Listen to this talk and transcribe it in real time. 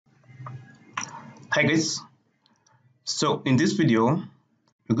Hi guys, so in this video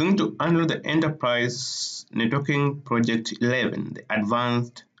we're going to handle the Enterprise Networking Project 11, the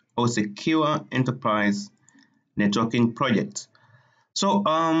Advanced or Secure Enterprise Networking Project. So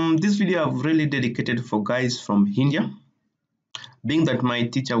this video I've really dedicated for guys from India, being that my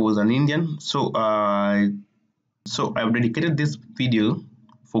teacher was an Indian, so I've dedicated this video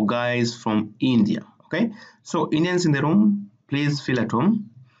for guys from India. Okay, so Indians in the room, please feel at home.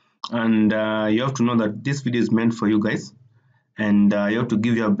 And you have to know that this video is meant for you guys, and you have to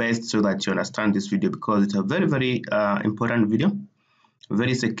give your best so that you understand this video, because it's a very important video,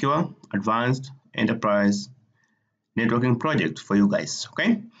 very secure, advanced enterprise networking project for you guys.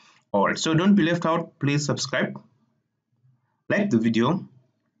 Okay, all right, so don't be left out. Please subscribe, like the video,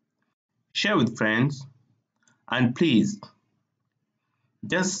 share with friends, and please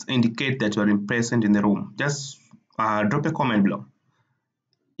just indicate that you are present in the room. Just drop a comment below.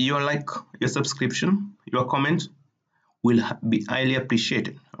 Your like, your subscription, your comment will be highly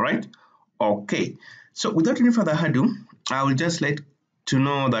appreciated. All right, okay, so without any further ado, I will just let to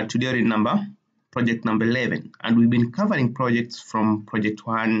know that today are in project number 11, and we've been covering projects from project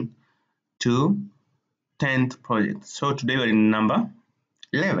 1 to 10th project. So today we're in number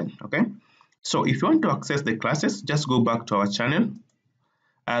 11. Okay, so if you want to access the classes, just go back to our channel,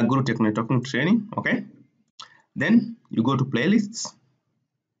 Gurutech Networking Training. Okay, then you go to playlists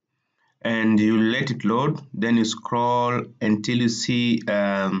and you let it load, then you scroll until you see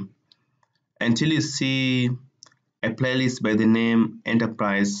a playlist by the name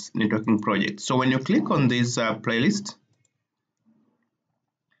Enterprise Networking Project. So when you click on this playlist,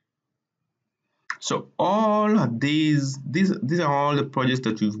 so all of these are all the projects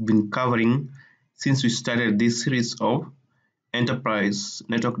that we've been covering since we started this series of enterprise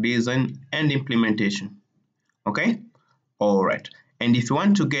network design and implementation. Okay, all right. And if you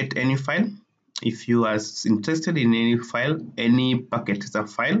want to get any file, if you are interested in any file, any packet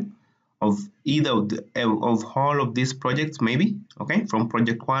file of either of all of these projects, maybe, okay, from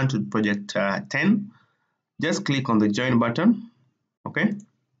project 1 to project 10, just click on the join button. Okay,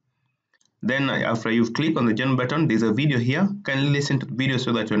 then after you've clicked on the join button, there's a video here. Kindly listen to the video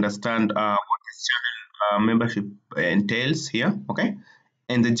so that you understand what this channel membership entails here. Okay,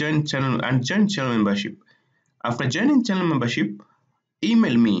 and the join channel membership. After joining channel membership,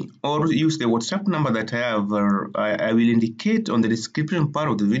 email me or use the WhatsApp number that I have. I will indicate on the description part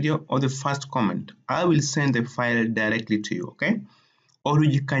of the video or the first comment. I will send the file directly to you. Okay, or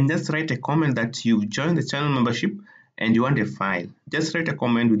you can just write a comment that you've joined the channel membership and you want a file. Just write a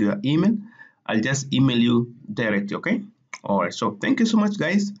comment with your email. I'll just email you directly. Okay, all right, so thank you so much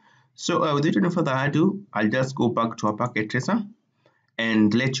guys. So without any further ado, I'll just go back to our packet tracer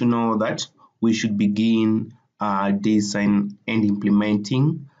and let you know that we should begin design and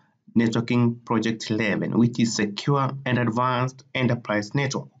implementing networking project 11, which is secure and advanced enterprise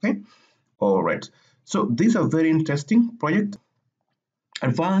network. Okay, all right, so these are very interesting project,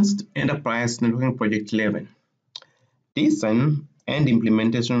 advanced enterprise networking project 11, design and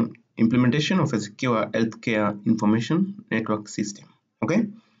implementation of a secure healthcare information network system. Okay,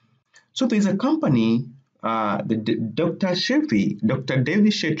 so there is a company, Dr.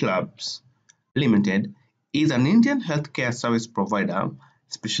 David Shet Labs Limited is an Indian healthcare service provider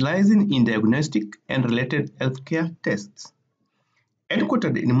specializing in diagnostic and related healthcare tests.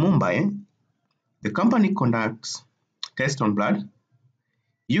 Headquartered in Mumbai, the company conducts tests on blood,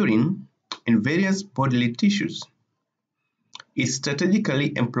 urine, and various bodily tissues. It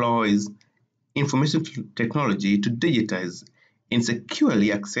strategically employs information technology to digitize and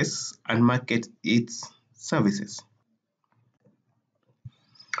securely access and market its services.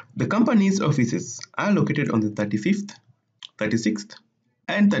 The company's offices are located on the 35th, 36th,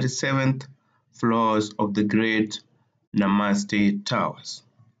 and 37th floors of the Great Namaste Towers.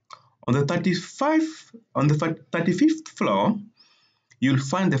 On the 35th floor, you'll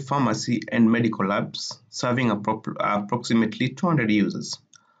find the pharmacy and medical labs serving approximately 200 users,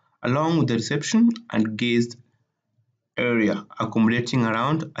 along with the reception and guest area accommodating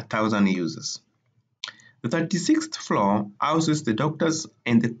around 1,000 users. The 36th floor houses the doctors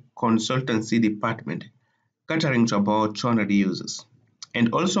and the consultancy department, catering to about 200 users,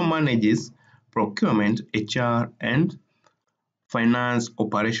 and also manages procurement, HR, and finance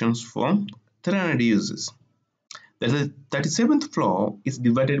operations for 300 users. The 37th floor is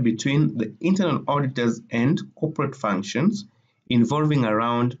divided between the internal auditors and corporate functions, involving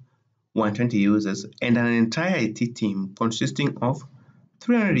around 120 users and an entire IT team consisting of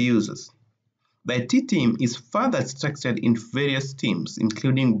 300 users. The IT team is further structured in various teams,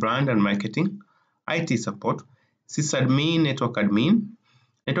 including brand and marketing, IT support, sysadmin, network admin,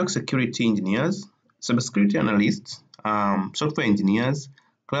 network security engineers, cybersecurity analysts, software engineers,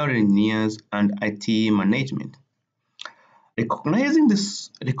 cloud engineers, and IT management.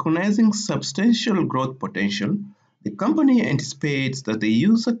 Recognizing substantial growth potential, the company anticipates that the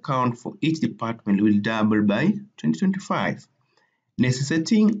user count for each department will double by 2025,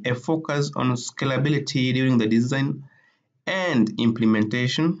 necessitating a focus on scalability during the design and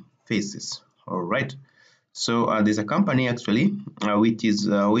implementation phases. All right. So there's a company actually which deals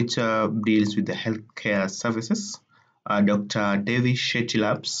with the healthcare services. Dr. Devi Shetty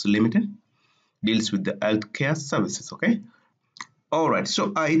Labs Limited deals with the healthcare services. Okay. All right.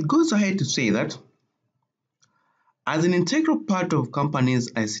 So it goes ahead to say that as an integral part of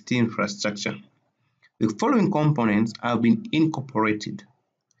companies' ICT infrastructure, the following components have been incorporated.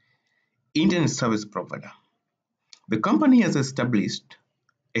 Internet service provider. The company has established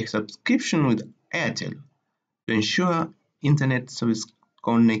a subscription with Airtel to ensure internet service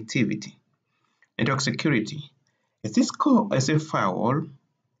connectivity. Network security. A Cisco SA firewall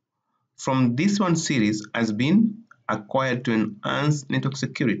from this one series has been acquired to enhance network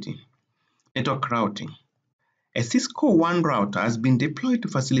security. Network routing. A Cisco WAN router has been deployed to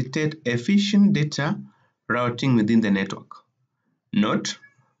facilitate efficient data routing within the network. Note,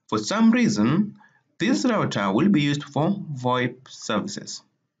 for some reason, this router will be used for VoIP services.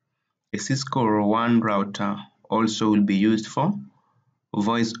 A Cisco WAN router also will be used for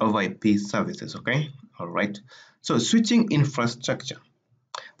voice over IP services. Okay, all right. So switching infrastructure.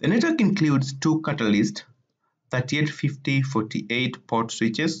 The network includes two Catalyst 385048 port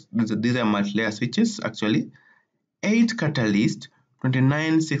switches. These are multi-layer switches actually. 8 Catalyst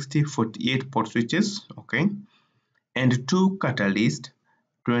 296048 port switches. Okay, and 2 Catalyst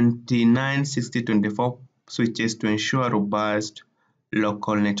 296024 switches to ensure robust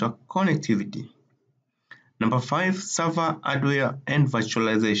local network connectivity. Number 5, server hardware and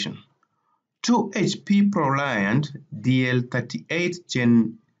virtualization. 2 HP ProLiant DL38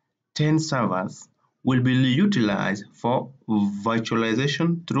 Gen 10 servers will be utilized for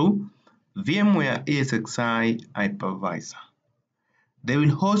virtualization through VMware ESXi hypervisor. They will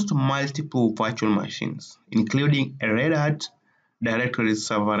host multiple virtual machines, including a Red Hat directory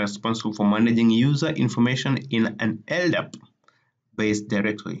server responsible for managing user information in an LDAP-based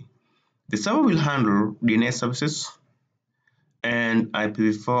directory. The server will handle DNS services and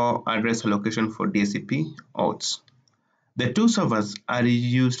IPv4 address allocation for DHCP hosts. The two servers are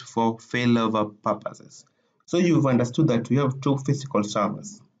used for failover purposes. So you've understood that we have two physical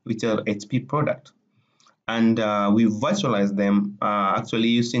servers, which are HP product, and we virtualize them actually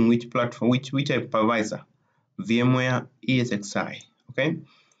using which platform, which hypervisor, VMware ESXi. Okay,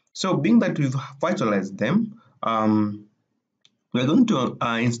 so being that we've virtualized them, we're going to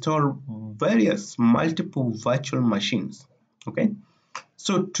install various multiple virtual machines. Okay,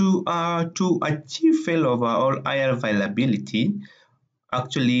 so to achieve failover or higher availability,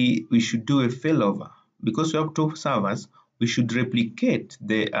 actually we should do a failover. Because we have two servers, we should replicate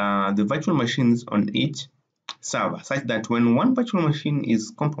the virtual machines on each server, such that when one virtual machine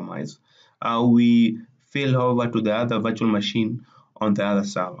is compromised, we fail over to the other virtual machine on the other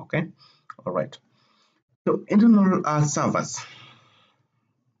server. Okay, all right. So internal servers.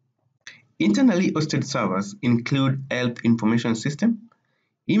 Internally hosted servers include health information system,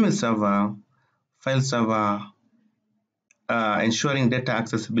 email server, file server, ensuring data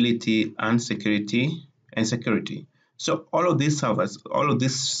accessibility and security. So all of these servers,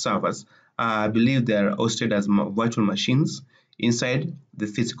 I believe they are hosted as virtual machines inside the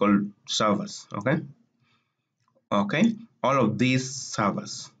physical servers. Okay, all of these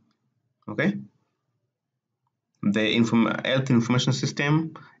servers. Okay, the health information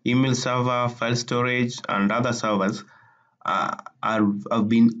system, email server, file storage, and other servers have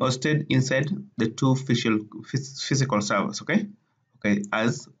been hosted inside the two physical servers. Okay,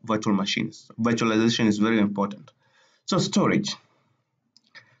 as virtual machines. Virtualization is very important. So storage.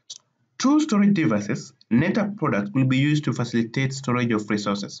 Two storage devices, NetApp products will be used to facilitate storage of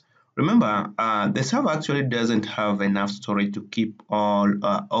resources. Remember, the server actually doesn't have enough storage to keep all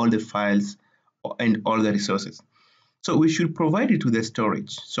the files and all the resources. So we should provide it with the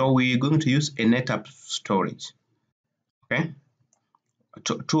storage. So we're going to use a NetApp storage. Okay,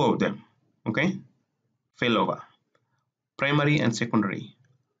 two of them. Okay, failover, primary and secondary.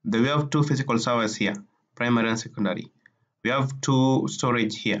 We have two physical servers here, primary and secondary. We have two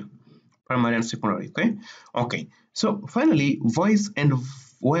storage here, primary and secondary. Okay. So finally, voice and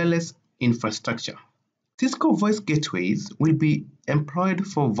wireless infrastructure. Cisco voice gateways will be employed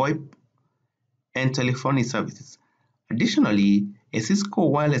for VoIP and telephony services. Additionally, a Cisco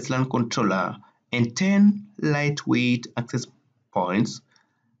wireless LAN controller and 10 lightweight access points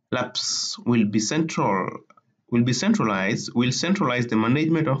LAPs will centralize the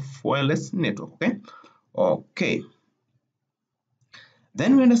management of wireless network. Okay.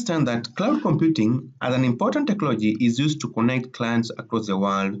 Then we understand that cloud computing as an important technology is used to connect clients across the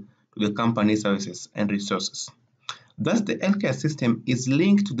world to the company services and resources. Thus, the healthcare system is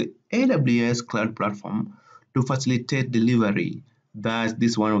linked to the AWS cloud platform to facilitate delivery. Thus,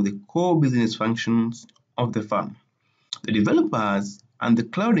 this is one of the core business functions of the firm. The developers and the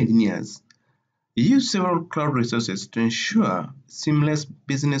cloud engineers use several cloud resources to ensure seamless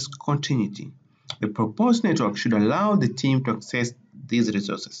business continuity. The proposed network should allow the team to access these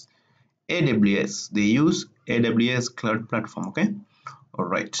resources. AWS, they use AWS cloud platform, okay? All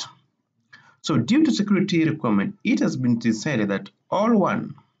right. So due to security requirement, it has been decided that all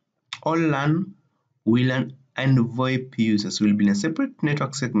LAN, VLAN, and VoIP users will be in a separate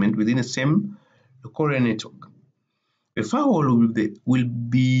network segment within the same local area network. A firewall will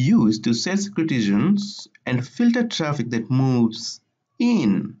be used to set security zones and filter traffic that moves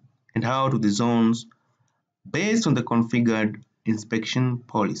in and out of the zones based on the configured inspection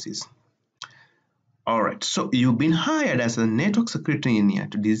policies. Alright, so you've been hired as a network security engineer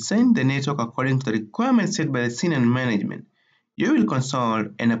to design the network according to the requirements set by the senior management. You will consult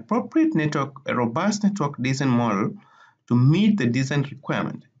an appropriate network, a robust network design model to meet the design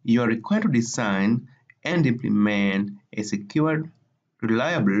requirement. You are required to design and implement a secure,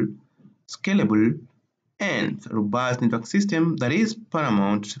 reliable, scalable, and robust network system that is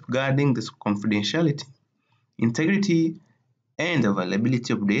paramount to safeguarding the confidentiality, integrity, and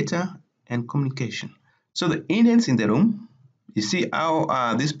availability of data and communication. So the Indians in the room, you see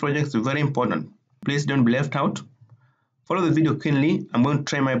how this project is very important. Please don't be left out. Follow the video keenly. I'm going to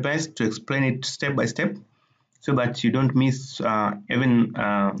try my best to explain it step by step so that you don't miss even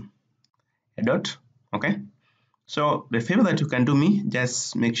a dot. Okay. So the favor that you can do me,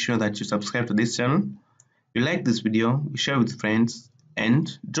 just make sure that you subscribe to this channel. You like this video, you share with friends,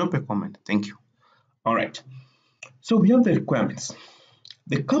 and drop a comment. Thank you. All right. So we have the requirements.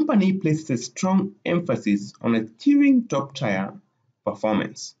 The company places a strong emphasis on achieving top-tier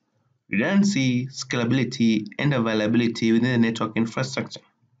performance, redundancy, scalability, and availability within the network infrastructure.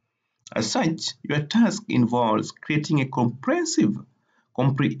 As such, your task involves creating a comprehensive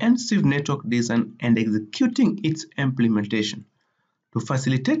network design and executing its implementation. To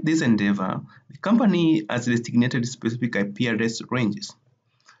facilitate this endeavor, the company has designated specific IP address ranges.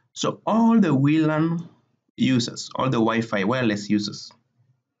 So all the WLAN users, all the Wi-Fi wireless users,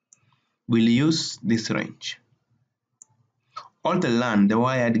 will use this range. All the LAN, the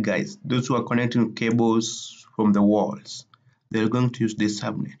wired guys, those who are connecting cables from the walls, they're going to use this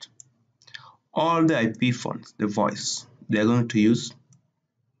subnet. All the IP phones, the voice, they're going to use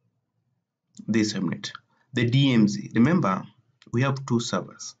this subnet. The DMZ, remember, we have two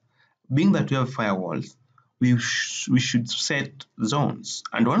servers. Being that we have firewalls, we should set zones.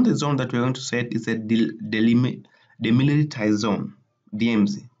 And one of the zones that we're going to set is a demilitarized zone,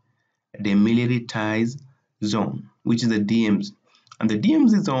 DMZ. Demilitarized zone, which is the DMZ. And the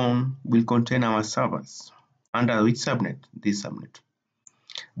DMZ zone will contain our servers. Under which subnet? This subnet.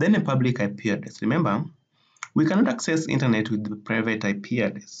 Then a public IP address. Remember, we cannot access internet with the private IP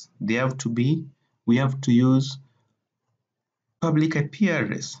address. We have to use public IP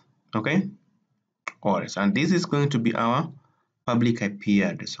address. Okay? Alright, and this is going to be our public IP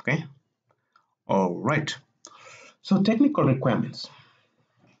address. Okay? Alright. So technical requirements.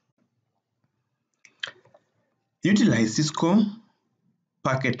 Utilize Cisco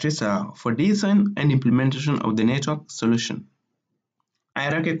Packet Tracer for design and implementation of the network solution.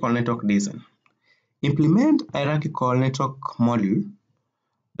 Hierarchical network design. Implement hierarchical network module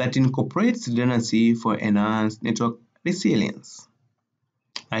that incorporates redundancy for enhanced network resilience.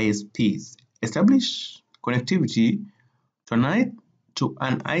 ISPs. Establish connectivity to an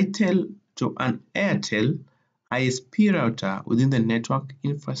Airtel ISP router within the network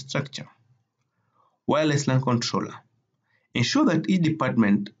infrastructure. Wireless LAN controller. Ensure that each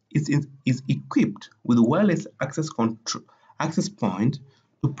department is equipped with wireless access point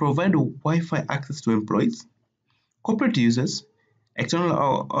to provide Wi-Fi access to employees, corporate users,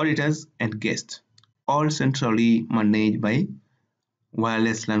 external auditors, and guests, all centrally managed by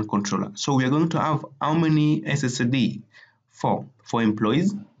wireless LAN controller. So we are going to have how many SSD? For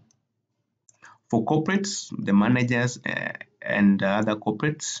employees, for corporates, the managers and other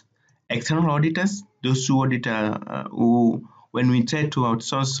corporates, external auditors, those who audit when we try to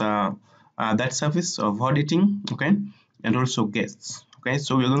outsource that service of auditing, okay, and also guests. Okay,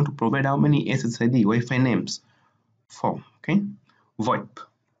 so we're going to provide how many SSID Wi-Fi names? 4. Okay, VoIP.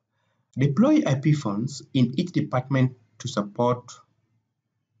 Deploy IP phones in each department to support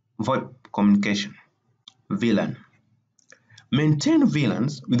VoIP communication, VLAN. Maintain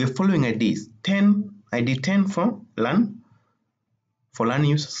VLANs with the following IDs: ID 10 for LAN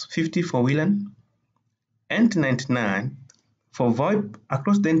users, 50 for VLAN, and 99 for VoIP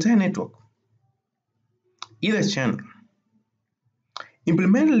across the entire network. EtherChannel.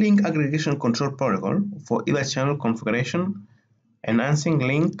 Implement link aggregation control protocol for EtherChannel configuration, enhancing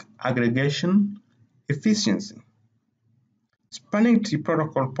link aggregation efficiency. Spanning tree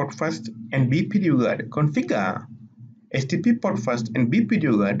protocol PortFast and BPDUguard. Configure HTTP PortFast and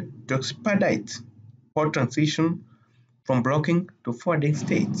BPDUguard to expedite port transition from blocking to forwarding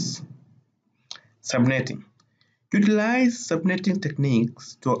states. Subnetting. Utilize subnetting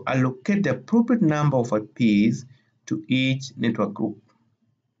techniques to allocate the appropriate number of IPs to each network group.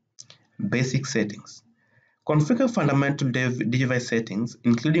 Basic settings. Configure fundamental device settings,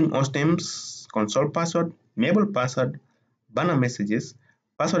 including host names, console password, enable password, banner messages,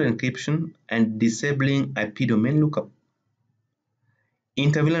 password encryption, and disabling IP domain lookup.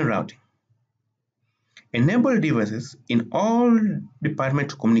 Inter-VLAN routing. Enable devices in all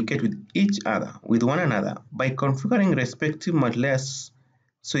departments to communicate with one another by configuring respective multi-layer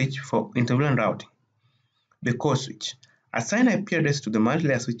switch for inter-VLAN routing. The core switch. Assign IP address to the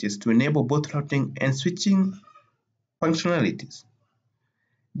multi-layer switches to enable both routing and switching functionalities.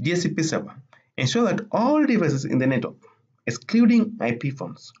 DHCP server. Ensure that all devices in the network, excluding IP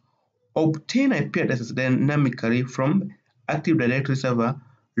phones, obtain IP addresses dynamically from Active Directory server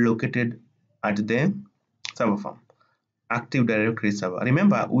located at the server farm. Active Directory server.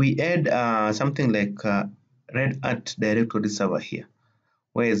 Remember, we had something like Red Hat Directory server here.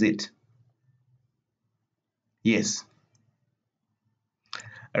 Where is it? Yes,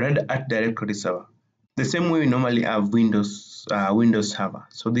 Red Hat Directory server. The same way we normally have Windows server.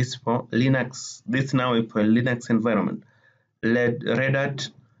 So this for Linux. This now is for Linux environment. Red Hat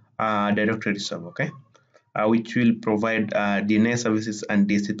Directory server. Okay, which will provide DNS services and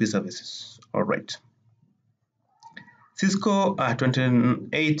DHCP services. All right. Cisco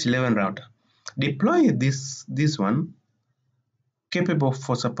 2811 router. Deploy this one capable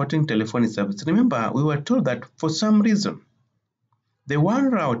for supporting telephony service. Remember, we were told that for some reason, the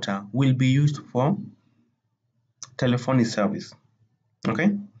one router will be used for telephony service.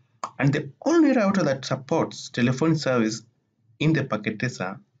 Okay, and the only router that supports telephony service in the packet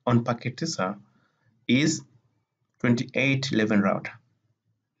tracer on packet tracer is 2811 router.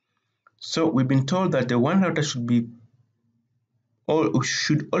 So we've been told that the one router should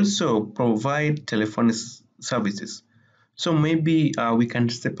also provide telephony services. So maybe we can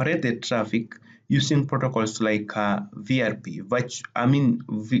separate the traffic using protocols like VRF,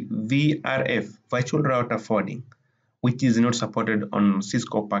 virtual router forwarding, which is not supported on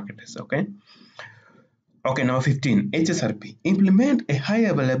Cisco packets. Okay. Okay, number 15, HSRP. Implement a high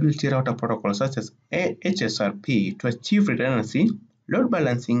availability router protocol such as HSRP to achieve redundancy, load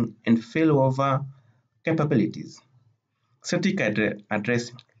balancing, and failover capabilities. Static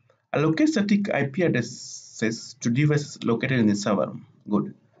addressing. Allocate static IP addresses to devices located in the server room.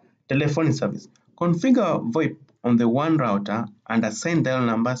 Good. Telephony service. Configure VoIP on the one router and assign dial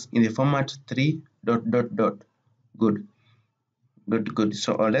numbers in the format 3. Good.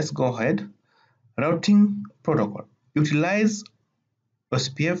 So let's go ahead. Routing protocol. Utilize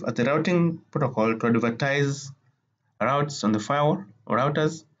OSPF as the routing protocol to advertise routes on the firewall,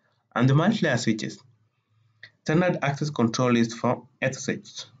 routers, and the multi-layer switches. Standard access control list for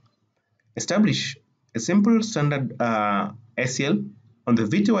SSH. Establish a simple standard ACL on the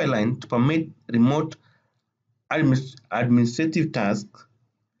VTY line to permit remote administrative tasks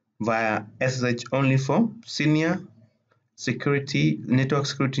via SSH only for senior network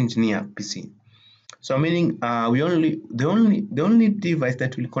security engineer PC. So meaning the only device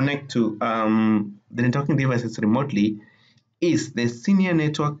that will connect to the networking devices remotely is the senior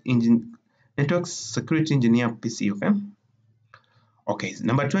network security engineer PC. Okay.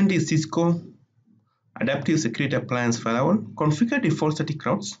 Number 20 is Cisco Adaptive Security Appliance Firewall. Configure default static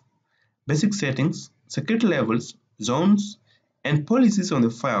routes, basic settings, security levels, zones, and policies on the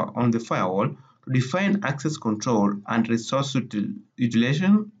firewall to define access control and resource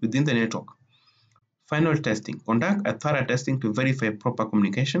utilization within the network. Final testing. Conduct a thorough testing to verify proper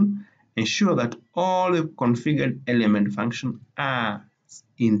communication. Ensure that all the configured element function as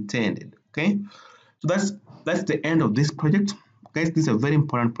intended. Okay, so that's the end of this project, guys. This is a very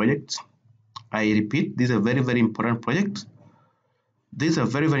important project. I repeat, this is a very, very important project. This is a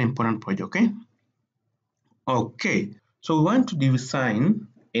very, very important project. Okay, so we want to design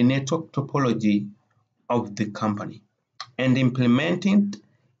a network topology of the company and implement it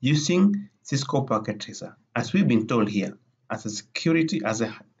using Cisco Packet Tracer, as we've been told here, as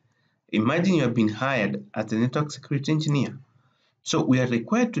a Imagine you have been hired as a network security engineer. So we are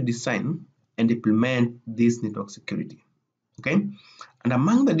required to design and implement this network security. Okay, and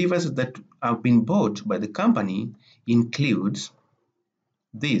among the devices that have been bought by the company includes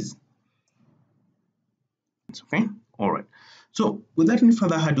these. Okay, all right. So without any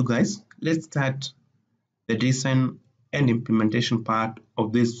further ado, guys, let's start the design and implementation part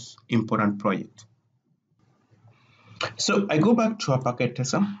of this important project. So I go back to our packet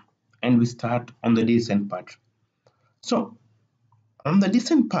tracer and we start on the design part. So on the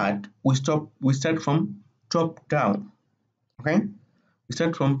design part, we start from top down. Okay, we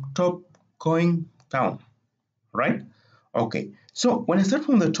start from top going down, right? Okay, so when I start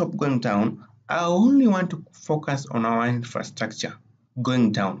from the top going down, I only want to focus on our infrastructure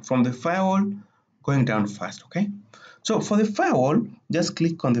going down, from the firewall going down first. Okay, so for the firewall, just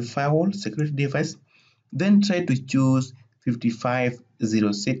click on the firewall security device, then try to choose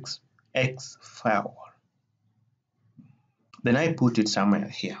 5506X firewall. Then I put it somewhere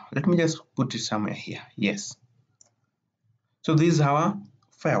here. Let me just put it somewhere here. Yes. So this is our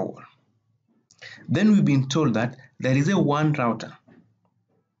firewall. Then we've been told that there is a one router.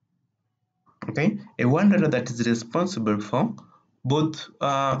 Okay, a one router that is responsible for both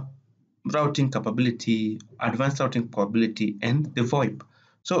routing capability, advanced routing capability, and the VoIP.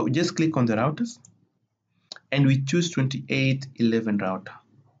 So just click on the routers and we choose 2811 router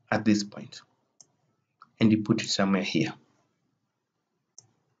at this point, and you put it somewhere here.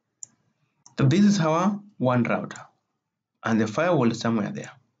 So this is our one router and the firewall is somewhere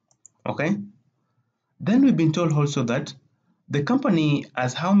there. Okay, then we've been told also that the company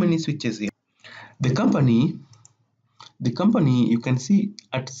has how many switches here. The company you can see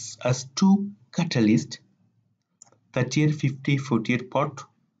as two Catalyst 3850 48 port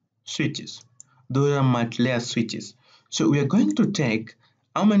switches. Those are multi-layer switches. So we are going to take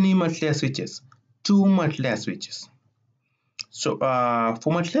how many multi-layer switches? Two multi-layer switches. So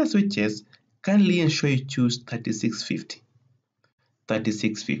for multi-layer switches, kindly ensure you choose 3650.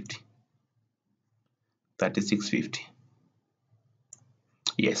 3650. 3650.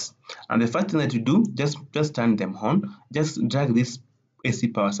 Yes, and the first thing that you do, just turn them on. Just drag this AC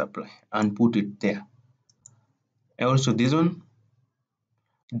power supply and put it there. And also this one,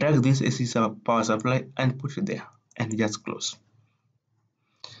 drag this AC power supply and put it there, and just close.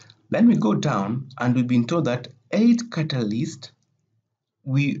 Then we go down and we've been told that 8 catalyst.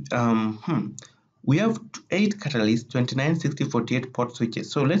 We have 8 catalyst 29 60 48 port switches.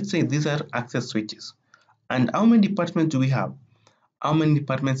 So let's say these are access switches. And how many departments do we have? How many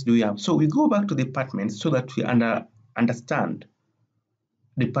departments do we have? So we go back to the departments so that we understand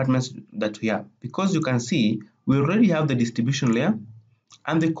departments that we have, because you can see we already have the distribution layer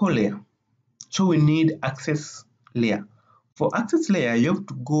and the core layer. So we need access layer. For access layer, you have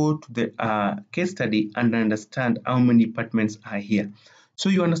to go to the case study and understand how many departments are here. So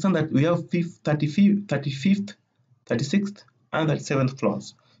you understand that we have 35th, 36th, and 37th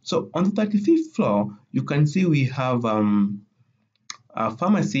floors. So on the 35th floor, you can see we have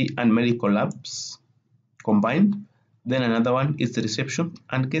pharmacy and medical labs combined. Then another one is the reception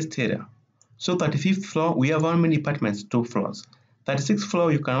and guest area. So 35th floor, we have how many departments? 2 floors. 36th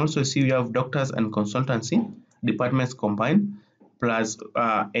floor, you can also see we have doctors and consultancy departments combined, plus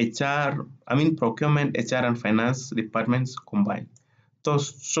procurement, HR, and finance departments combined.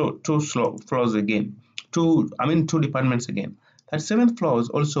 So 2 floors again. Two departments again. 37th floors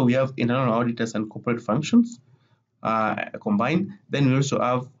also we have internal auditors and corporate functions combined. Then we also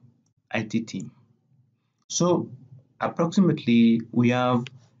have IT team. So approximately we have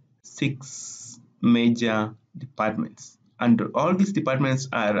 6 major departments, and all these departments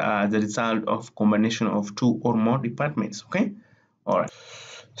are the result of combination of 2 or more departments. Okay, all right.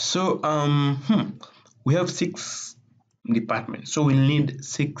 So we have 6 departments, so we need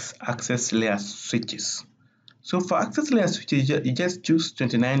 6 access layer switches. So for access layer switches, you just choose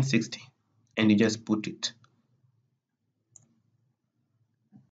 2960 and you just put it.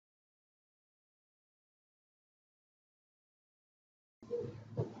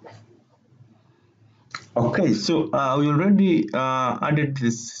 Okay, so we already added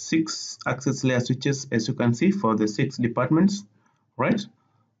the 6 access layer switches, as you can see, for the 6 departments, right?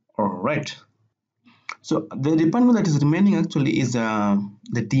 All right. So the department that is remaining actually is the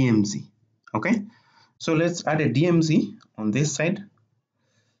DMZ. Okay, so let's add a DMZ on this side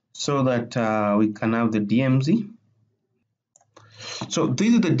so that we can have the DMZ. So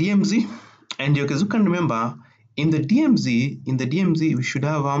this is the DMZ, and as you can remember, in the DMZ we should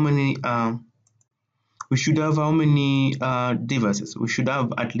have how many devices? We should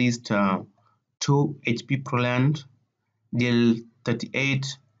have at least 2 HP ProLand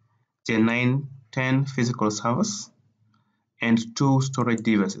DL38 9, 10 physical servers, and 2 storage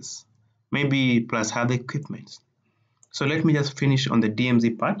devices, maybe plus other equipment. So let me just finish on the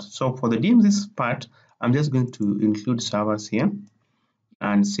DMZ part. So for the DMZ part, I'm just going to include servers here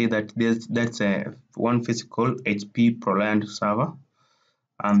and say that that's a one physical HP ProLand server,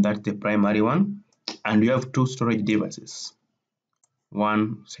 and that's the primary one. And you have 2 storage devices,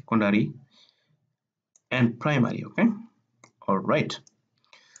 one secondary and primary. Okay, all right.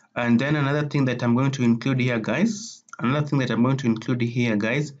 And then another thing that I'm going to include here, guys,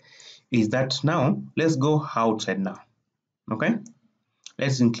 is that now let's go outside now. Okay,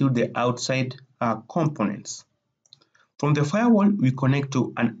 let's include the outside components. From the firewall, we connect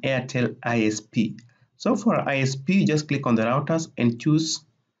to an Airtel ISP. So for ISP, just click on the routers and choose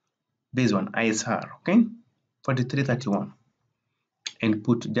this one, ISR, okay, 4331, and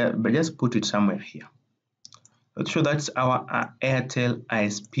just put it somewhere here. So that's our Airtel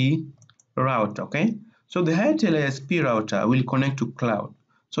ISP router, okay. So the Airtel ISP router will connect to cloud.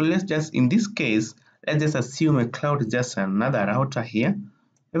 So let's just, in this case, let's just assume a cloud is just another router here,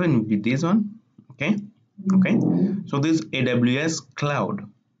 even with this one, okay. So this AWS cloud,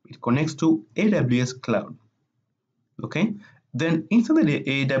 it connects to AWS cloud, okay. Then inside the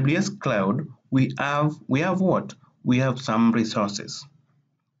AWS cloud, we have what? We have some resources.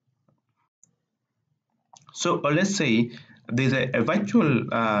 So let's say there's a virtual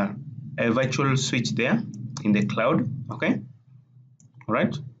switch there in the cloud, okay. All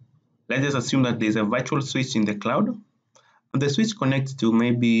right. Let's just assume that there's a virtual switch in the cloud. The switch connects to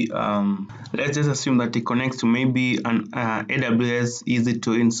maybe let's just assume that it connects to maybe an AWS easy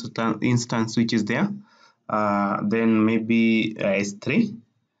to instance switches there, then maybe S3,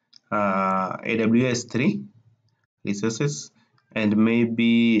 AWS 3 resources, and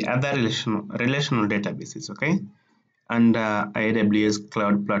maybe other relational databases, okay, and AWS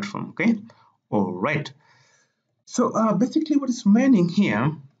cloud platform, okay. All right. So basically what is remaining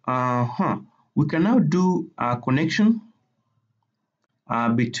here, we can now do a connection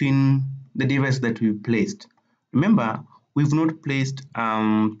between the device that we placed. Remember, we've not placed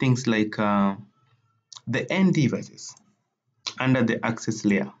things like the end devices under the access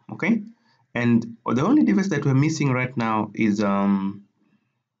layer, okay? And the only device that we're missing right now is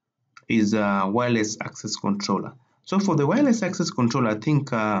wireless access controller. So for the wireless access controller, I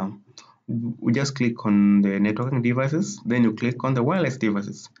think we just click on the networking devices, then you click on the wireless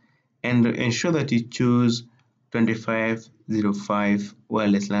devices, and ensure that you choose 2505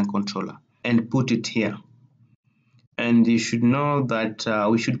 wireless LAN controller and put it here. And you should know that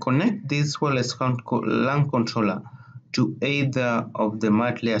we should connect this wireless LAN controller to either of the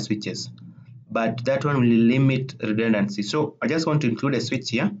MAT layer switches, but that one will limit redundancy. So I just want to include a switch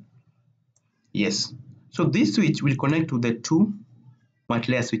here. Yes. So this switch will connect to the 2 MAT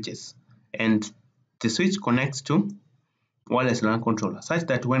layer switches, and the switch connects to wireless LAN controller, such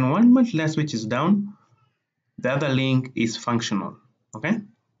that when one MAT layer switch is down, the other link is functional, okay.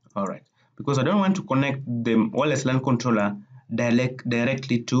 All right, because I don't want to connect the wireless LAN controller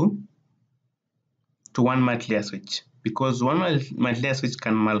directly to one MAT layer switch, because one MAT layer switch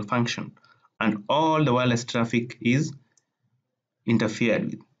can malfunction and all the wireless traffic is interfered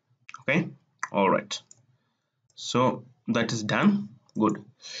with, okay. All right, so that is done. Good.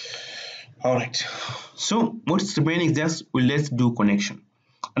 All right, so what's remaining is just let's do connection.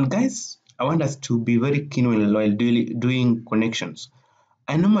 And guys, I want us to be very keen while doing connections.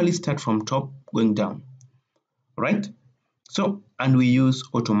 I normally start from top going down, right? So, and we use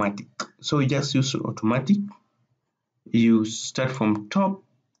automatic. So we just use automatic. You start from top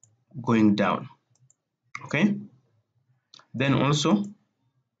going down, okay? Then also,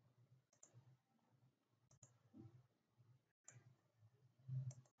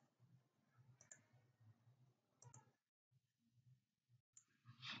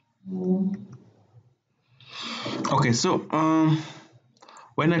 okay, so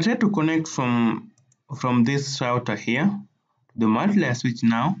when I try to connect from this router here, the multi-layer switch,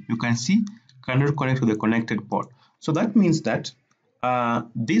 now you can see cannot connect to the connected port. So that means that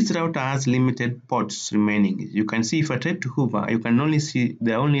this router has limited ports remaining. You can see if I try to hover, you can only see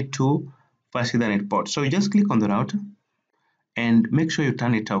there are only 2 fast Ethernet ports. So you just click on the router and make sure you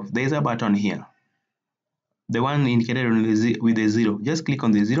turn it off. There is a button here, the one indicated on with the 0. Just click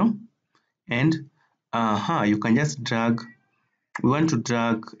on the 0 and you can just drag. We want to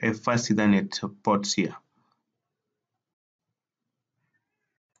drag a fast Ethernet ports here,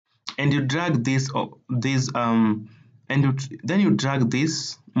 and you drag then you drag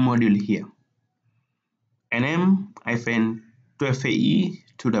this module here,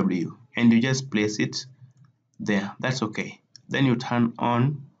 nm-2FAE2W, and you just place it there. That's okay. Then you turn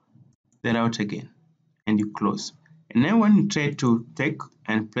on the router again, and you close. And then when you try to take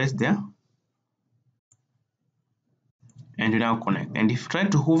and place there, and you now connect. And if you try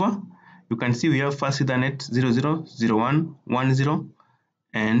to hover, you can see we have fast Ethernet 00, 01, 10,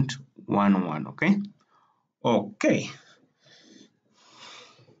 and 11. Okay. Okay.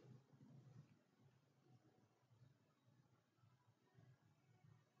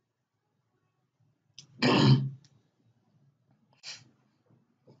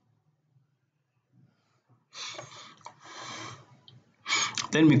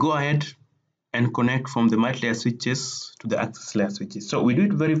 Then we go ahead and connect from the multi-layer switches to the access layer switches. So we do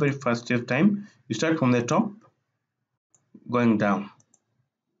it very, very fast this time. You start from the top, going down.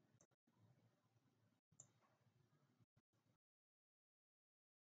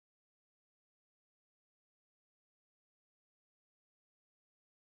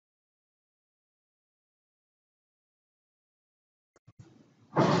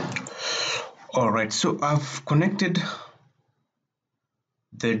 All right, so I've connected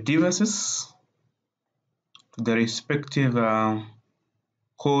the devices to the respective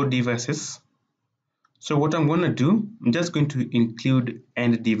core devices. So what I'm going to do, I'm just going to include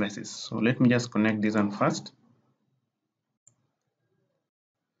end devices. So let me just connect this one first.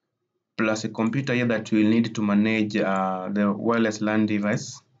 Plus a computer here that will need to manage the wireless LAN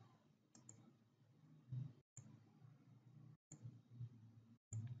device.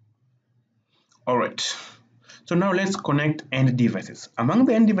 All right. So now let's connect end devices. Among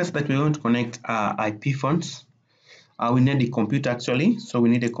the end devices that we want to connect are IP phones. We need a computer actually. So we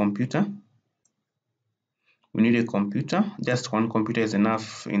need a computer. We need a computer. Just one computer is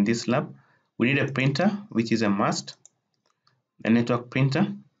enough in this lab. We need a printer, which is a must. A network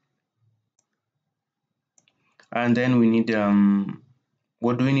printer. And then we need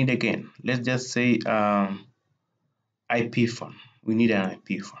what do we need again? Let's just say IP phone. We need an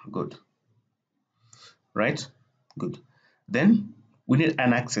IP phone. Good. Right? Good. Then we need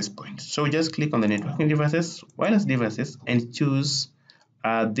an access point. So just click on the networking devices, wireless devices, and choose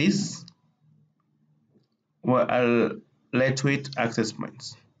this lightweight access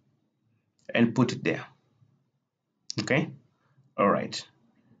points and put it there. Okay. All right.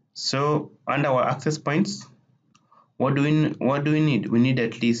 So under our access points, what do we need? We need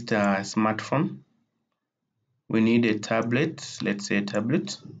at least a smartphone. We need a tablet. Let's say a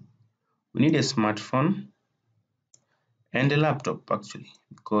tablet. We need a smartphone and a laptop actually,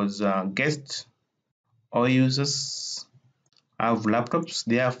 because guests or users have laptops,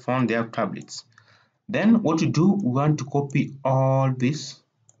 they have phone, they have tablets. Then what to do, we want to copy all this.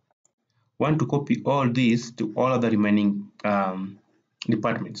 We want to copy all these to all other remaining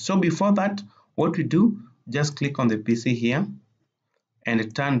departments. So before that, what we do, just click on the PC here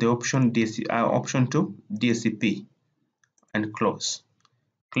and turn the option option to DHCP and close.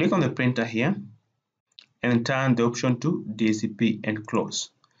 Click on the printer here and turn the option to DHCP and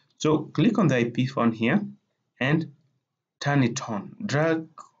close. So click on the IP phone here and turn it on. Drag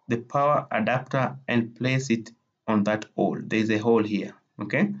the power adapter and place it on that hole. There is a hole here.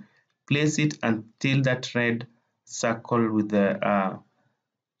 Okay, place it until that red circle with the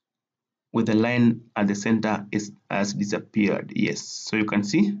line at the center has disappeared. Yes, so you can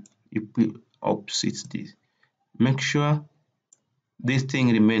see you put it's this. Make sure this thing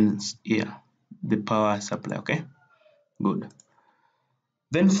remains here, the power supply. Okay, good.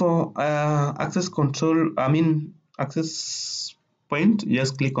 Then for access control, access point,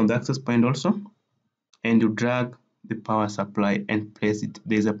 just click on the access point also and you drag the power supply and place it.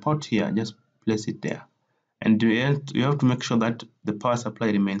 There's a port here, just place it there. And you have to make sure that the power supply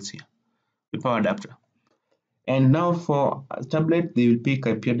remains here, the power adapter. And now for tablet, they will pick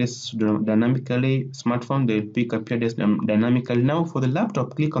IP address dynamically. Smartphone, they will pick IP address dynamically. Now for the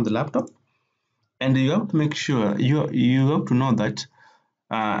laptop, click on the laptop and you have to make sure, you have to know that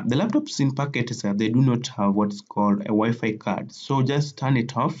the laptops in packets, they do not have what's called a Wi-Fi card. So just turn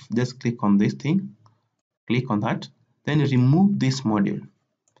it off, just click on this thing, click on that, then remove this module,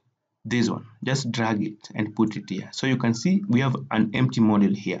 this one, just drag it and put it here. So you can see we have an empty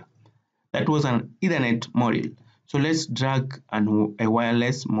module here. That was an Ethernet module. So let's drag a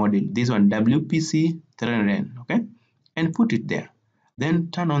wireless module, this one WPC 300N, okay, and put it there. Then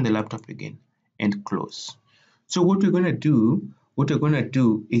turn on the laptop again and close. So what we're going to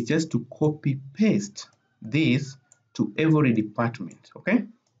do is just to copy paste this to every department. Okay,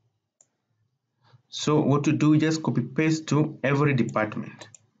 so what to do, just copy paste to every department.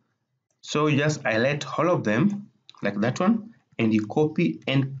 So you just highlight all of them like that one and you copy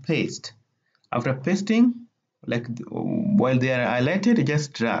and paste. After pasting, like while they are highlighted,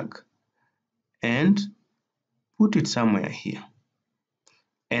 just drag and put it somewhere here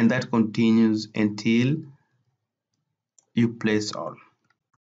and that continues until you place all.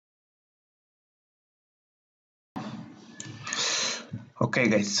 Okay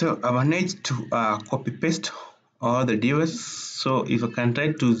guys, so I will need to copy paste all the devices. So if I can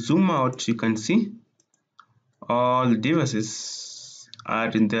try to zoom out, you can see all the devices are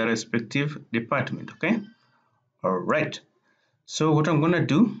in their respective department. Okay, all right. So what I'm gonna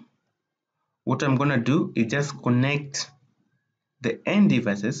do is just connect the end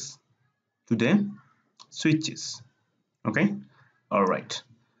devices to the switches. Okay, all right.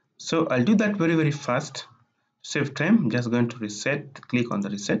 So I'll do that very fast to save time. I'm just going to reset, click on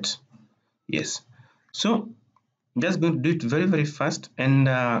the reset. Yes, so I'm just going to do it very fast. And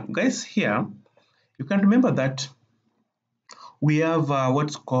guys, here you can remember that we have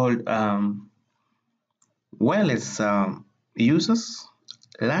what's called wireless users,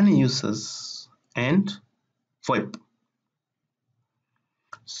 LAN users, and VoIP.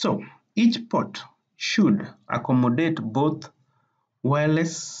 So each port should accommodate both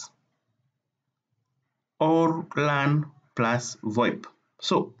wireless or LAN plus VoIP.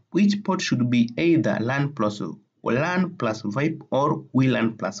 So each port should be either LAN plus VoIP or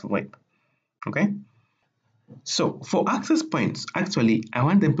WLAN plus VoIP. Okay. So for access points, actually, I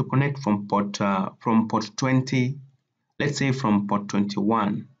want them to connect from port 20. Let's say from port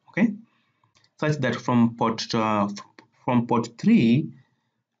 21. Okay, such that from port 3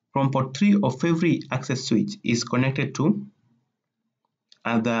 of every access switch is connected to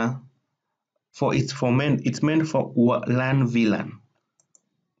other. It's meant for LAN VLAN,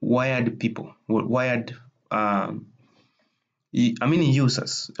 wired people, wired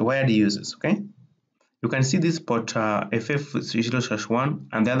wired users. Okay, you can see this port FA0/1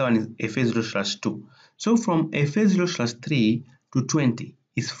 and the other one is FA0/2. So from FA0/3 to 20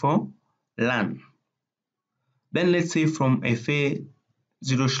 is for LAN. Then let's say from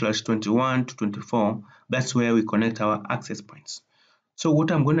FA0/21 to 24, that's where we connect our access points. So what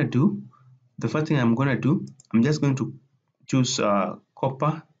I'm going to do, the first thing I'm going to do, I'm just going to choose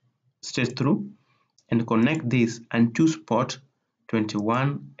copper straight through and connect this and choose port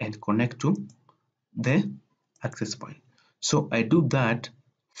 21 and connect to the access point. So I do that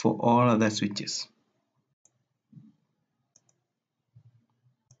for all other switches.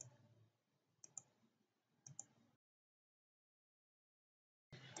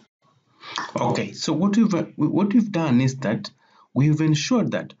 Okay, so what we've done is that we've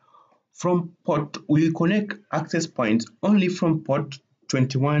ensured that from port we connect access points only from port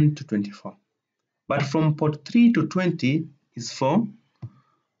 21 to 24, but from port 3 to 20 is for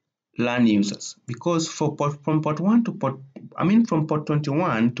LAN users, because from port 1 to from port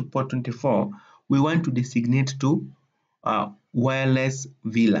 21 to port 24 we want to designate to wireless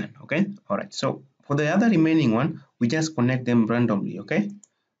VLAN. Okay, all right. So for the other remaining one, we just connect them randomly. Okay,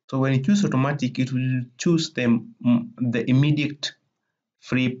 so when you choose automatic, it will choose them the immediate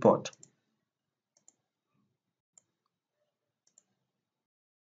free port.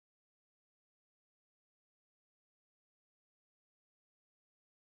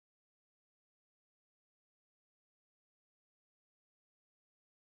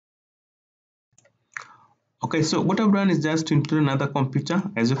 Okay, so what I've done is just to include another computer,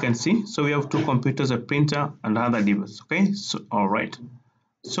 as you can see. So we have two computers, a printer and other device. Okay, so all right.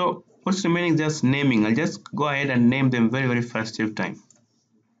 So what's remaining is just naming. I'll just go ahead and name them very fast every time.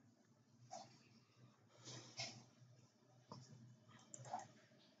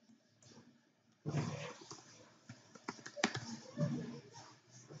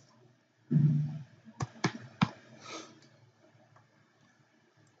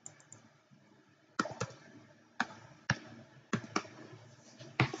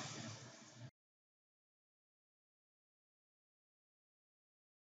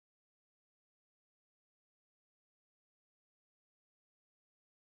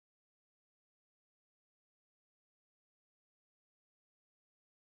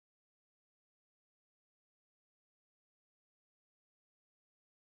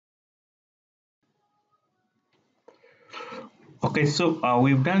 Okay, so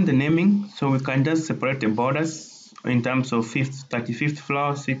we've done the naming, so we can just separate the borders in terms of 35th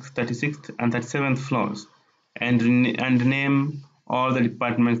floor, 6th, 36th, and 37th floors, and name all the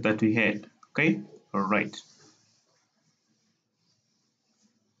departments that we had. Okay, all right.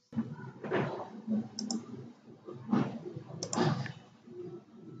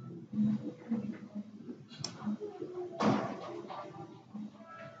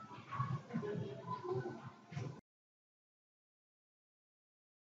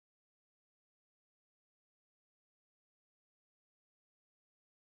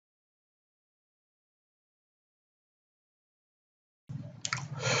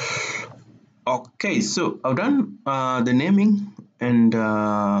 Okay, so I've done the naming and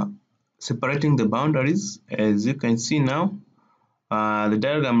separating the boundaries. As you can see now, the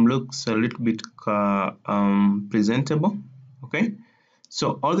diagram looks a little bit presentable. Okay,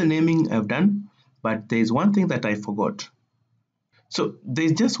 so all the naming I've done, but there's one thing that I forgot. So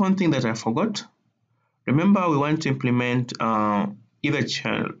there's just one thing that I forgot. Remember, we want to implement either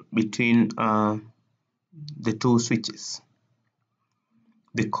channel between the two switches,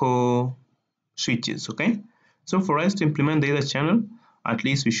 the core switches. Okay, so for us to implement the other channel, at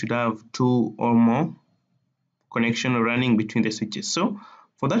least we should have two or more connection running between the switches. So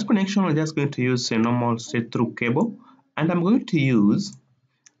for that connection, we're just going to use a normal straight through cable, and I'm going to use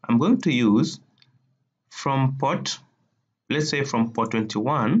from port, let's say from port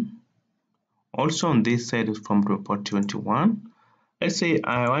 21, also on this side from port 21. Let's say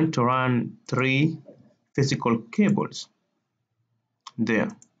I want to run 3 physical cables there.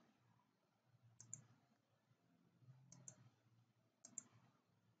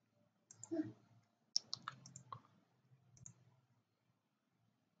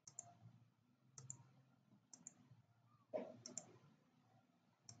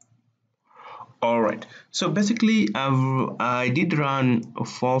 Alright, so basically I did run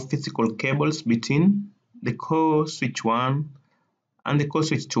 4 physical cables between the core switch 1 and the core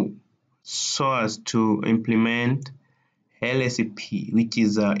switch 2 so as to implement LACP, which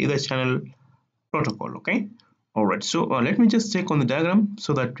is EtherChannel protocol. Okay, alright, so let me just check on the diagram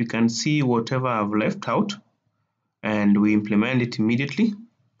so that we can see whatever I've left out and we implement it immediately.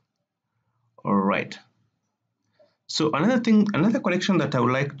 Alright, so another correction that I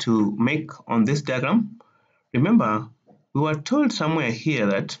would like to make on this diagram. Remember, we were told somewhere here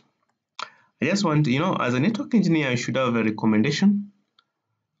that I just want, as a network engineer, I should have a recommendation.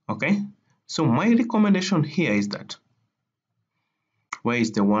 Okay, so my recommendation here is that, where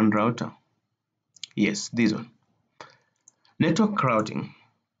is the one router? Yes, this one. Network routing.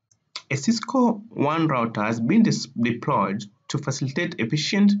 A Cisco WAN router has been deployed to facilitate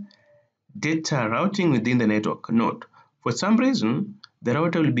efficient data routing within the network. Note, for some reason, the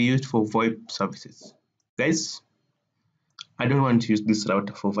router will be used for VoIP services. Guys, I don't want to use this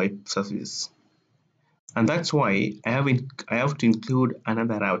router for VoIP services. And that's why I have to include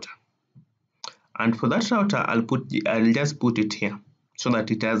another router. And for that router, I'll just put it here so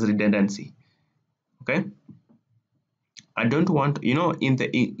that it has redundancy. Okay. I don't want, in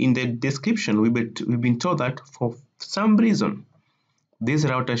the description we've been told that for some reason this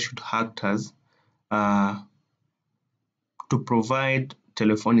router should act as to provide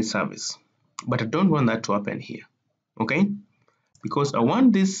telephony service, but I don't want that to happen here. Okay, because I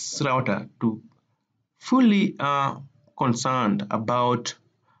want this router to fully concerned about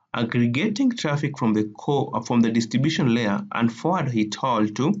aggregating traffic from the core from the distribution layer and forward it all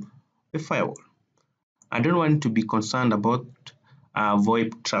to the firewall. I don't want to be concerned about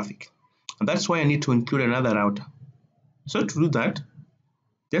VoIP traffic. And that's why I need to include another router. So to do that,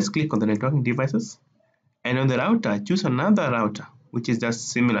 just click on the networking devices, and on the router, choose another router which is just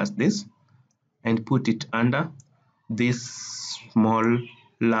similar as this, and put it under this small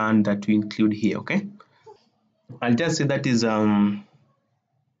LAN that we include here. Okay, I'll just say that is VoIP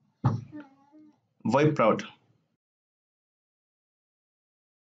router,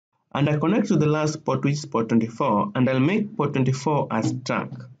 and I connect to the last port, which is port 24, and I'll make port 24 as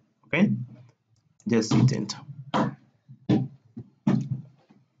trunk. Okay, just hit enter.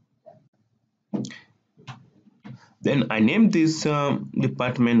 Then I name this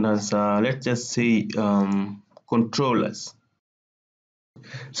department as let's just say controllers.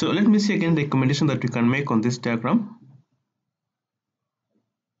 So let me see again the recommendation that we can make on this diagram.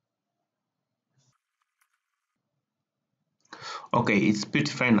 Okay, it's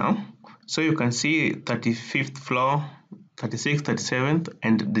pretty fine now. So you can see 35th floor, 36th, 37th,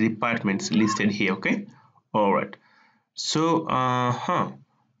 and the departments listed here. Okay, all right. So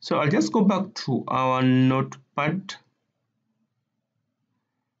so I'll just go back to our notepad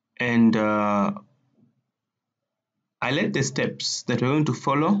and highlight the steps that we're going to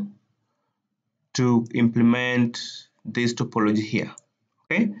follow to implement this topology here.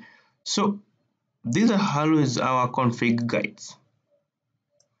 Okay, so these are always our config guides.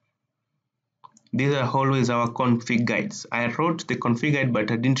 These are always our config guides. I wrote the config guide,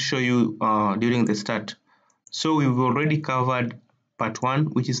 but I didn't show you during the start. So we've already covered part 1,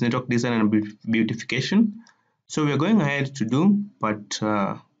 which is network design and beautification. So we're going ahead to do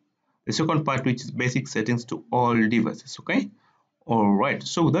the second part, which is basic settings to all devices. Okay, all right.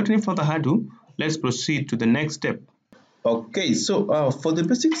 So without any further ado, let's proceed to the next step. Okay, so for the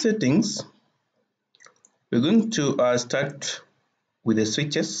basic settings, we're going to start with the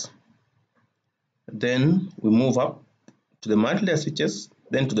switches. Then we move up to the multi-layer switches,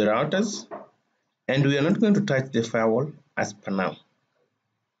 then to the routers, and we are not going to touch the firewall as per now.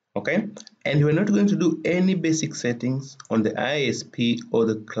 Okay, and we're not going to do any basic settings on the ISP or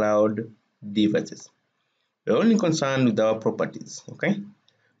the cloud devices. We're only concerned with our properties. Okay,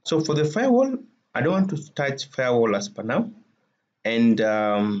 so for the firewall, I don't want to touch firewall as per now, and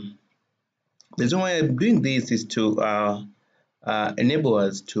the reason why I'm doing this is to enable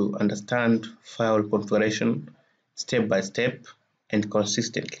us to understand firewall configuration step by step and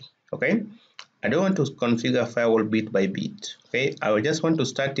consistently. Okay, I don't want to configure firewall bit by bit. Okay, I will just want to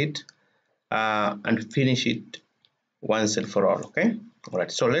start it and finish it once and for all. Okay, all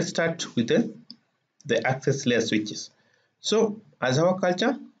right, so let's start with the access layer switches. So as our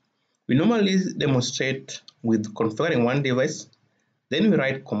culture, we normally demonstrate with configuring one device, then we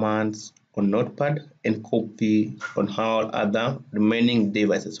write commands on notepad and copy on all other remaining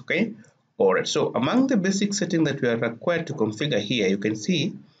devices. Okay, all right, so among the basic settings that we are required to configure here, you can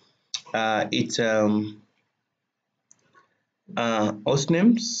see it's host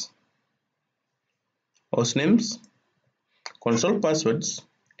names, console passwords,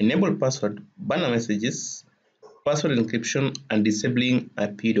 enable password, banner messages, password encryption, and disabling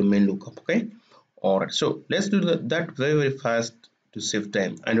IP domain lookup. Okay, all right, so let's do that very fast to save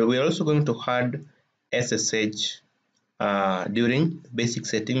time, and we're also going to add SSH during basic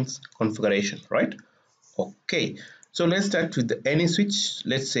settings configuration, right? Okay, so let's start with any switch.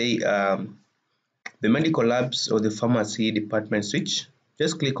 Let's say the medical labs or the pharmacy department switch.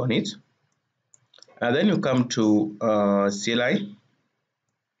 Just click on it, and then you come to CLI,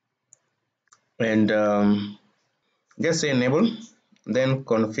 and just say enable, then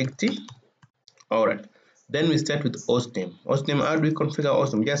config T. All right, then we start with hostname. Hostname, how do we configure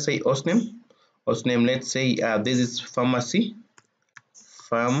hostname? Just say hostname. Hostname, let's say this is pharmacy,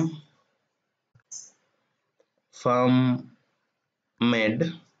 farm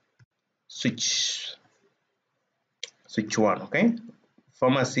med switch 1. Okay,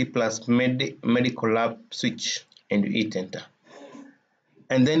 pharmacy plus medical lab switch, and you hit enter.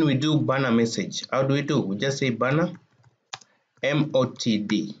 And then we do banner message. How do we do? We just say banner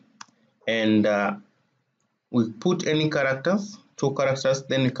MOTD, and we put any characters, 2 characters,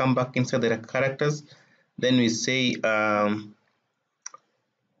 then we come back inside the characters, then we say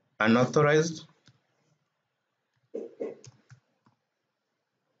unauthorized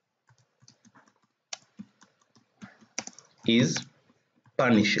is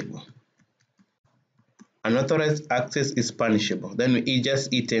punishable. Unauthorized access is punishable. Then we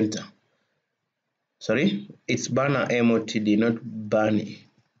just hit enter. Sorry, it's banner MOTD, not bunny.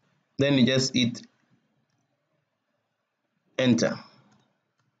 Then you just hit enter.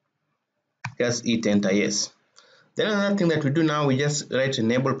 Just hit enter, yes. Then another thing that we do now, we just write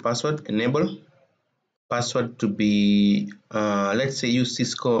enable password to be let's say use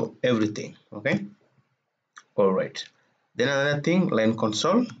Cisco everything. Okay, all right. Then another thing, line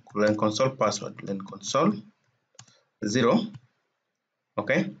console password, line console 0.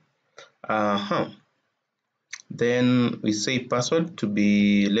 Okay, then we say password to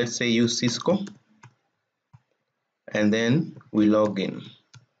be, let's say, use Cisco, and then we log in.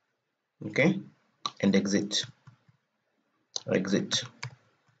 Okay, and exit.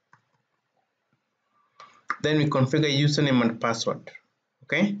 Then we configure username and password.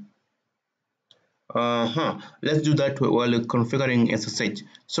 Okay, let's do that while configuring SSH.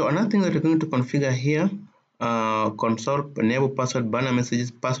 So another thing that we're going to configure here, console, enable password, banner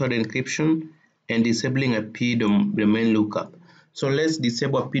messages, password encryption, and disabling IP domain lookup. So let's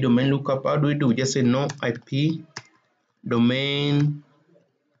disable IP domain lookup. How do we do? We just say no IP domain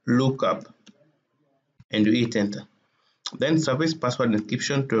lookup, and you hit enter. Then service password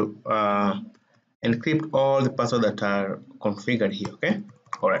encryption to encrypt all the passwords that are configured here. Okay,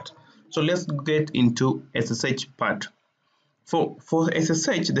 all right, so let's get into SSH part. For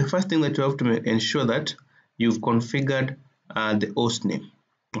SSH, the first thing that you have to ensure that you've configured the host name,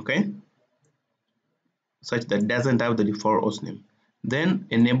 okay, such that doesn't have the default host name. Then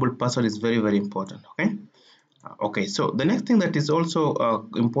enable password is very important. Okay, okay, so the next thing that is also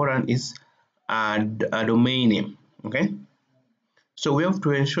important is a domain name. Okay, so we have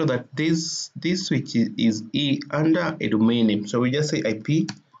to ensure that this switch is under a domain name. So we just say IP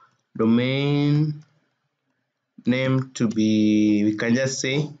domain name to be, we can just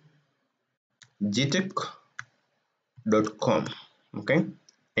say gtech.com. okay,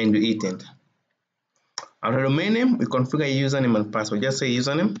 and we hit enter. After domain name, we configure username and password. Just say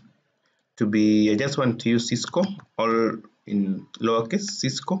username to be, I just want to use Cisco, all in lowercase,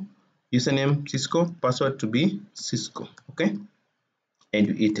 Cisco. Username Cisco, password to be Cisco. Okay, and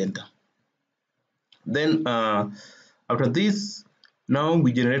you hit enter. Then after this, now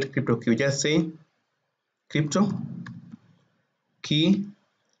we generate crypto key. We just say crypto key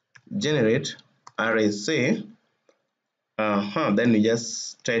generate RSA. Then you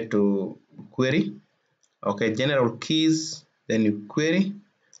just try to query. Okay, general keys, then you query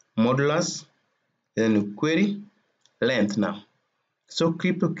modulus, then you query length now. So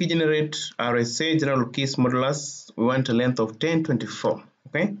crypto key generate RSA general keys modulus, we want a length of 1024,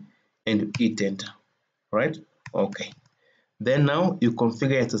 okay, and you hit enter, right? Okay, then now you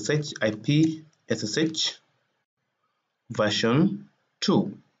configure SSH IP SSH version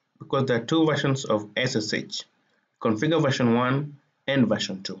 2, because there are two versions of SSH, configure version 1 and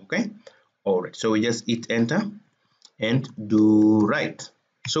version 2, okay. All right, so we just hit enter and do right.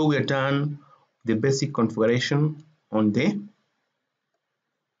 So we are done the basic configuration on the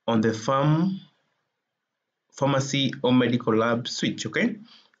pharmacy or medical lab switch, okay.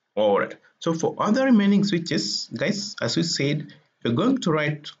 All right, so for other remaining switches, guys, as we said, you're going to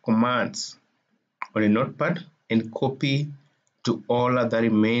write commands on a notepad and copy to all other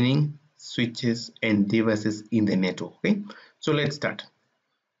remaining switches and devices in the network, okay. So let's start.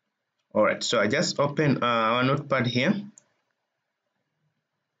 All right, so I just open our notepad here.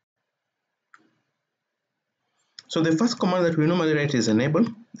 So the first command that we normally write is enable,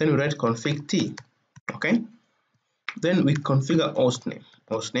 then we write config t, okay. Then we configure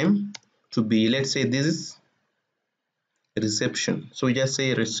hostname to be, let's say this is reception, so we just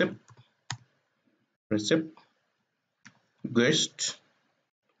say recep guest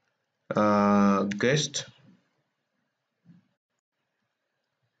guest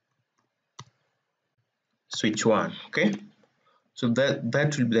switch 1, okay. So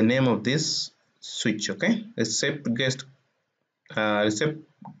that will be the name of this switch, okay. Recep guest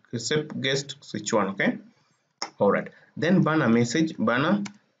guest switch 1, okay. All right, then banner message, banner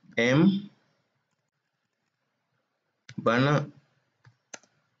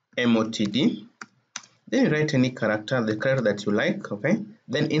motd, then you write any character, the character that you like, okay.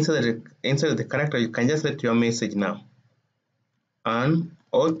 Then inside the character you can just write your message now,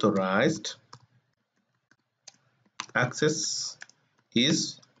 unauthorized access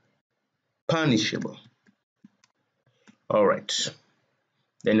is punishable. All right,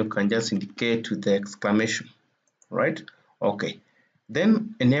 then you can just indicate with the exclamation, right? Okay,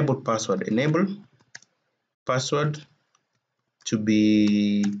 then enable password to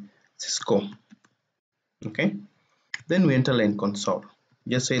be Cisco, okay. Then we enter line console,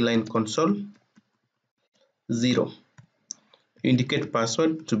 just say line console 0, indicate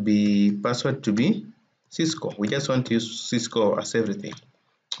password to be Cisco. We just want to use Cisco as everything.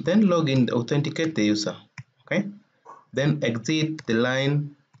 Then login, authenticate the user, okay. Then exit the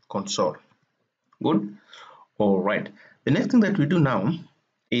line console. Good. All right, the next thing that we do now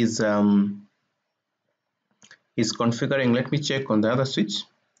is configuring. Let me check on the other switch.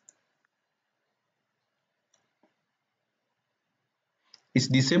 It's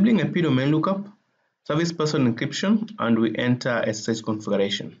disabling IP domain lookup, service password encryption, and we enter SSH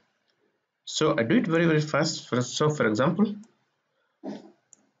configuration. So I do it very fast. So for example,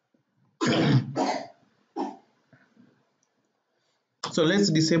 so let's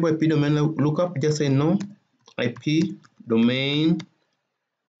disable IP domain lookup. Just say no IP domain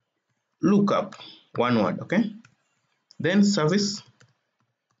lookup, one word, okay. Then service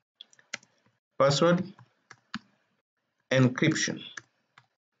password encryption.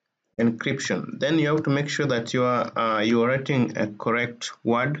 Then you have to make sure that you are writing a correct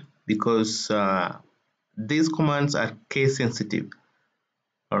word, because these commands are case sensitive.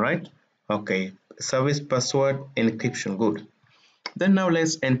 All right, okay. Service password encryption, good. Then now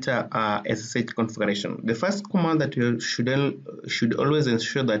let's enter SSH configuration. The first command that you should always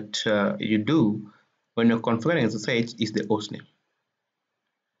ensure that you do when you're configuring SSH is the hostname.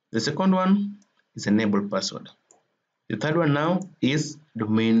 The second one is enable password. The third one now is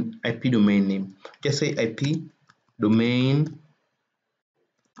IP domain name. Just say IP domain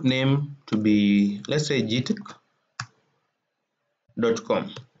name to be, let's say, gtech.com,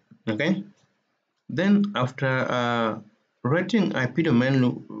 okay. Then after writing IP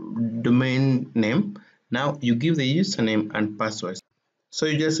domain name, now you give the username and password. So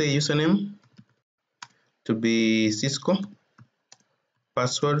you just say username to be Cisco,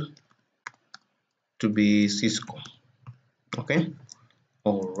 password to be Cisco, okay.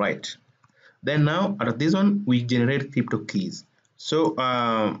 All right, then now at this one we generate crypto keys. So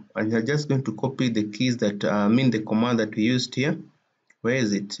I'm just going to copy the keys that the command that we used here. Where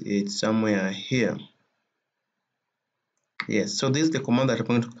is it? It's somewhere here. Yes, so this is the command that I'm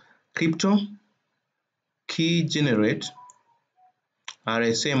going to crypto key generate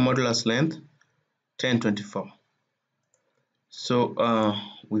RSA modulus length 1024. So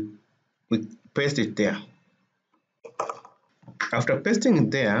we paste it there. After pasting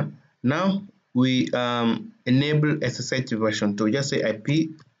it there, now we enable SSH version 2. Just say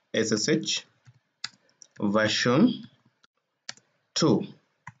IP SSH version 2,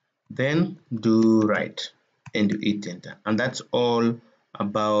 then do right and you hit enter, and that's all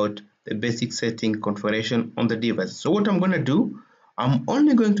about the basic setting configuration on the device. So what I'm going to do, I'm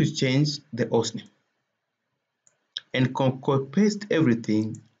only going to change the hostname and copy paste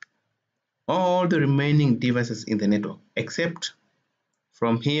everything, all the remaining devices in the network except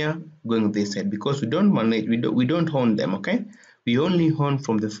from here going this side, because we don't manage, we don't own them. Okay, we only own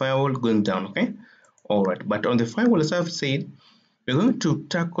from the firewall going down. Okay, all right, but on the firewall, as I've said, we're going to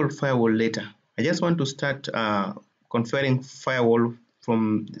tackle firewall later. I just want to start configuring firewall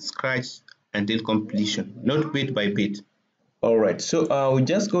from scratch until completion, not bit by bit. All right, so we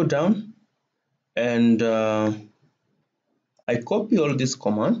just go down and I copy all these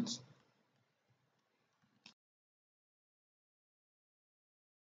commands.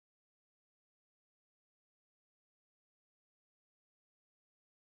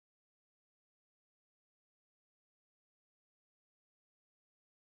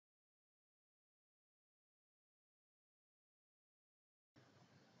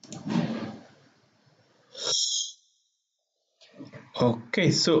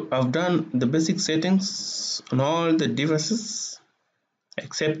 Okay, so I've done the basic settings on all the devices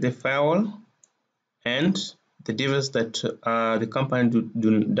except the firewall and the device that the company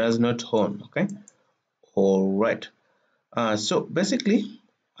does not own. Okay, all right. So basically,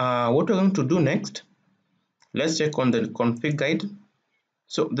 what we're going to do next, let's check on the config guide.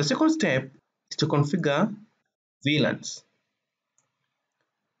 So the second step is to configure VLANs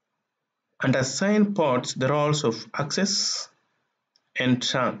and assign ports the roles of access and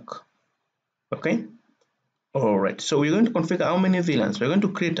trunk. Okay, all right. So we're going to configure how many VLANs. We're going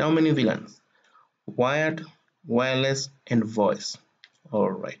to create how many VLANs: wired, wireless, and voice.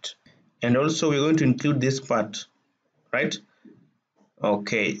 All right. And also we're going to include this part, right?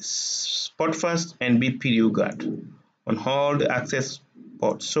 Okay, PortFast and BPDUguard on all the access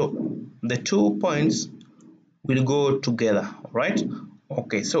ports. So the 2 points will go together, right?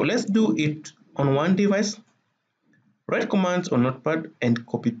 Okay, so let's do it on one device. Write commands on Notepad and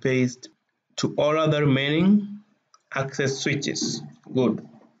copy paste to all other remaining access switches. Good.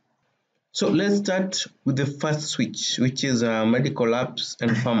 So let's start with the first switch, which is medical labs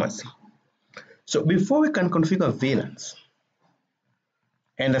and pharmacy. So before we can configure VLANs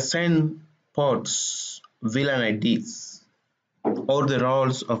and assign ports VLAN IDs or the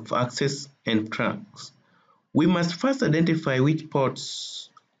roles of access and trunks, we must first identify which ports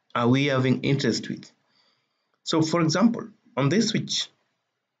are we having interest with. So for example, on this switch,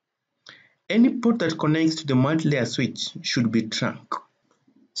 any port that connects to the multi-layer switch should be trunk.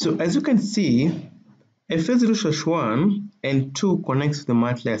 So as you can see, FA0/1 and 2 connects to the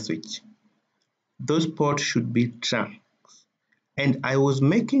multi-layer switch. Those ports should be trunks. And I was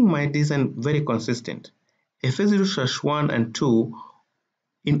making my design very consistent. FA0/1 and 2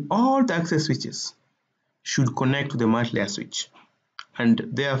 in all the access switches should connect to the multi-layer switch, and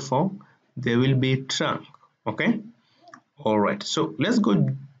therefore they will be trunk. Okay, all right, so let's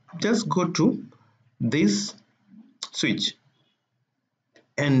just go to this switch,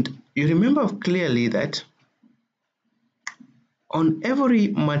 and you remember clearly that on every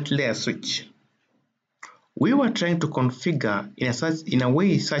multi-layer switch we were trying to configure in a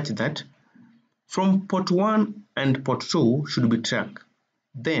way such that from port 1 and port 2 should be trunk,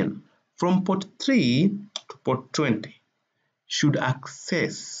 then from port 3 to port 20 should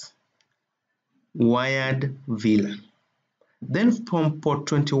access wired VLAN. Then from port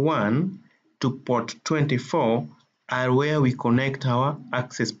 21 to port 24 are where we connect our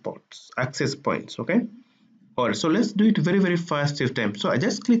access points. Okay. Alright, so let's do it very fast this time. So I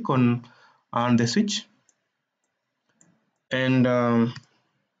just click on the switch, and I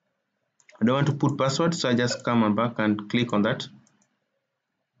don't want to put password, so I just come on back and click on that.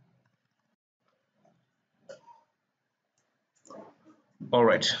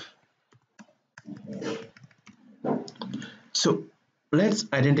 Alright. So let's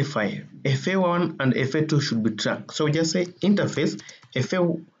identify FA1 and FA2 should be trunk. So we just say interface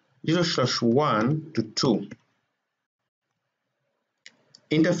FA0/1 to 2.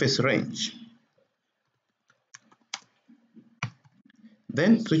 Interface range.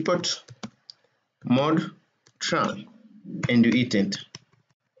 Then switch port mod trunk and you hit enter.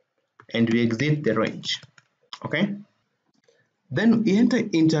 And we exit the range. Okay. Then we enter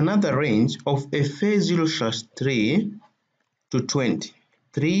into another range of FA0/3 to 20.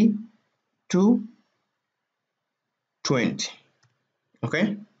 3, 2, 20.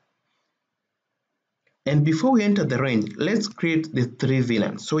 Okay, and before we enter the range, let's create the 3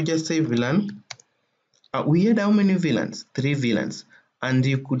 VLANs. So just say VLAN. We had how many VLANs? 3 VLANs, and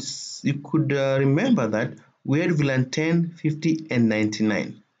you could remember that we had VLAN 10, 50, and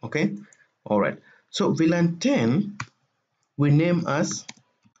 99. Okay, all right. So VLAN 10 we name as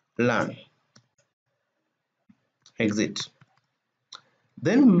LAN. Exit.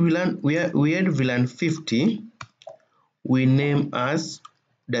 Then we had VLAN 50 we name as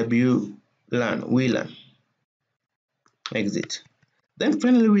WLAN, WLAN. Exit. Then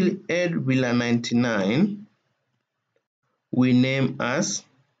finally we'll add VLAN 99 we name as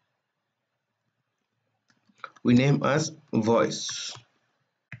voice.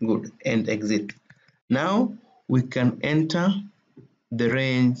 Good, and exit. Now we can enter the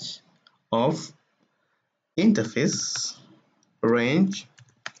range of interface range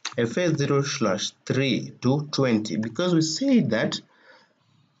FS0/3 to 20, because we say that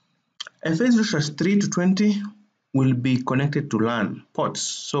FS0/3 to 20 will be connected to LAN ports.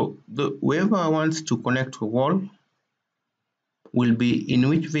 So whoever wants to connect to a wall will be in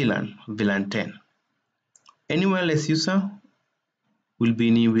which VLAN? VLAN 10. Any wireless user will be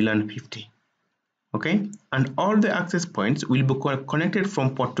in VLAN 50. Okay, and all the access points will be connected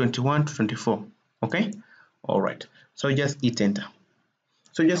from port 21 to 24. Okay, all right. So just hit enter.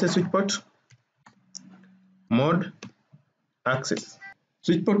 So just a switch port mode access.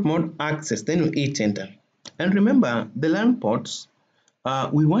 Switch port mode access. Then we hit enter. And remember, the LAN ports,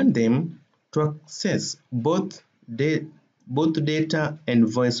 we want them to access both data and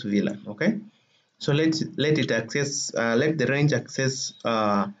voice VLAN. Okay, so let it access. Let the range access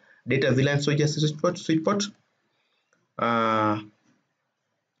data VLAN. So just switch port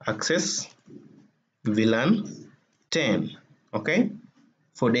access VLAN 10. Okay,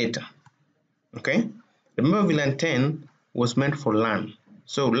 for data. Okay, remember VLAN 10 was meant for LAN,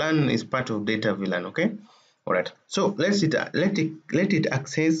 so LAN is part of data VLAN. Okay, all right. So let it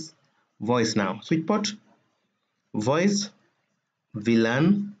access voice now. Switch port voice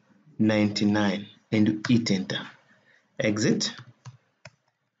VLAN 99 and hit enter. Exit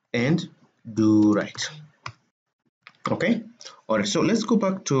and do right. Okay, all right. So let's go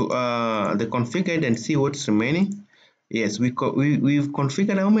back to the configured and see what's remaining. Yes, we've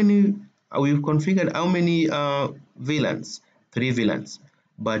configured how many? We've configured how many VLANs? 3 VLANs,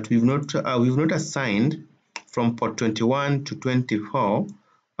 but we've not assigned from port 21 to 24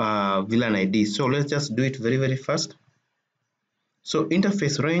 VLAN ID. So let's just do it very fast. So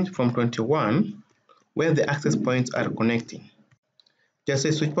interface range from 21, where the access points are connecting. Just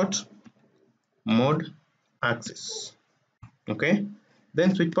say switch port mode access. Okay,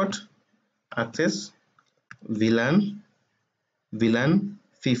 then switch port access VLAN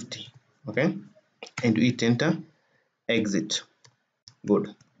 50. Okay, and hit enter. Exit.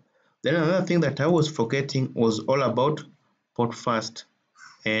 Good. Then another thing that I was forgetting was all about PortFast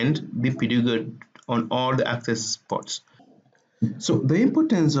and BPDUguard on all the access ports. So the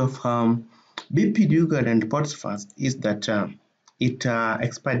importance of BPDUguard and PortFast is that it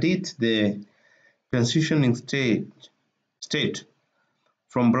expedites the transitioning state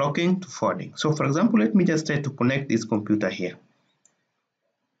from blocking to forwarding. So for example, let me just try to connect this computer here.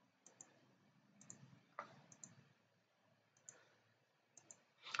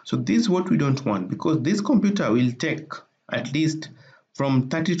 So this is what we don't want, because this computer will take at least from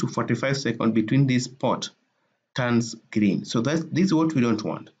 30 to 45 seconds between this port turns green. So this is what we don't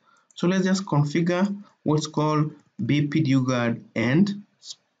want. So let's just configure what's called BPDUguard and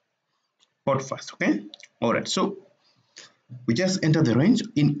PortFast. Okay, all right. So we just enter the range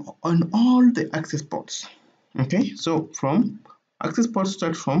on all the access ports. Okay, so from access ports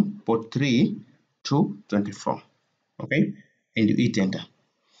start from port 3 to 24. Okay, and you hit enter.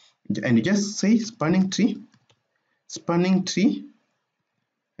 And you just say spanning tree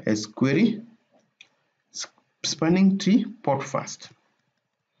as query, spanning tree PortFast,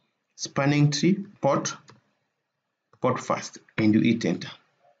 spanning tree PortFast, and you hit enter.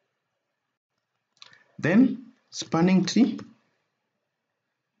 Then spanning tree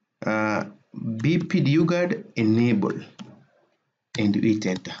BPDUguard enable, and you hit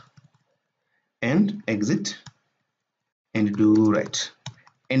enter and exit and do right.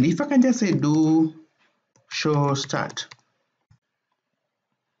 And if I can just say do show start,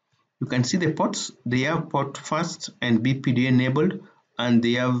 you can see the ports. They have PortFast and BPD enabled, and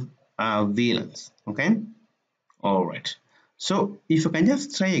they have VLANs. Okay, all right. So if you can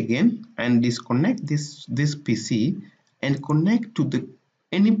just try again and disconnect this PC and connect to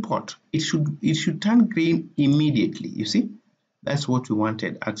any port, it should turn green immediately. You see, that's what we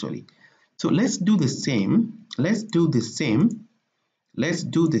wanted actually. So let's do the same. Let's do the same. These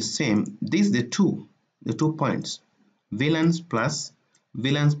the two points. VLANs plus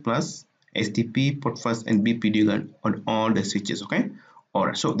STP, PortFast, and BPDUguard on all the switches. Okay.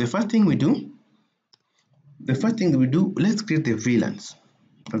 Alright. So the first thing we do, let's create the VLANs.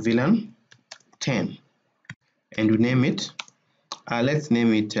 VLAN 10, and we name it. Let's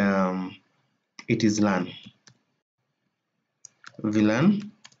name it. It is LAN. VLAN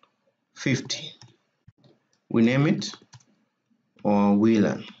 50. We name it, or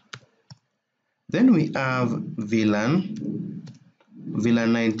VLAN. Then we have VLAN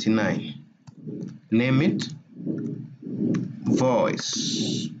 99. Name it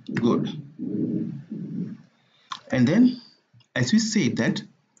voice. Good. And then, as we say that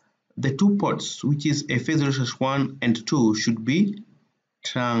the two ports, which is FA0/1 and 2, should be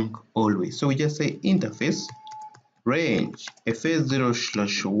trunk always. So we just say interface range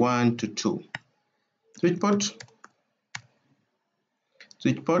FA0/1 to 2. Switch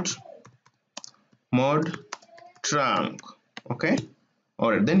port mode trunk. Okay.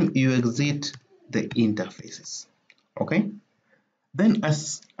 Alright, then you exit the interfaces. Okay. Then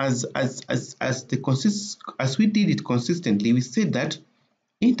as we did it consistently, we said that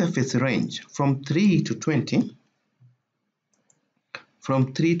interface range from 3 to 20.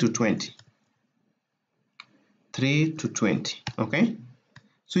 From 3 to 20. 3 to 20. Okay.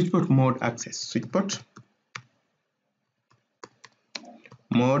 Switchport mode access. Switchport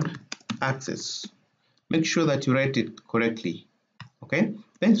mode access. Make sure that you write it correctly. Okay.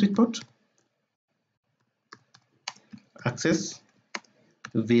 Then switchport access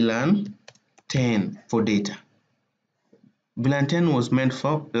VLAN 10 for data. VLAN 10 was meant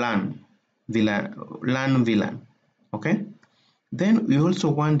for LAN VLAN. Okay. Then we also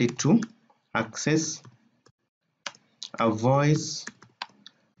wanted to access a voice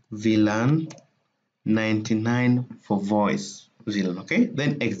VLAN 99 for voice VLAN. Okay.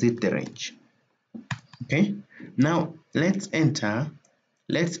 Then exit the range. Okay. Now let's enter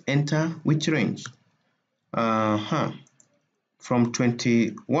which range? From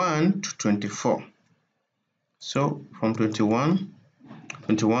 21 to 24. So from 21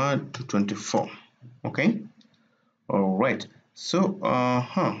 to 24. Okay. All right. So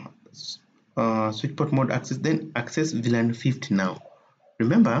switchport mode access, then access VLAN 50 now.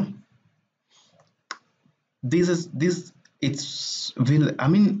 Remember, the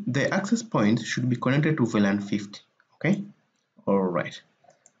access point should be connected to VLAN 50. Okay. All right.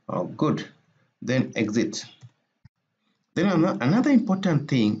 Oh, good. Then exit. Then another important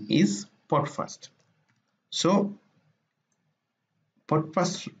thing is PortFast. So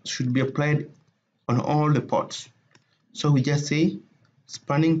PortFast should be applied on all the ports. So we just say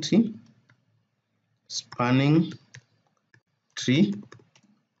spanning tree,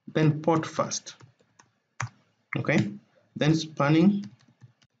 then PortFast. Okay. Then spanning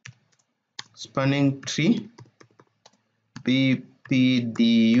tree, BPDUguard.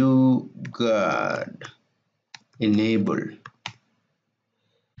 Enable,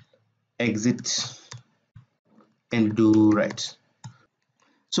 exit, and do right.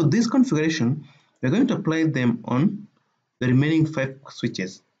 So this configuration, we're going to apply them on the remaining 5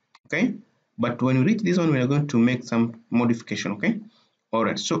 switches. Okay. But when we reach this one, we are going to make some modification. Okay. All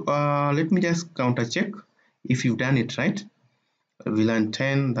right. So let me just counter check if you've done it right. VLAN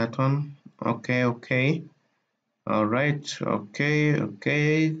 10, that one. Okay. All right. Okay.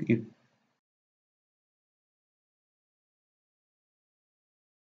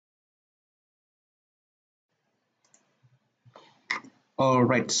 All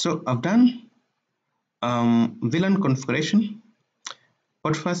right, so I've done VLAN configuration,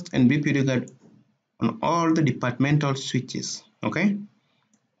 PortFast, and BPDUguard on all the departmental switches. Okay.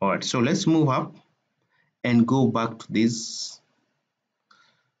 All right, so let's move up and go back to this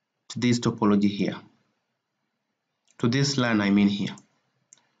topology here, to this LAN, I mean here.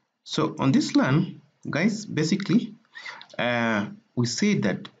 So on this LAN, guys, basically we say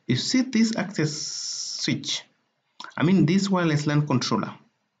that you see this access switch, this wireless LAN controller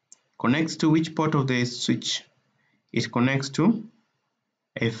connects to which port of the switch? It connects to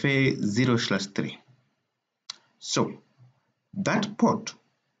FA0/3. So that port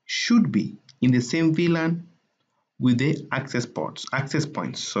should be in the same VLAN with the access points.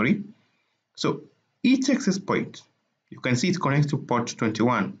 So each access point, you can see it connects to port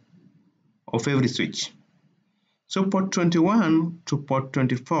 21 of every switch. So port 21 to port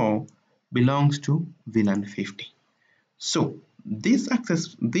 24 belongs to VLAN 50. So this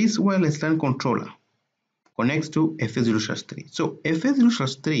wireless LAN controller connects to FA0/3. So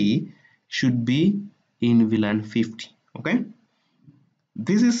FA0/3 should be in VLAN 50. Okay.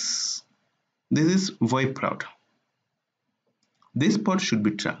 This is this is VoIP router. This port should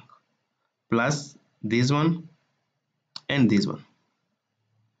be trunk plus this one and this one.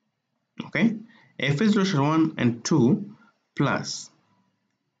 Okay, FS router 1 and 2 plus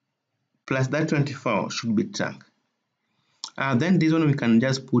that 24 should be trunk. Then this one we can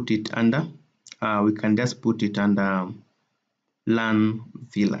just put it under LAN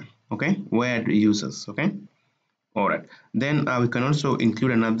VLAN, okay, wired users. Okay, all right. Then we can also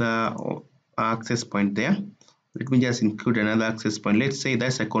include another access point there. Let me just include another access point. Let's say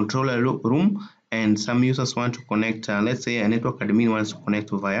that's a controller room and some users want to connect. Let's say a network admin wants to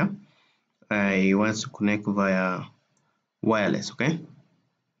connect via wireless. Okay,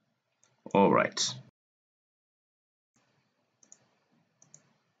 all right.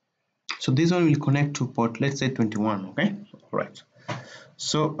 So this one will connect to port, let's say 21. Okay, all right.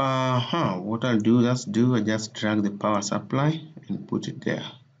 So what I'll do, I just drag the power supply and put it there.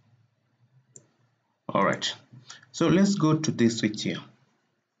 All right. So let's go to this switch here.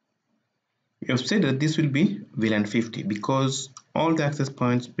 We have said that this will be VLAN 50 because all the access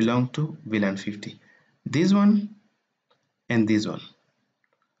points belong to VLAN 50. This one and this one.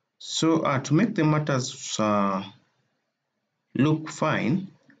 So to make the matters look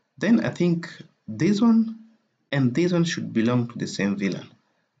fine, then I think this one and this one should belong to the same VLAN.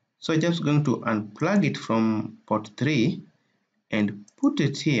 So I'm just going to unplug it from port 3 and put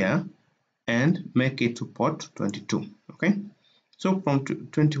it here and make it to port 22. Okay, so from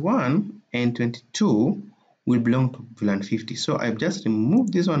 21 and 22 will belong to VLAN 50. So I've just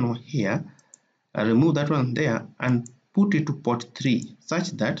removed this one here, I remove that one there and put it to port 3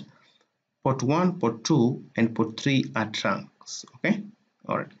 such that port 1, port 2 and port 3 are trunks. Okay,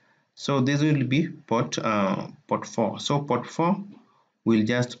 all right. So this will be port 4. So port 4 will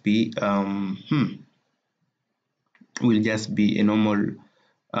just be a normal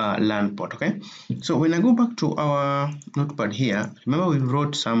LAN port. Okay, so when I go back to our notepad here, remember we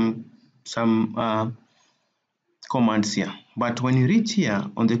wrote some commands here, but when you reach here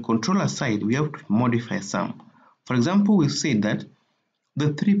on the controller side, we have to modify some. For example, we said that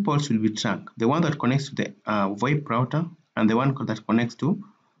the 3 ports will be trunk, the one that connects to the VoIP router and the one that connects to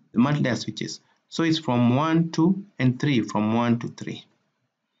the multi-layer switches. So it's from 1, 2 and 3, from 1 to 3.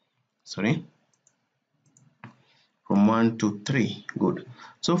 Sorry, from 1 to 3. Good.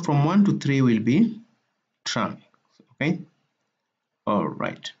 So from 1 to 3 will be trunk. Okay, all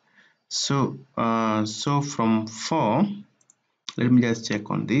right. So so from 4, let me just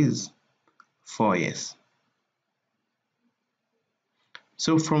check on this. 4, yes.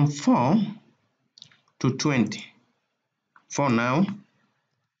 So from 4 to 20 for now,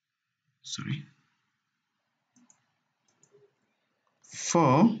 sorry,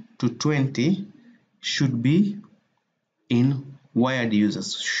 4 to 20 should be in wired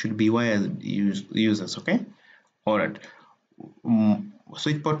users, users. Okay, all right.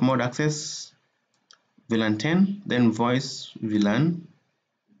 Switch port mode access VLAN 10, then voice VLAN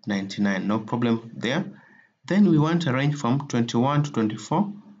 99, no problem there. Then we want a range from 21 to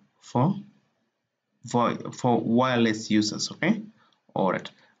 24 for wireless users. Okay, all right.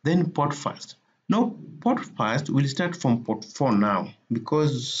 Then PortFast. Now PortFast will start from port 4 now,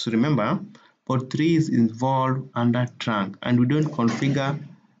 because remember port 3 is involved under trunk and we don't configure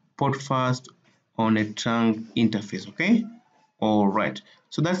PortFast on a trunk interface. Okay, all right.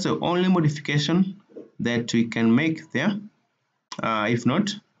 So that's the only modification that we can make there. If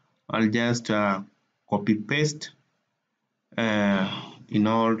not, I'll just copy paste in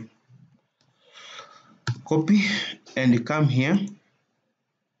all, copy and come here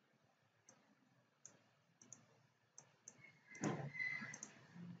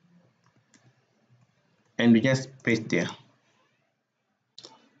and we just paste there.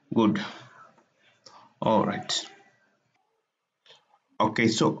 Good. All right. Okay,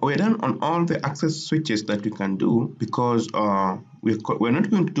 so we're done on all the access switches that we can do, because we're not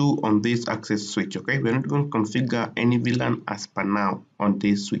going to do on this access switch. Okay, we're not going to configure any VLAN as per now on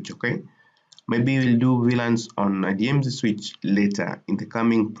this switch. Okay, maybe we'll do VLANs on a DMZ switch later in the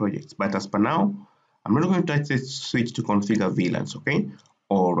coming projects, but as per now I'm not going to touch this switch to configure VLANs. Okay,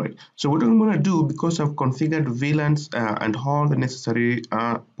 all right. So what I'm going to do, because I've configured VLANs and all the necessary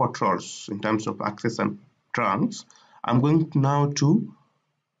port roles in terms of access and trunks, I'm going now to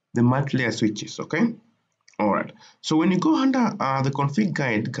the multi-layer switches. Okay, all right. So when you go under the config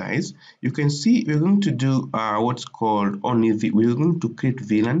guide, guys, you can see we're going to do what's called we're going to create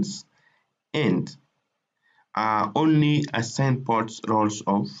VLANs and only assign ports roles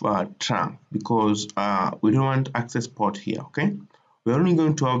of trunk, because we don't want access port here. Okay, we're only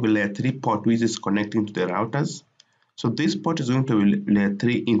going to have a layer 3 port which is connecting to the routers. So this port is going to be layer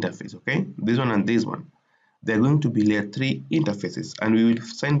 3 interface, okay? This one and this one. They're going to be layer 3 interfaces, and we will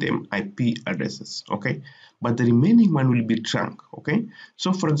send them IP addresses, okay? But the remaining one will be trunk, okay?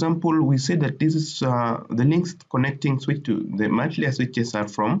 So for example, we say that this is the links connecting switch to the multi-layer switches are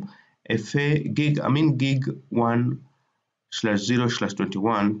from gig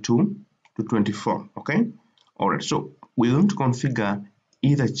 1/0/21 to 24, okay? Alright, so we're going to configure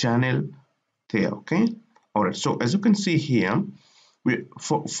either channel there, okay? Alright, so as you can see here,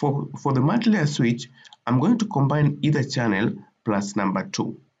 for the multi-layer switch, I'm going to combine either channel plus number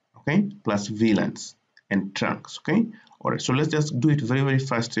 2, okay, plus VLANs and trunks, okay. Alright, so let's just do it very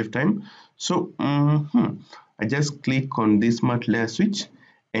fast, save time. So I just click on this multi-layer switch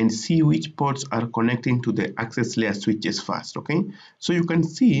and see which ports are connecting to the access layer switches first, okay. So you can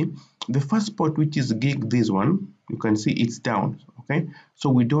see the first port, which is gig, this one, you can see it's down, okay. So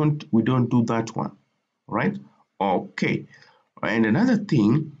we don't do that one, right? Okay. And another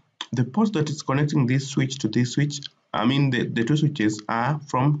thing, the port that is connecting this switch to this switch, the two switches are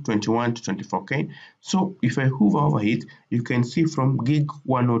from 21 to 24, okay? So if I hover over it, you can see from gig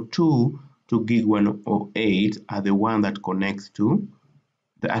 102 to gig 108 are the one that connects to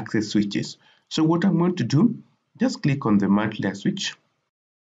the access switches. So what I'm going to do, just click on the multi-layer switch.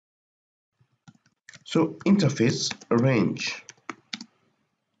 So interface range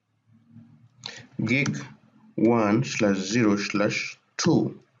gig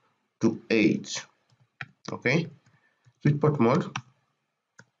 1/0/2 to 8, okay? Switch port mode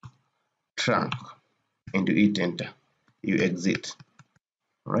trunk, and you hit enter, you exit.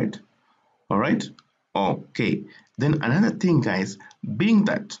 All right, okay. Then another thing, guys, being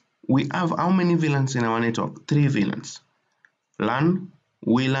that we have how many VLANs in our network? 3 VLANs: LAN,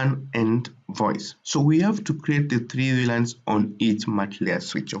 WLAN, and voice. So we have to create the 3 VLANs on each multi-layer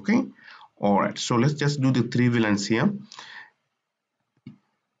switch, okay? All right, so let's just do the 3 VLANs here.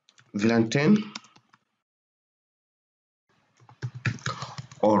 VLAN 10.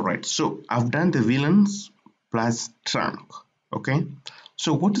 All right, so I've done the VLANs plus trunk, okay?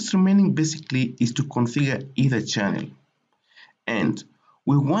 So what is remaining basically is to configure either channel, and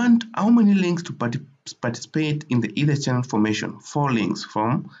we want how many links to participate in the either channel formation? 4 links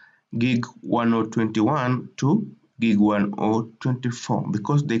from gig 1021 to gig 1024,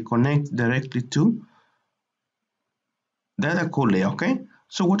 because they connect directly to the other core layer, okay?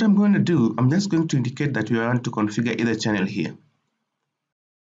 So what I'm going to do, I'm just going to indicate that we want to configure either channel here.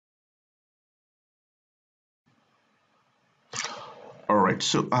 Alright,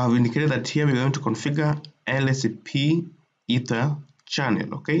 so I've indicated that here we're going to configure LACP ether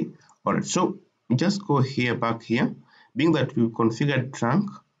channel, okay? Alright, so just go here, back here, being that we configured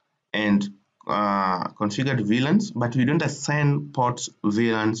trunk and configured VLANs, but we don't assign ports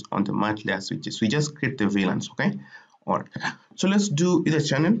VLANs on the multi-layer switches. We just create the VLANs, okay? Alright, so let's do either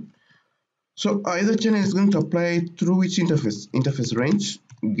channel. So either channel is going to apply through which interface? Interface range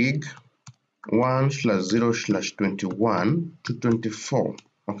gig 1/0/21 to 24,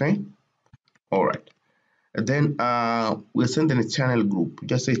 okay? All right, and then we'll send in a channel group.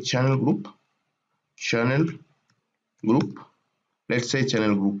 Just say channel group. Let's say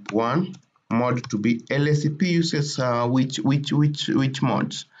channel group 1 mod to be LACP uses which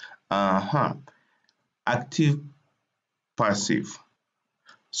mods? Active, passive.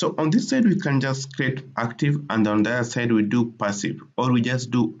 So on this side we can just create active, and on the other side we do passive, or we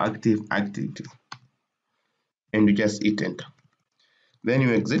just do active, and you just hit enter. Then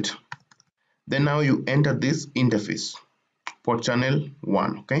you exit. Then now you enter this interface, port channel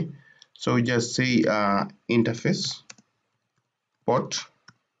 1, okay? So you just say interface port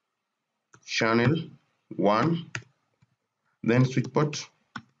channel 1, then switch port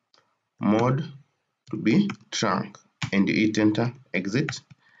mode to be trunk, and you hit enter, exit,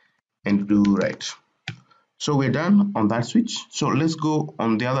 and do right. So we're done on that switch. So let's go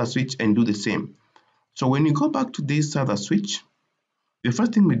on the other switch and do the same. So when you go back to this other switch, the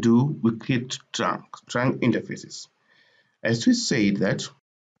first thing we do, we create trunk interfaces. As we said that,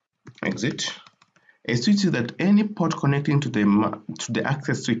 exit, a switch is that any port connecting to the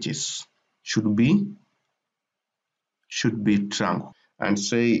access switches should be trunk, and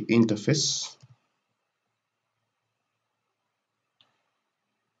say interface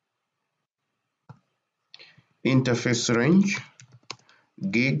range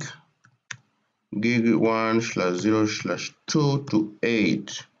gig 1/0/2 to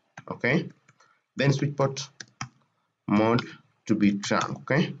 8, okay? Then switch port mode to be trunk,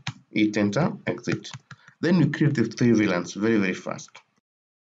 okay? Hit enter, exit. Then we create the 3 VLANs very fast.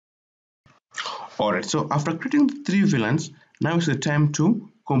 Alright, so after creating the 3 VLANs, now is the time to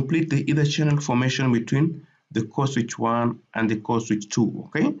complete the either channel formation between the core switch 1 and the core switch 2.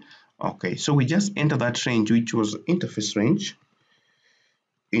 Okay, so we just enter that range, which was interface range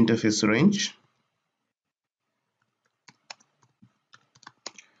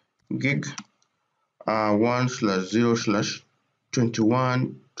gig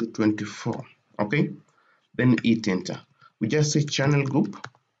 1/0/21 to 24. Okay, then hit enter. We just say channel group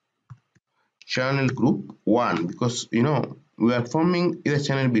 1, because we are forming either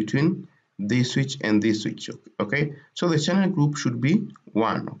channel between this switch and this switch. Okay, so the channel group should be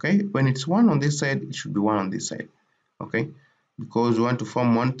 1. Okay, when it's 1 on this side, it should be 1 on this side. Okay, because we want to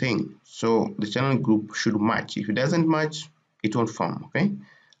form one thing, so the channel group should match. If it doesn't match, it won't form. Okay,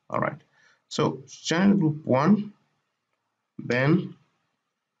 all right, so channel group 1, then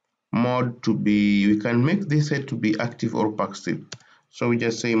mode to be, we can make this side to be active or passive. So we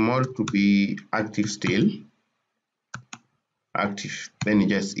just say mode to be active still, active, then you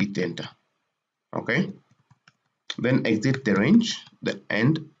just hit enter. Okay, then exit the range, the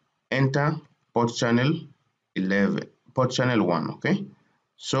end, enter port channel 11, port channel 1. Okay,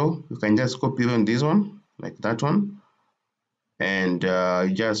 so you can just copy on this one like that one, and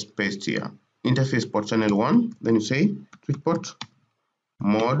just paste here interface port channel 1, then you say switch port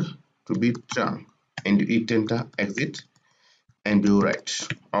mode to be trunk, and you hit enter, exit, and do right.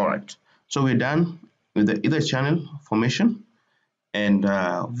 All right, so we're done with the EtherChannel formation and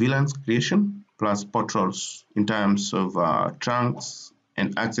VLANs creation plus port roles in terms of trunks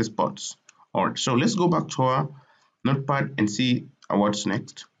and access ports. All right, so let's go back to our notepad and see what's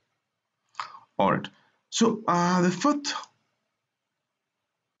next. All right, so the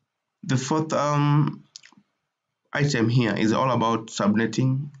fourth item here is all about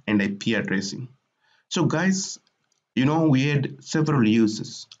subnetting and IP addressing. So guys, we had several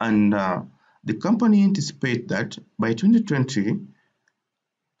uses, and the company anticipate that by 2020,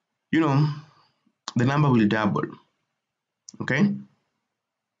 the number will double. Okay,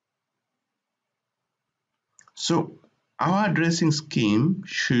 so our addressing scheme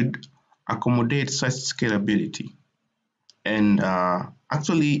should accommodate such scalability. And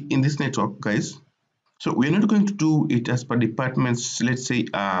actually, in this network, guys, so we're not going to do it as per departments. Let's say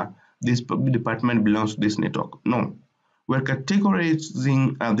this department belongs to this network. No, we're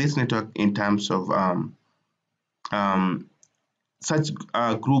categorizing this network in terms of such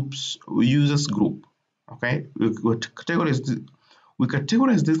groups, users group. Okay, we categorize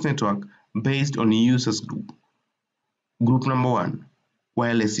this network based on users group. Group number 1,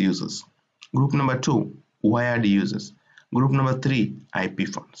 wireless users. Group number 2, wired users. Group number 3, IP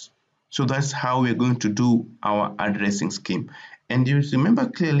phones. So that's how we're going to do our addressing scheme. And you remember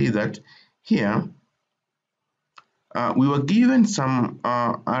clearly that here we were given some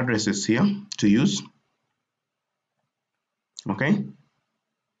addresses here to use. Okay.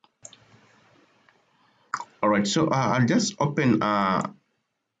 All right. So I'll just open the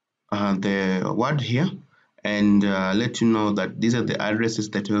word here and let you know that these are the addresses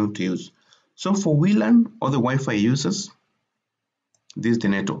that we're going to use. So for VLAN or the Wi-Fi users, this is the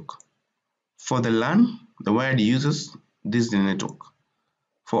network. For the LAN, the wired users, this is the network.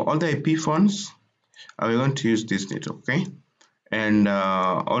 For all the IP phones, we're going to use this network, okay? And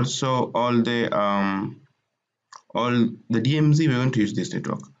also all the DMZ, we're going to use this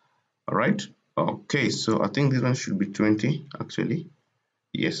network. All right. Okay, so I think this one should be 20 actually.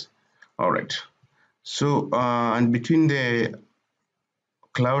 Yes. All right. So and between the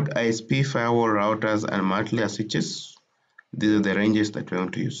cloud ISP, firewall routers, and multi-layer switches, these are the ranges that we're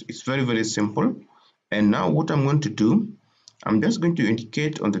going to use. It's very, very simple. And now what I'm going to do, I'm just going to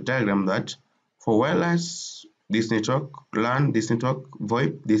indicate on the diagram that for wireless, this network, LAN, this network,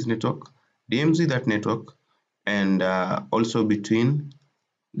 VoIP, this network, DMZ, that network, and also between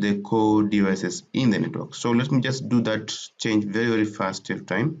the core devices in the network. So let me just do that change very, very fast every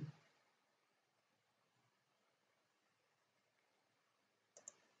time.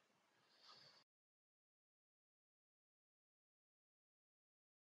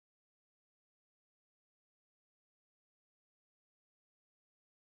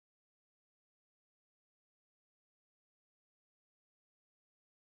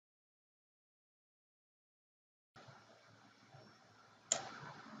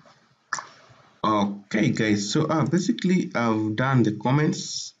 Okay guys, so basically I've done the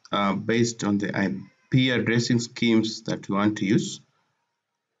comments based on the IP addressing schemes that we want to use.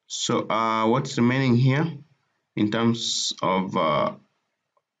 So what's remaining here in terms of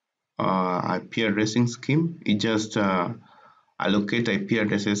IP addressing scheme is just allocate IP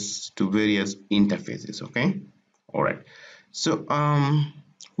addresses to various interfaces. Okay, all right. So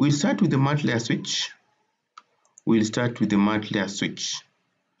we'll start with the multi-layer switch.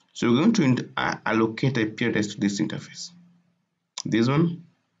 So we're going to allocate IP address to this interface, this one,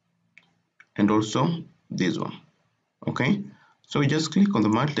 and also this one. Okay, so we just click on the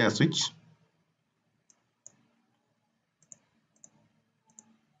multi-layer switch,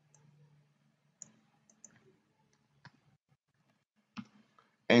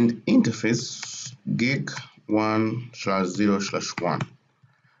 and interface gig 1/0/1.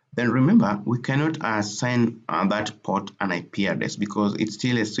 Then remember, we cannot assign that port an IP address because it's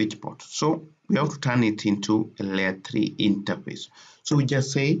still a switch port. So we have to turn it into a layer 3 interface. So we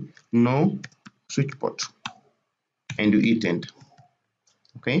just say no switch port and you hit enter.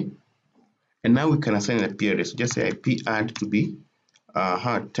 Okay, and now we can assign an IP address. Just say IP add to be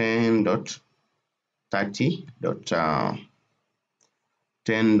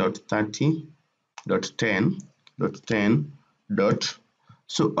 10.30.10.30.10.10.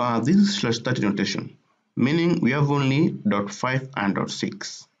 So this is /30 notation, meaning we have only .5 and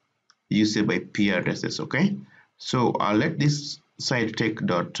 .6 used by IP addresses. Okay, so let this side take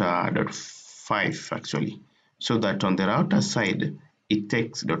 .5 actually, so that on the router side it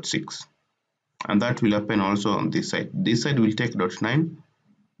takes .6, and that will happen also on this side. This side will take .9,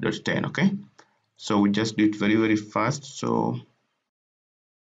 .10. Okay, so we just do it very fast. So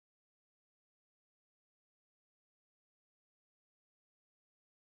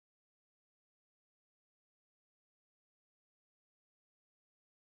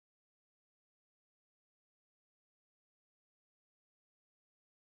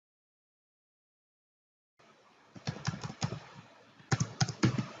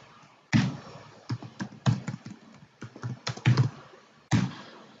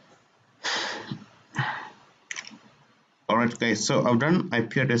alright guys, so I've done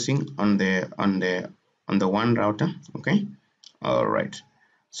IP addressing on the one router. Okay, alright,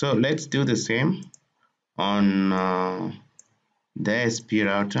 so let's do the same on the ASP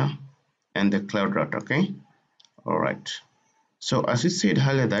router and the cloud router. Okay, alright, so as we said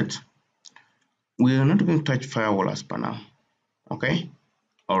earlier that we are not going to touch firewall as per now. Okay,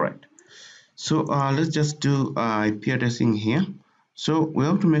 alright, so let's just do IP addressing here. So we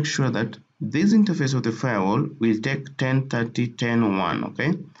have to make sure that this interface of the firewall will take 10.30.10.1.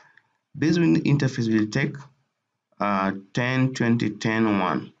 Okay, this interface will take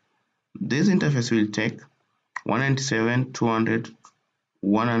 10.20.10.1. This interface will take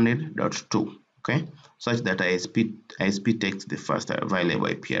 197.200.100.2. Okay, such that ISP takes the first available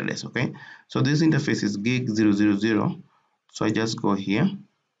IP address. Okay, so this interface is gig 000. So I just go here.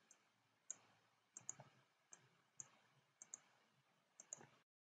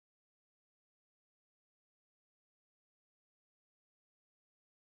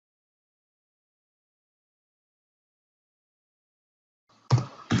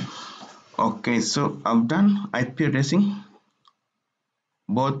 Okay, so I've done IP addressing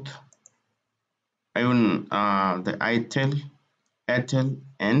both even the ITEL, Airtel,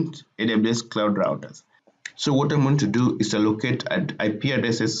 and AWS cloud routers. So what I'm going to do is allocate IP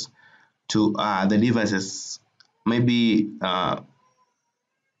addresses to the devices, maybe the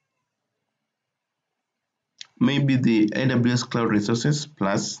AWS cloud resources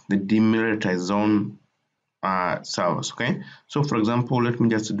plus the demilitarized zone servers. Okay, so for example, let me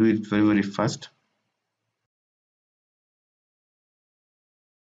just do it very fast.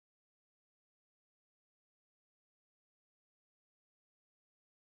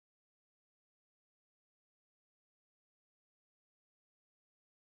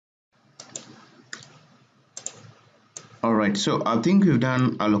 Alright, so I think we've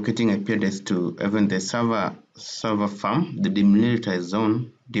done allocating IP address to even the server farm, the demilitarized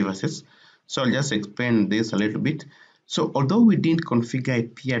zone devices. So I'll just explain this a little bit. So although we didn't configure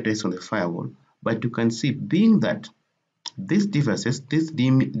IP address on the firewall, but you can see being that these devices, these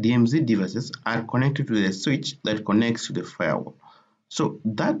DMZ devices are connected to the switch that connects to the firewall. So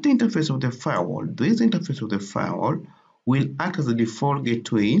that interface of the firewall, this interface of the firewall will act as the default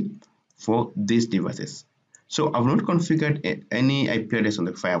gateway for these devices. So I've not configured any IP address on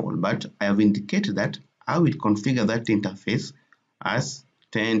the firewall, but I have indicated that I will configure that interface as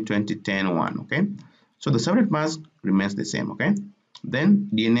 10.20.10.1. Okay, so the subnet mask remains the same. Okay, then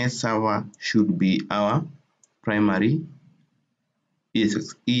DNS server should be our primary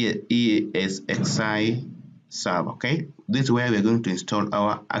ESXi server. Okay, this is where we're going to install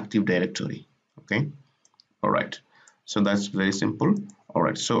our Active Directory. Okay, all right, so that's very simple. All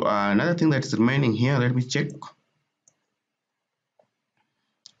right, so another thing that is remaining here, let me check.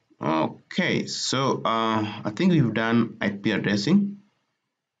 Okay, so I think we've done IP addressing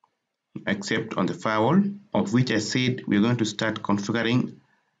except on the firewall, of which I said we're going to start configuring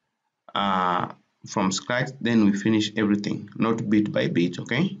from scratch, then we finish everything, not bit by bit.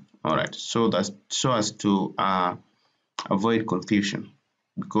 Okay, all right, so that's so as to avoid confusion,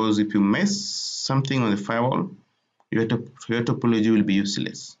 because if you mess something on the firewall, your topology will be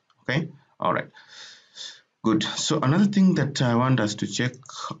useless. Okay, all right, good. So another thing that I want us to check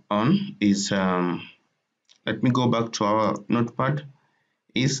on is let me go back to our notepad,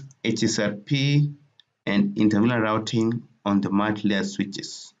 is HSRP and inter-VLAN routing on the multi-layer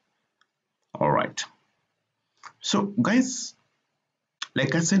switches. All right, so guys,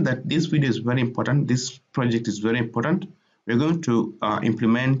 like I said, that this video is very important, this project is very important. We're going to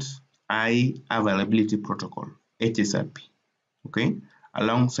implement high availability protocol, HSRP, okay,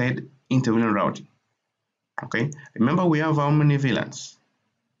 alongside inter-VLAN routing. Okay, remember we have how many VLANs?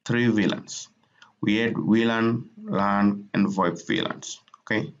 3 VLANs. We had VLAN, LAN, and VoIP VLANs.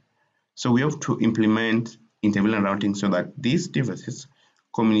 Okay, so we have to implement inter-VLAN routing so that these devices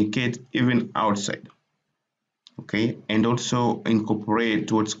communicate even outside. Okay, and also incorporate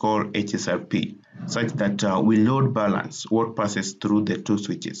what's called HSRP, such that we load balance what passes through the two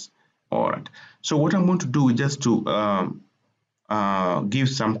switches. All right, so what I'm going to do is just to give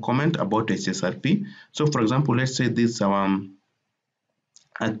some comment about HSRP. So for example, let's say this is our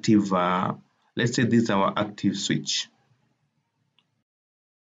active let's say this is our active switch.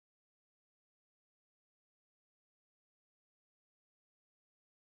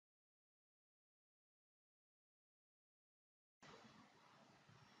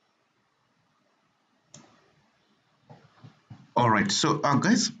 All right, so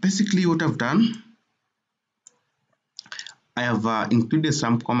guys, basically what I've done, I have included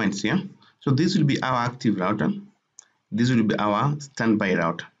some comments here. So this will be our active router, this will be our standby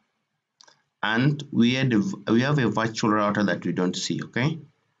router, and we have a virtual router that we don't see. Okay,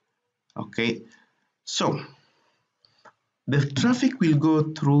 so the traffic will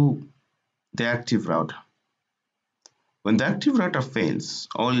go through the active router. When the active router fails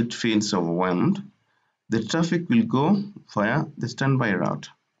or it feels overwhelmed, the traffic will go via the standby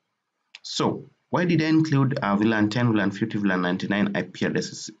router. So why did I include VLAN 10, VLAN 50, VLAN 99 IP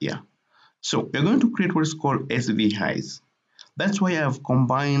addresses here? So we're going to create what is called SV highs. That's why I have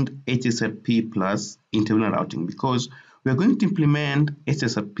combined HSRP plus inter-VLAN routing, because we are going to implement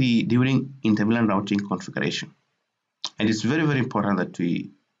HSRP during inter-VLAN routing configuration, and it's very, very important that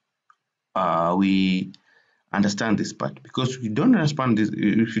we understand this part, because if you don't understand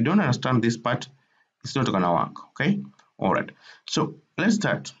this part, it's not gonna work. Okay, all right, so let's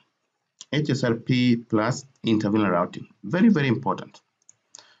start. HSRP plus inter-VLAN routing, very, very important.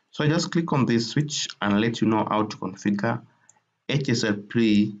 So I just click on this switch and let you know how to configure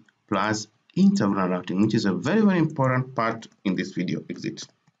HSRP plus inter-VLAN routing, which is a very, very important part in this video. Exit.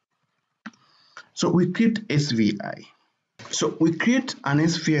 So we create SVI. So we create an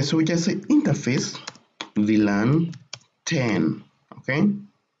SVI. So we just say interface VLAN 10, okay,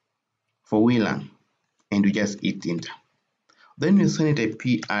 for VLAN, and we just hit enter. Then we assign it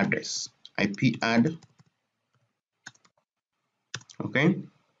IP address, IP add, okay.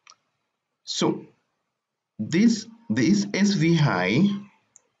 So this SVI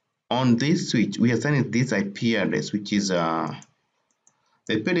on this switch, we assign it this IP address, which is the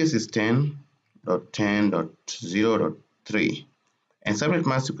IP address is 10.10.0.3, and subnet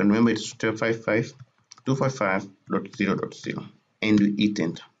mask, you can remember it's 255.255.0.0, and we hit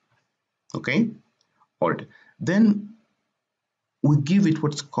enter. Okay, all right. Then we give it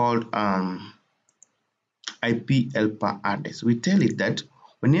what's called IP helper address. We tell it that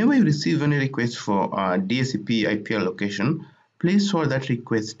whenever you receive any request for DHCP IP allocation, please forward that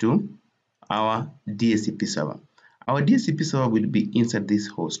request to our DHCP server. Our DHCP server will be inside this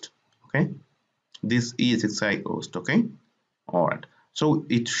host, okay, this ESXi host. Okay, all right, so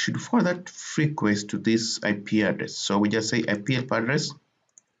it should forward that request to this IP address. So we just say IP helper address,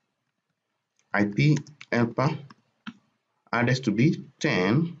 IP helper address to be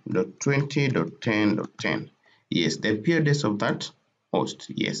 10.20.10.10. Yes, the IP address of that host,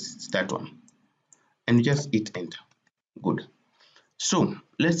 yes, it's that one, and just hit enter. Good. So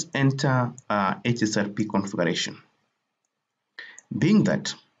let's enter HSRP configuration. Being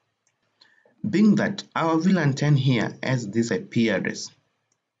that our VLAN 10 here has this IP address,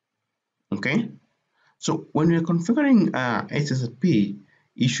 okay, so when we're configuring HSRP,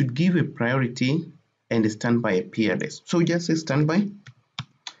 you should give a priority and a standby IP address. So just say standby,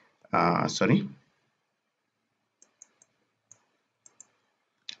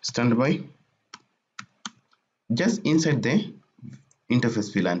 standby, just inside the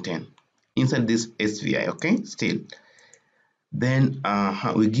interface VLAN 10, inside this SVI, okay, still. Then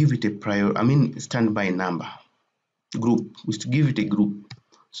we give it a standby number group. We give it a group.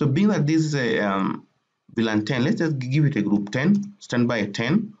 So being that this is a VLAN 10, let's just give it a group 10, standby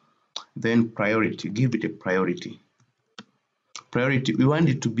 10, then priority, give it a priority. Priority, we want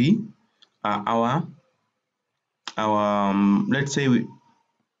it to be our let's say we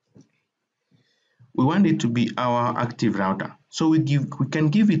want it to be our active router. So we can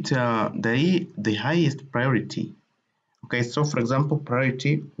give it the highest priority. Okay, so for example,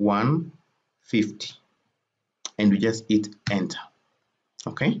 priority 150, and we just hit enter.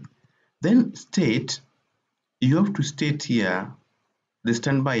 Okay, then state, you have to state here the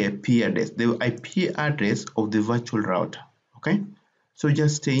standby IP address, the IP address of the virtual router. Okay, so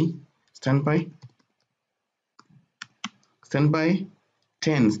just say standby 10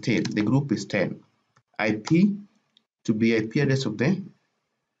 state, the group is 10. IP to be IP address of the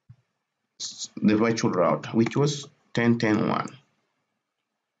virtual router, which was 10.10.1.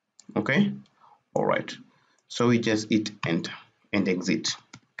 Okay, all right. So we just hit enter and exit.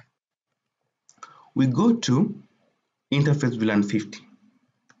 We go to interface VLAN 50.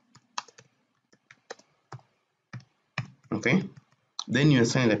 Okay, then you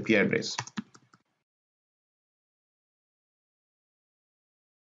assign the IP address.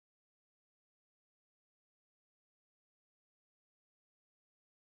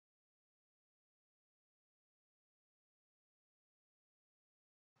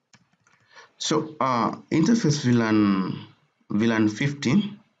 So interface VLAN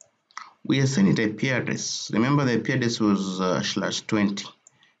 50, we assign it IP address. Remember the IP address was /20.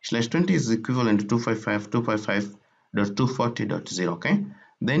 /20 is equivalent to 255.255.240.0. Okay,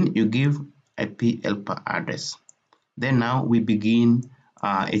 then you give IP helper address. Then now we begin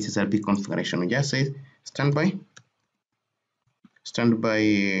HSRP configuration. We just say standby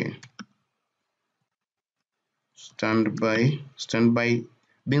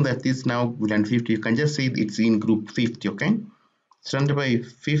being that this now VLAN 50, you can just say it's in group 50. Okay, standby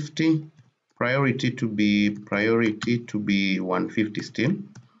 50, priority to be 150 still.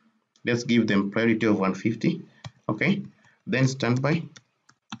 Let's give them priority of 150. Okay, then standby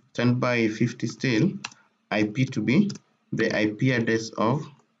 50 still, IP to be the IP address of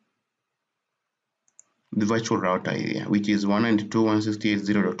the virtual router area, which is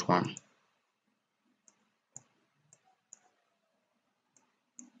 192.168.0.1.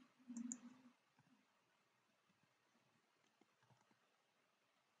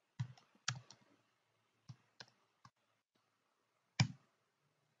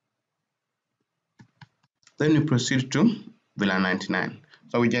 Then we proceed to VLAN 99.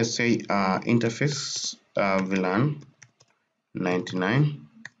 So we just say interface VLAN 99,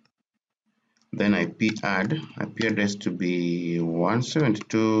 then IP address to be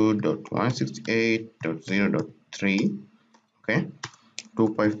 172.168.0.3. okay,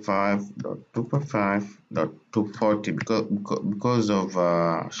 255.255.240 because of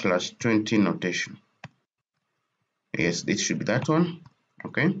 /20 notation. Yes, it should be that one.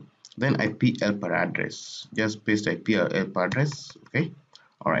 Okay, then IP helper address, just paste IP helper address. Okay,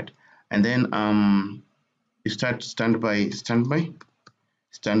 all right, and then you start standby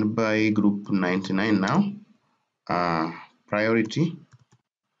group 99 now. Priority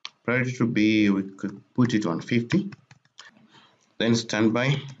to be, we could put it on 50. Then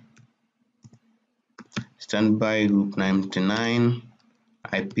standby group 99,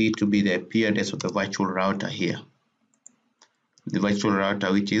 IP to be the IP address of the virtual router here, the virtual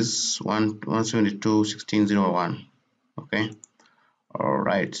router, which is 172.16.0.1. okay, all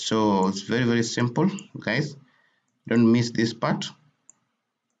right. So it's very simple, guys. Don't miss this part.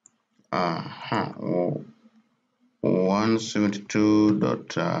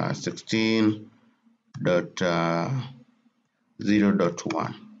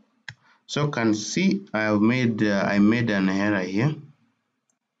 172.16.0.1. So can see I made an error here.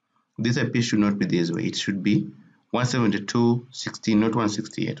 This IP should not be this way. It should be 172.16, not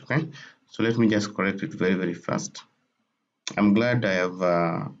 168. Okay, so let me just correct it very fast. I'm glad I have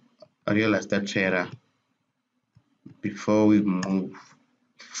realized that error before we move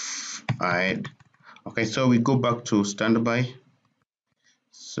ahead. Okay, so we go back to standby.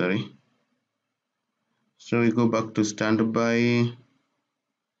 Sorry. So we go back to standby,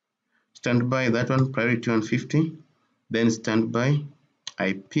 that one, priority 150, then standby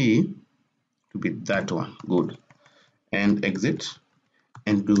IP to be that one. Good, and exit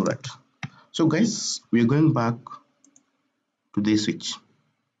and do that. So guys, we're going back to this switch.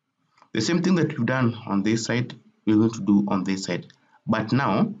 The same thing that we've done on this side, we're going to do on this side, but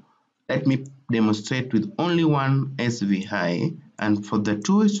now let me demonstrate with only one SVI, and for the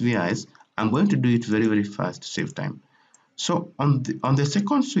two SVIs I'm going to do it very fast to save time. So on the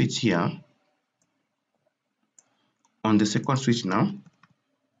second switch here, on the second switch now,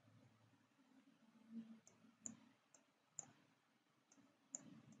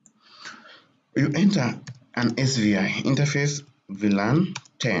 You enter an SVI interface VLAN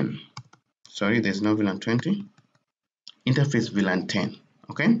 10. Sorry, there's no VLAN 20. Interface VLAN 10.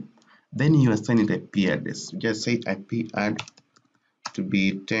 Okay. Then you assign it IP address. Just say IP add to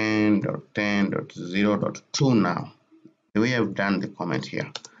be 10.10.0.2 now. The way I've done the comment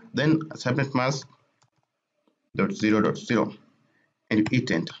here. Then subnet mask .0.0 and you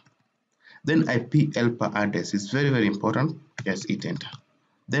hit enter. Then IP helper address is very important. Just hit enter.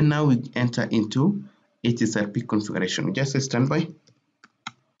 Then now we enter into HSRP configuration. Just say standby.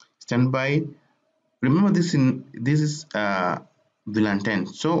 Standby. Remember this is VLAN 10.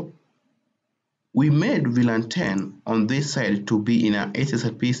 So we made VLAN 10 on this side to be in a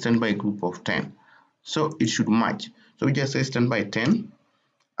HSRP standby group of 10. So it should match. So we just say standby 10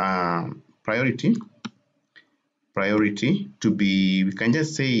 priority to be, we can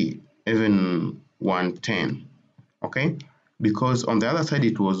just say even 110. Okay, because on the other side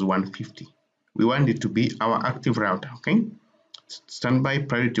it was 150. We want it to be our active router. Okay, standby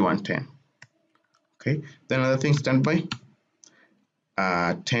priority 110. Okay, then another thing, standby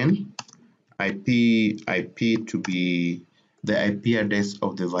 10 IP to be the IP address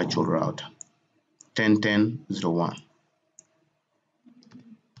of the virtual router 10.10.0.1.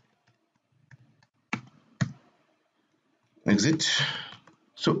 Exit.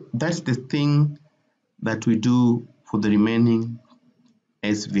 So that's the thing that we do for the remaining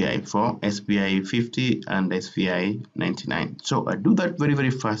SVI for SVI 50 and SVI 99. So I do that very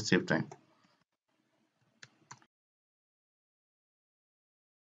fast, save time.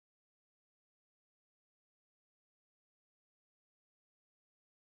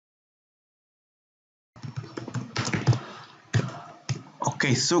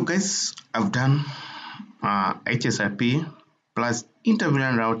 Okay, so guys, I've done HSRP plus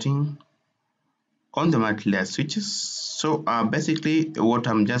Inter-VLAN routing on the multi-layer switches. So basically what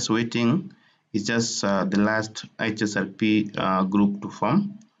I'm just waiting is just the last HSRP group to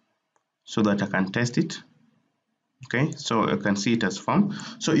form so that I can test it. Okay, so you can see it has formed.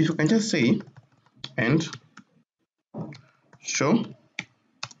 So if you can just say and show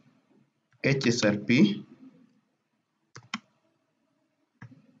HSRP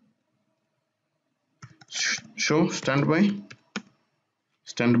show standby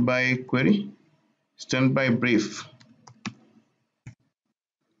query standby brief.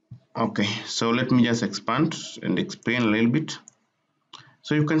 Okay, so let me just expand and explain a little bit.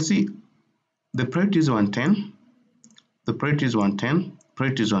 So you can see the priority is 110, the priority is 110,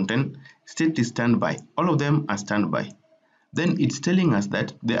 priority is 110, state is standby. All of them are standby. Then it's telling us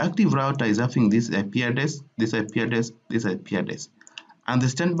that the active router is having this IP address, this IP address, this IP address, and the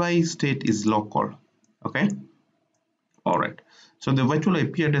standby state is local. Okay, all right. So the virtual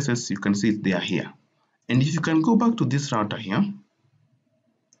IP addresses, you can see they are here. And if you can go back to this router here,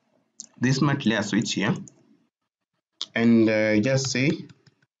 this multi-layer switch here, and just say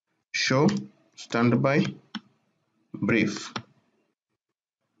show standby brief.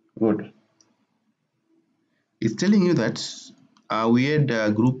 Good. It's telling you that we had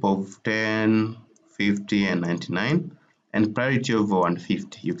a group of 10, 50, and 99, and priority of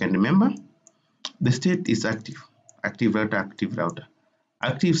 150. You can remember the state is active, active router, active router.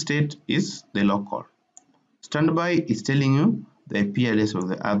 Active state is the local. Standby is telling you the IP address of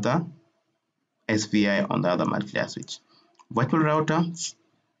the other SVI on the other multi-layer switch. Virtual router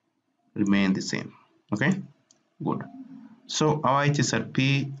remain the same. Okay, good. So our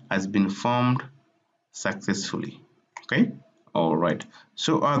HSRP has been formed successfully. Okay, all right.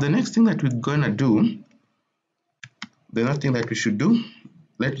 So the next thing that we're gonna do, the next thing that we should do,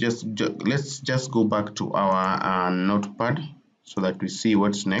 let's just go back to our notepad so that we see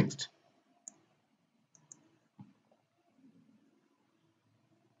what's next.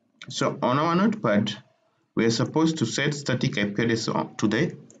 So on our notepad, we are supposed to set static IP address to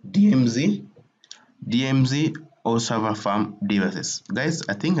the DMZ or server farm devices. Guys,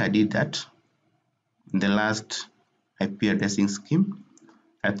 I think I did that in the last IP addressing scheme.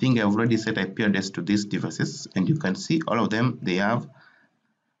 I think I've already set IP address to these devices, and you can see all of them, they have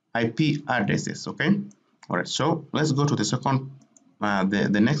IP addresses. Okay, all right. So let's go to the second,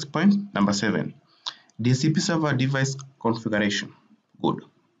 the next point, number 7, DHCP server device configuration. Good.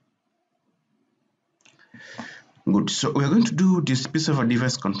 So we're going to do DHCP server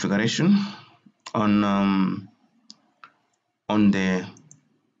device configuration on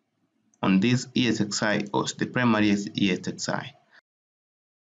this ESXi host, the primary ESXi.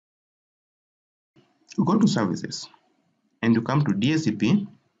 You go to services and you come to DHCP,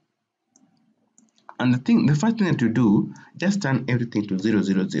 and the first thing that you do, just turn everything to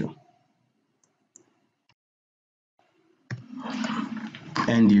 000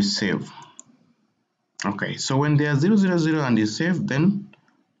 and you save. Okay, so when they are 000 and you save, then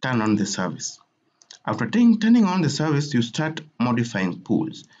turn on the service. After turning on the service, you start modifying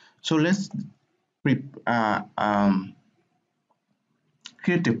pools. So let's create a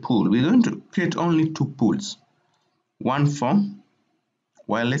pool. We're going to create only 2 pools, one for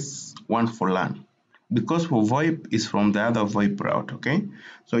wireless, one for LAN, because for VoIP is from the other VoIP route. Okay,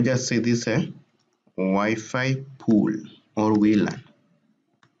 so just say this a Wi-Fi pool or VLAN.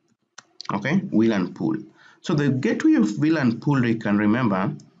 Okay, VLAN pool. So the gateway of VLAN pool, you can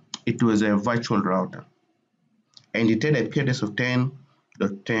remember, it was a virtual router, and it had a IP address of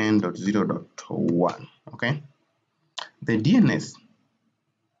 10.10.0.1. Okay, the DNS,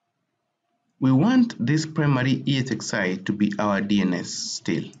 we want this primary ESXi to be our DNS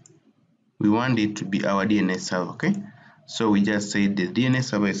still. We want it to be our DNS server. Okay, so we just say the DNS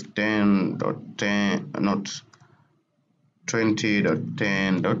server is 10.10, not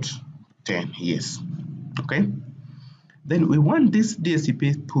 20.10.10. Yes. Okay, then we want this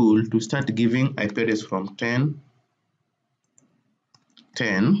DHCP pool to start giving IP address from 10,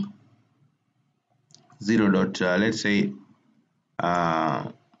 0. Let's say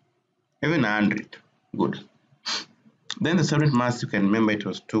even 100. Good. Then the subnet mask, you can remember it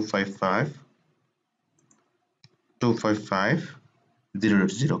was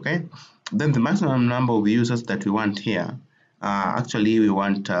 255.255.0.0. Okay, then the maximum number of users that we want here, actually we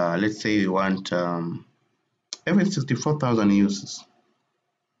want, let's say we want even 64,000 users.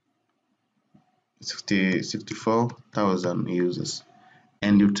 64,000 users,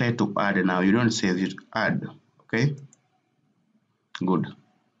 and you try to add now. You don't say you add. Okay, good.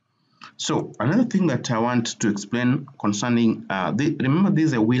 So another thing that I want to explain concerning remember, this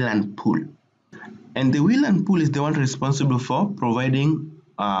is a VLAN pool, and the VLAN pool is the one responsible for providing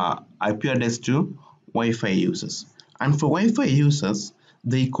IP address to Wi-Fi users, and for Wi-Fi users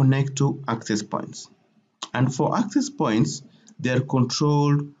they connect to access points, and for access points they are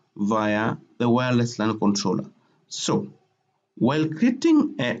controlled via the wireless LAN controller. So while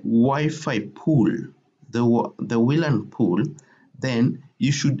creating a Wi-Fi pool, the VLAN pool, then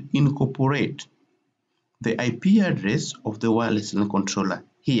you should incorporate the IP address of the wireless LAN controller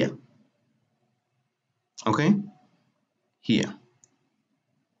here. Okay, here.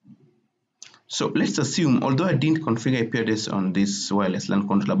 So let's assume, although I didn't configure IP address on this wireless LAN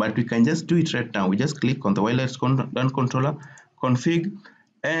controller, but we can just do it right now. We just click on the wireless LAN controller, config,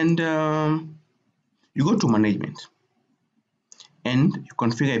 and you go to management, and you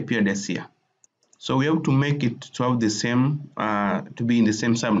configure IP address here. So we have to make it to have the same, to be in the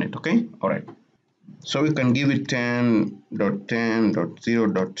same subnet. Okay, all right. So we can give it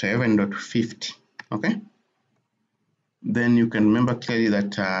 10.10.0.7.50. Okay. Then you can remember clearly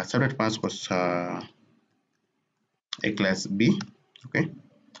that subnet mask was a class B. Okay.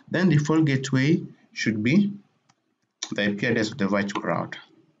 Then default gateway should be the IP address of the virtual router.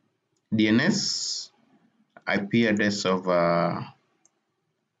 DNS, IP address of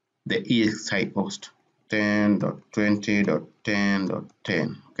the ESXi host,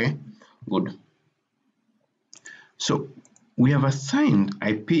 10.20.10.10. Okay, good. So we have assigned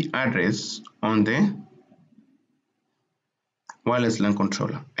IP address on the wireless LAN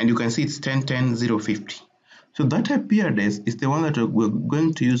controller, and you can see it's 10.10.0.50. So that IP address is the one that we're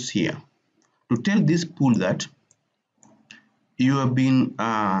going to use here to tell this pool that you have been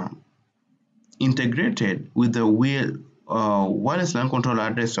integrated with the wireless LAN controller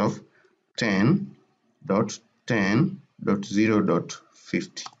address of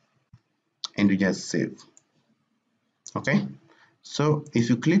 10.10.0.50, and you just save. Okay, so if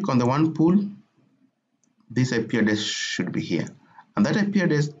you click on the one pool, this IP address should be here, and that IP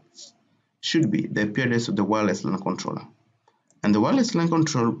address should be the IP address of the wireless LAN controller, and the wireless LAN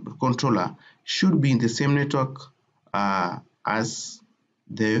controller should be in the same network as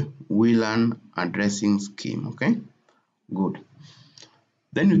the VLAN addressing scheme. Okay, good.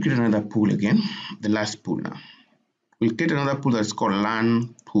 Then we create another pool again, the last pool. Now we'll create another pool that's called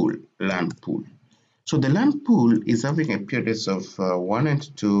LAN pool. So the LAN pool is having a IP address of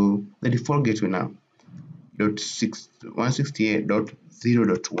 192, the default gateway now,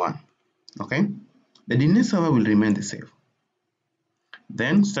 168.0.1. Okay, the DNS server will remain the same.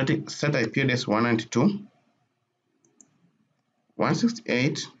 Then set IP address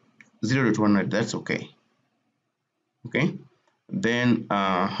 192.168.0.1. That's okay. Okay, then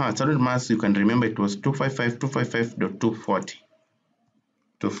subnet mask, you can remember it was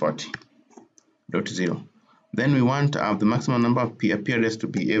 255.255.240.0. Then we want the maximum number of IP address to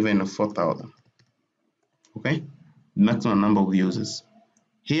be even 4,000. Okay, maximum number of users.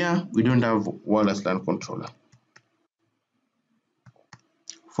 Here we don't have wireless LAN controller.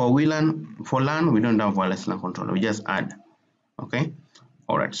 For LAN, we don't have wireless LAN controller, we just add. Okay,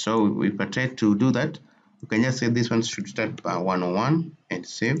 all right, so we pretend to do that. We can just say this one should start by 101 and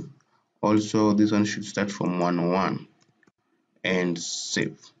save. Also, this one should start from 101 and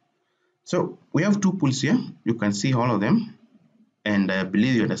save. So we have two pools here. You can see all of them, and I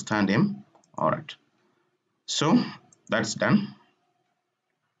believe you understand them. All right, so that's done.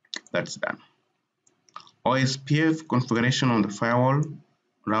 That's done. OSPF configuration on the firewall,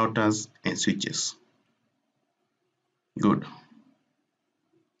 routers, and switches. Good.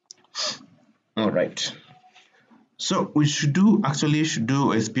 All right. So we should do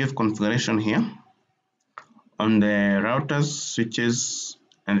OSPF configuration here on the routers, switches,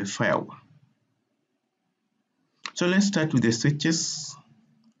 and the firewall. So let's start with the switches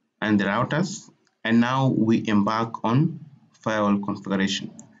and the routers, and now we embark on firewall configuration.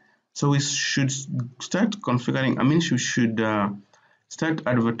 So we should start configuring, we should start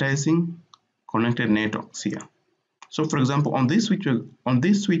advertising connected networks here. So for example, on this switch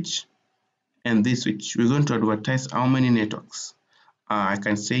and this switch, we're going to advertise how many networks. I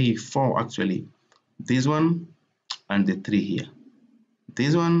can say 4 actually. This one and the 3 here.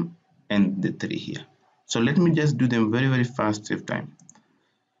 This one and the 3 here. So let me just do them very, very fast, save time.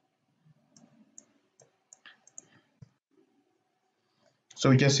 So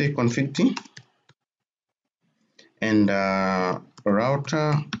we just say config t and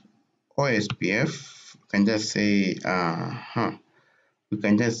router OSPF. We can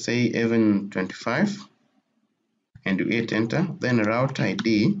just say even 25 and we hit enter. Then router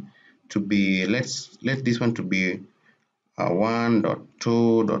ID to be, let this one to be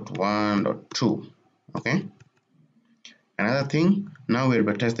 1.2.1.2. okay. Another thing, now we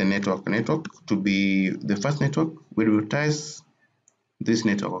advertise the network to be the first network. We advertise this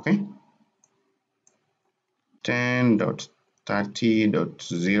network, okay,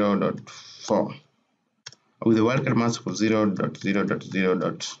 10.30.0.4 with the wildcard mask of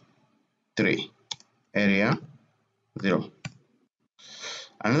 0.0.0.3 area 0.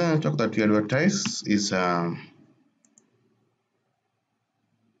 Another network that we advertise is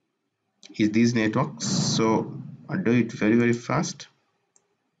these networks. So I'll do it very, very fast.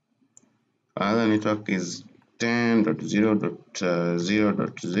 Another network is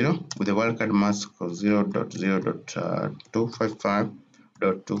 10.0.0.0 with a wildcard mask of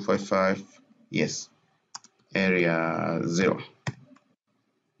 0.0.255.255, yes, area 0.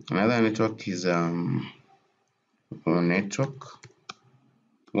 Another network is network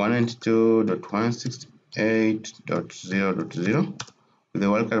 192.168.0.0 with a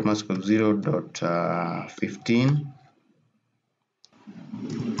wildcard mask of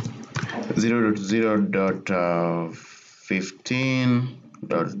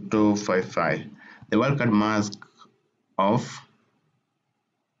The wildcard mask of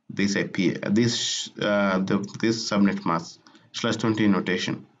this IP, this subnet mask /20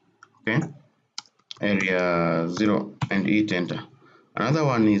 notation, okay, area 0, and hit enter. Another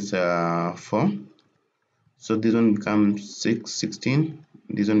one is 4. So this one becomes 616.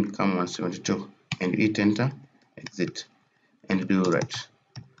 This one becomes 172, and hit enter, exit, and do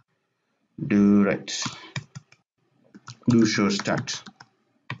show start.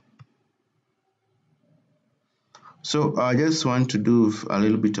 So I just want to do a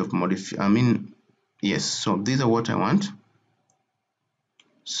little bit of yes, so these are what I want.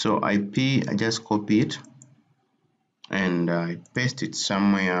 So IP, I just copy it and I paste it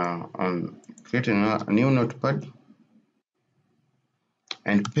somewhere on, create a new notepad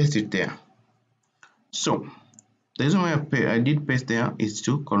and paste it there. So the reason why I did paste there is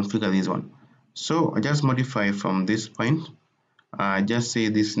to configure this one. So I just modify from this point. I just say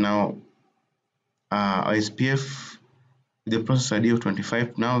this now OSPF the process ID of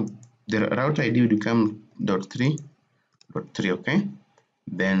 25. Now the router ID will become .3, okay.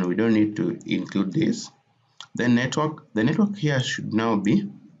 Then we don't need to include this. Then network, the network here should now be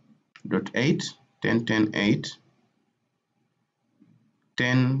 .8, 10.10.8,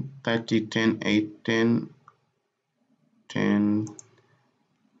 10.30, 10.8,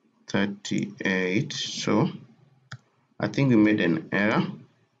 10.38. So I think we made an error.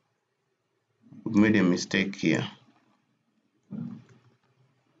 We made a mistake here.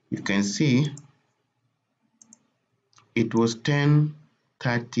 You can see it was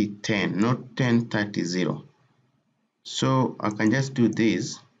 10.30.10, not 10.30.0. So I can just do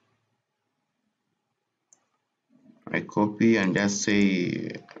this. I copy and just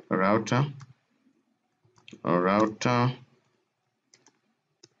say router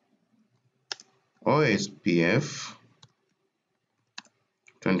OSPF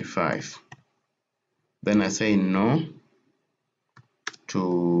 25. Then I say no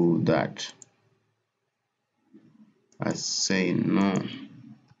to that. I say no.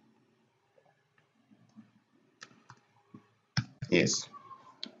 Yes.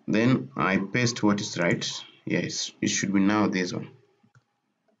 Then I paste what is right. Yes, it should be now this one.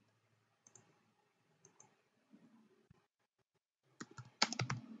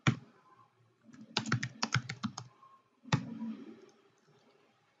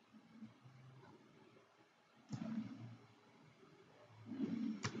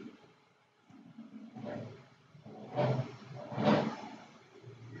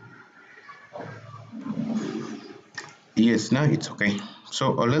 Yes, now it's okay.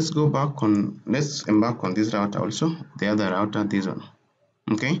 So let's embark on this router also, the other router, this one.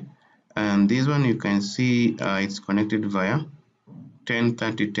 Okay, and this one you can see it's connected via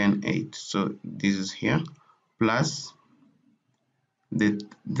 10.30.10.8. So this is here plus the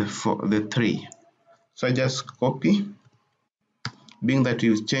 3. So I just copy, being that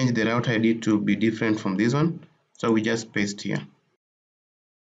you change the route ID to be different from this one, so we just paste here.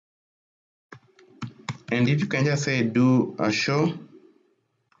 And if you can just say do a show,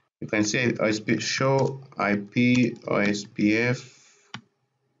 you can say show IP OSPF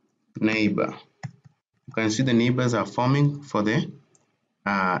neighbor. You can see the neighbors are forming for the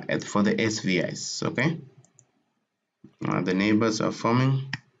SVIs. Okay, the neighbors are forming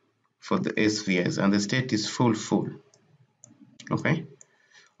for the SVIs, and the state is full. Okay,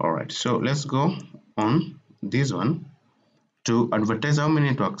 all right. So let's go on this one to advertise how many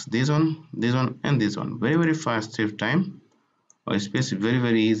networks. This one, and this one. Very fast, save time. OSPF is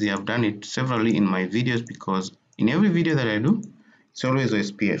very easy. I've done it severally in my videos because in every video that I do, it's always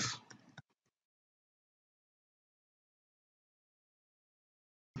OSPF.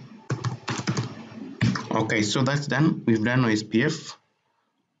 Okay, so that's done. We've done OSPF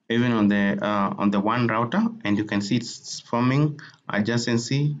even on the one router, and you can see it's forming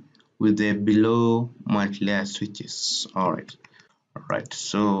adjacency with the below multi-layer switches. All right.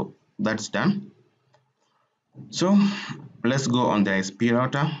 So that's done. So let's go on the ISP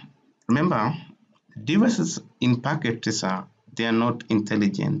router. Remember, devices in packet tracer, they are not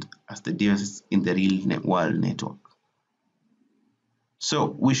intelligent as the devices in the real world network.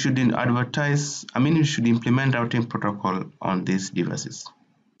 So we should we should implement routing protocol on these devices.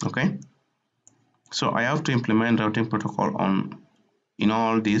 Okay. So I have to implement routing protocol in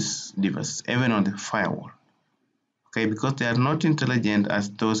all these devices, even on the firewall. Okay, because they are not intelligent as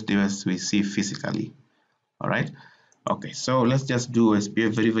those devices we see physically. All right. Okay, so let's just do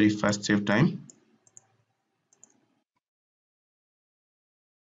OSPF very fast, save time.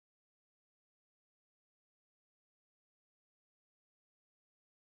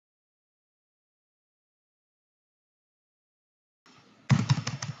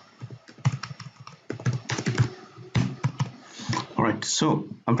 All right, so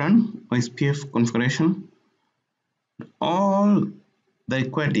I've done OSPF configuration, all the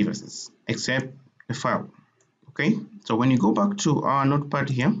required devices except the firewall. Okay, so when you go back to our notepad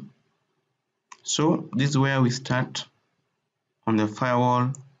here, so this is where we start on the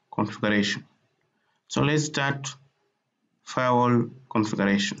firewall configuration. So let's start firewall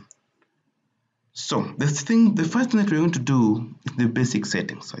configuration. So the first thing that we're going to do is the basic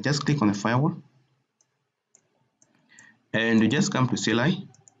settings. So just click on the firewall and you just come to CLI,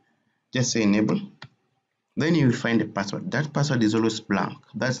 just say enable. Then you will find a password. That password is always blank.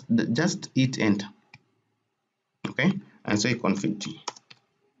 Just hit enter. Okay, and say config G.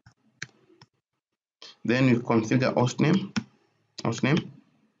 Then you configure hostname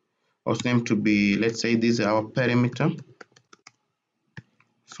to be, let's say this is our perimeter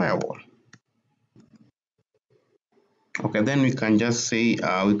firewall. Okay, then we can just say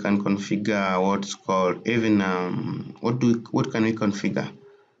we can configure what's called even what can we configure?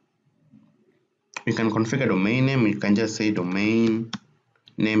 We can configure domain name. You can just say domain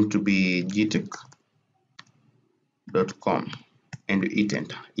name to be gtech.com and hit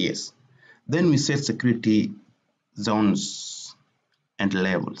enter. Yes. Then we set security zones and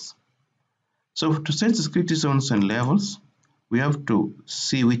levels. So to set the security zones and levels, we have to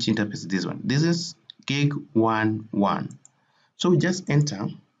see which interface is this one. This is gig 1.1. So we just enter.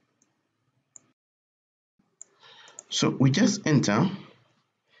 So we just enter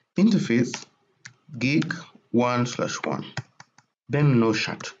interface gig 1/1. Then no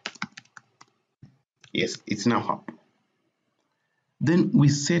shut. Yes, it's now up. Then we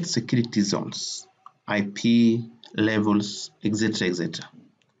set security zones, IP, levels, etc.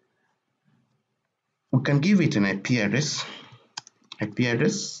 We can give it an IP address.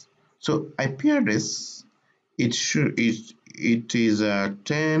 So IP address, it is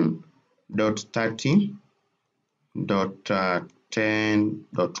 10.30.10.8.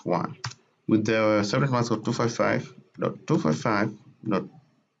 10.1 with the subnet mask of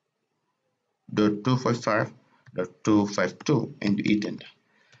 255.255.255.252 and you hit enter.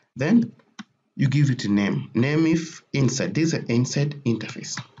 Then you give it a name. Name if inside. This is an inside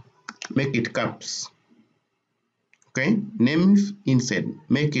interface. Make it caps. Okay. Name if inside.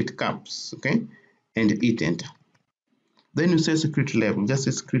 Make it caps. Okay. And hit enter. Then you say security level. Just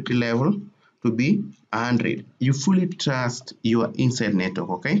say security level to be 100. You fully trust your inside network.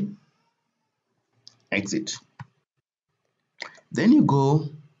 Okay. Exit. Then you go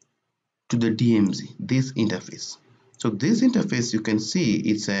to the DMZ, this interface. So this interface, you can see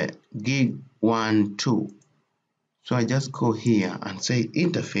it's a gig 1 2. So I just go here and say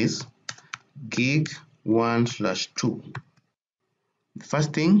interface gig 1/2. The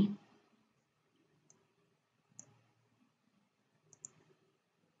first thing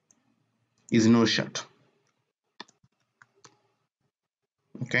is no shut.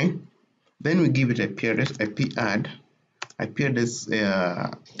 Okay. Then we give it IP address, IP add. IP address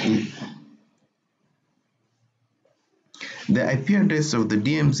the IP address of the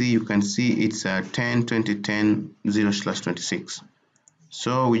DMZ, you can see it's 10.20.10.0/26.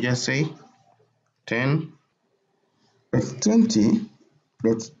 So we just say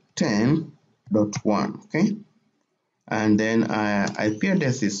 10.20.10.1, okay, and then IP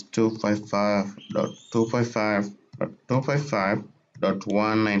address is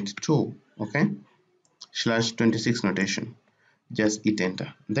 255.255.255.192, okay, /26 notation. Just hit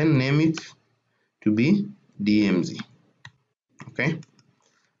enter. Then name it to be DMZ. Okay.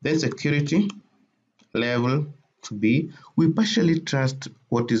 Then security level to be, we partially trust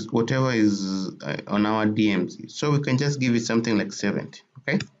whatever is on our DMZ, so we can just give it something like 70.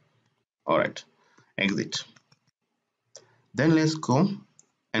 Okay. All right. Exit. Then let's go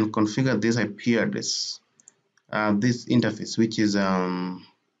and configure this IP address, this interface, which is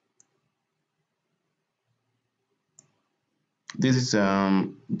this is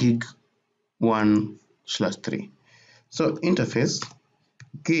gig 1/3. So interface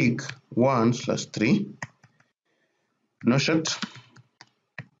gig 1/3, no shut,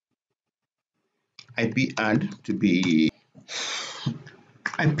 IP add to be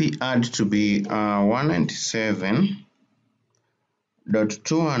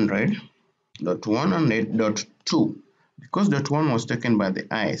 197.200.100.2, because .1 was taken by the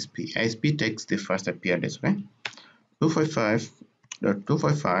ISP. ISP takes the first IP address, okay?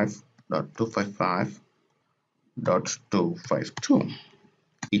 255.255.255.252.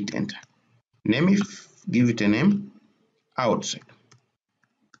 Hit enter. Name it, give it a name, outside.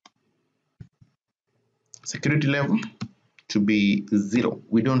 Security level to be 0.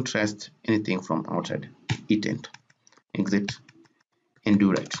 We don't trust anything from outside. Hit enter. Exit and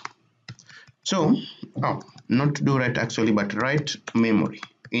do right. So, not do right actually, but write memory.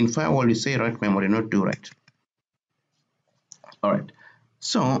 In firewall, you say write memory, not do right. All right.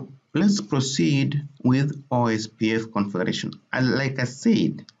 So let's proceed with OSPF configuration. And like I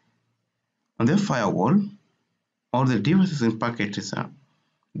said, on the firewall, all the devices in packets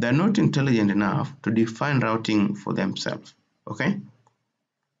they're not intelligent enough to define routing for themselves. Okay.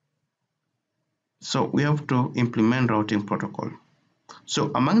 So we have to implement routing protocol. So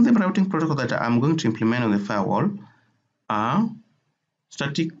among the routing protocol that I'm going to implement on the firewall are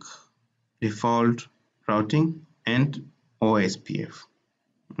static, default, routing, and OSPF.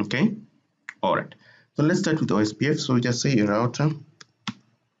 Okay. All right. So let's start with OSPF. So we just say router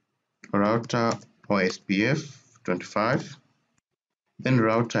OSPF 25. Then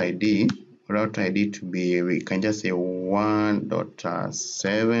router ID to be, we can just say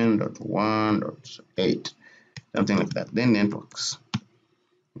 1.7.1.8, something like that. Then networks.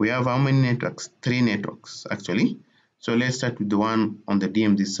 We have how many networks? 3 networks actually. So let's start with the one on the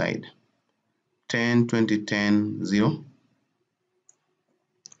DMZ side. 10.20.10.0,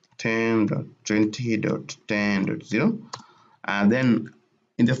 10.20.10.0, and then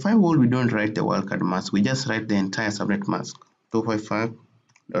in the firewall we don't write the wildcard mask, we just write the entire subnet mask.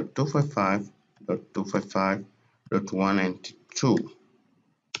 255.255.255.192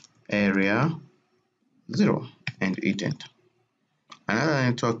 area 0 and hit enter. Another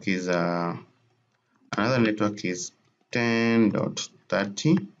network is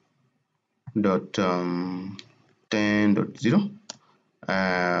 10.30.10.0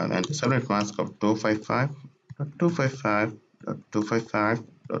 and the subnet mask of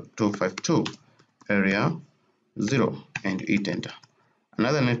 255.255.255.252 area 0 and hit enter.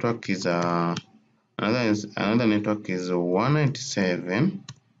 Another network is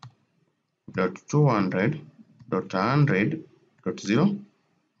 197.200.100.0,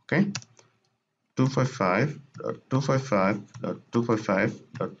 okay,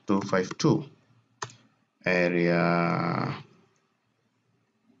 255.255.255.252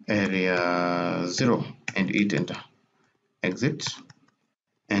 area 0 and hit enter, exit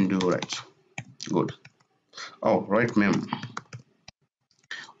and do right. Good. Oh, right, ma'am.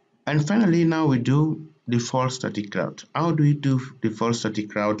 And finally, now we do default static route. How do we do default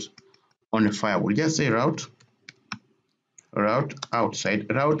static route on a firewall? Just say route outside,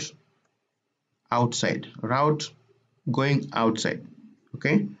 route going outside.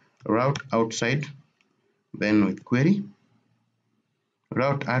 Okay, route outside, then we query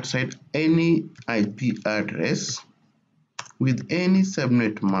route outside any IP address with any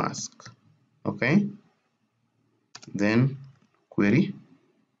subnet mask. Okay, then query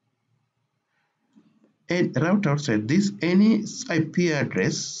and route outside this any IP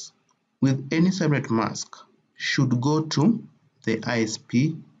address with any subnet mask should go to the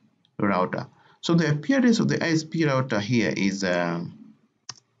ISP router. So the IP address of the ISP router here is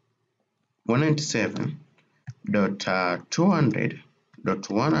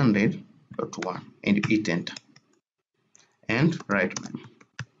 197.200.100.1 and hit enter and right.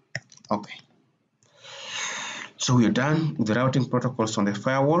 Okay, so we are done with the routing protocols on the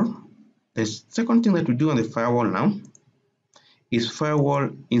firewall. The second thing that we do on the firewall now is firewall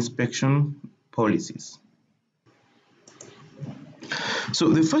inspection policies. So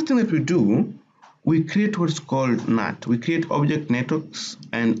the first thing that we do, we create what's called NAT. We create object networks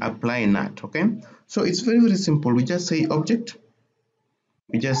and apply NAT. Okay, so it's very, very simple. We just say object,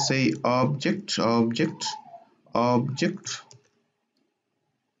 object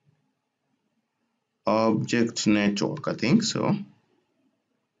network, I think so.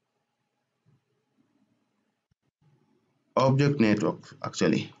 Object network,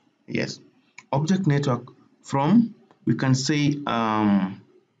 actually, yes, object network from, we can say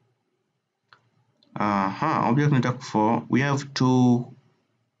object network for, we have two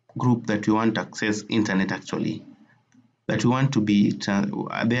group that we want to access internet, actually, that we want to be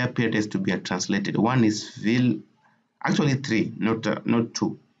their IP address to be translated. One is actually three, not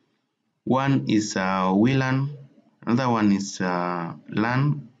two. One is VLAN, another one is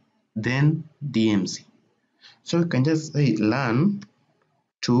LAN, then DMZ. So you can just say LAN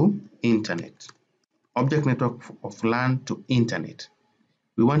to internet, object network of LAN to internet.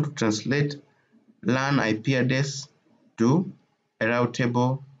 We want to translate LAN IP address to a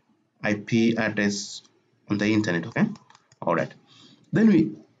routable IP address on the internet. Okay, all right. Then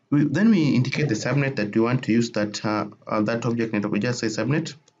we indicate the subnet that we want to use that that object network. We just say subnet.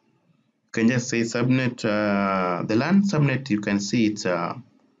 You can just say subnet. The LAN subnet, you can see it's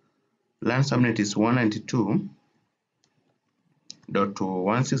LAN subnet is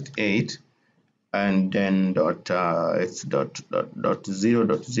 192.168 and then it's dot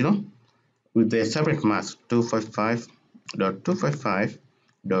 0.0 with the subnet mask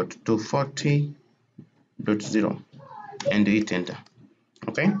 255.255.240.0 and hit enter.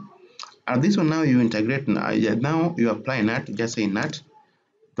 Okay, and this one now you integrate. Now you apply NAT. Just say NAT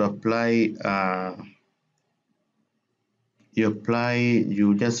to apply.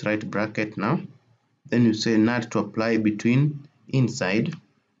 You just write bracket now, then you say NAT to apply between inside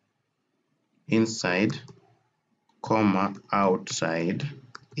comma outside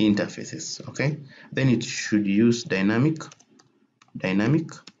interfaces. Okay, then it should use dynamic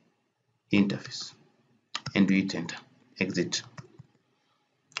interface and do hit enter, exit.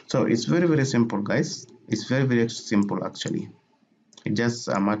 So it's very, very simple, guys. It's very, very simple, actually. It's just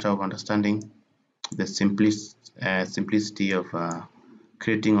a matter of understanding the simplicity of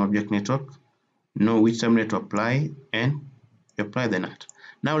creating object network, know which subnet to apply, and apply the NAT.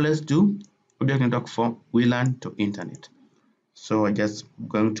 Now let's do object network for VLAN to internet. So I'm just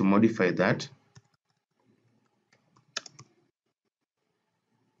going to modify that.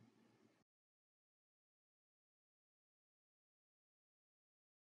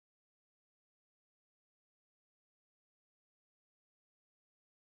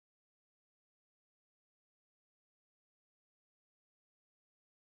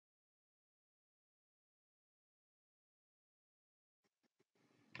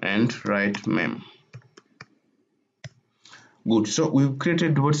 And write mem. Good. So we've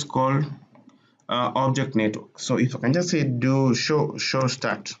created what's called object network. So if I can just say do show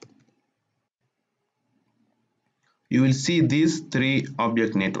start, you will see these three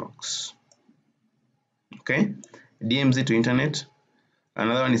object networks. Okay, DMZ to internet,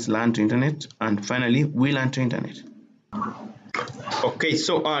 another one is LAN to internet, and finally VLAN to internet. Okay,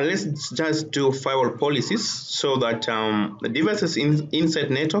 so let's just do firewall policies so that the devices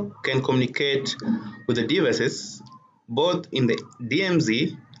inside network can communicate with the devices both in the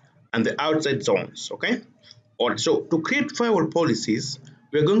DMZ and the outside zones. Okay. All right. So to create firewall policies,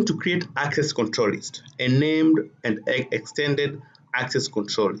 we are going to create access control list, a named and extended access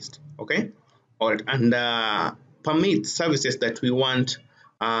control list. Okay. All right. And permit services that we want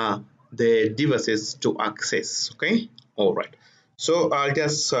the devices to access. Okay. All right. So I'll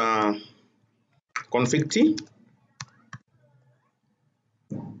just config T.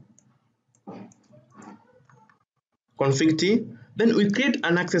 Config T. Then we create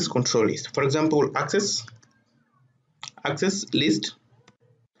an access control list. For example, access list.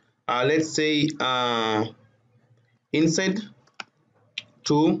 Let's say inside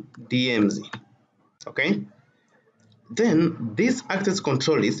to DMZ. Okay. Then this access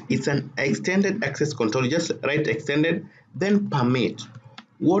control list is an extended access control. Just write extended, then permit.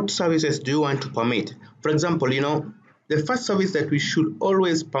 What services do you want to permit? For example, the first service that we should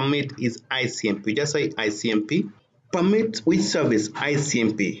always permit is ICMP. Just say ICMP. Permit which service?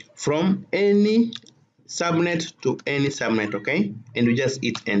 ICMP from any subnet to any subnet, okay? And we just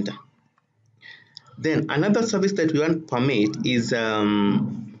hit enter. Then another service that we want to permit is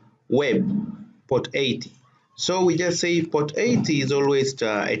web port 80. So we just say port 80 is always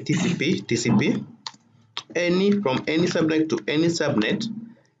a TCP, from any subnet to any subnet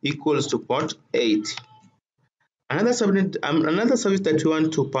equals to port 80. Another service that we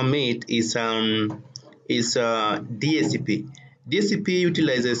want to permit is DHCP. DHCP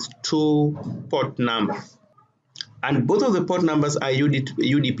utilizes 2 port numbers, and both of the port numbers are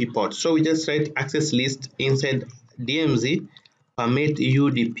UDP ports. So we just write access list inside DMZ permit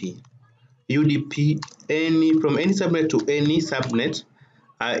UDP from any subnet to any subnet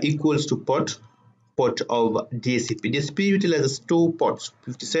equals to port of DHCP. DHCP utilizes 2 ports,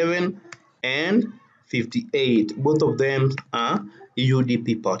 57 and 58. Both of them are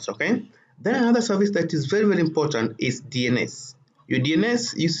UDP ports. Okay. Then another service that is very, very important is DNS. Your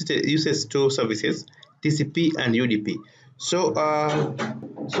DNS uses 2 services, TCP and UDP. So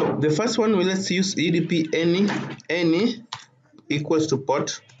the first one, let's use UDP any equals to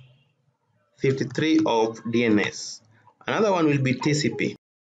port 53 of DNS. Another one will be TCP.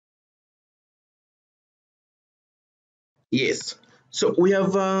 Yes. So we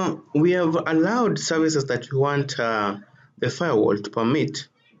have allowed services that we want the firewall to permit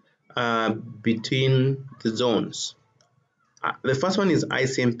between the zones. The first one is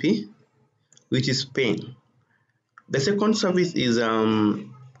ICMP, which is paying. The second service is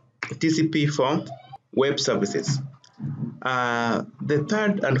TCP for web services. The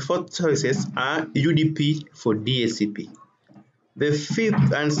third and fourth services are UDP for DHCP. The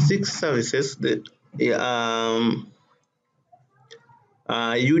fifth and sixth services, the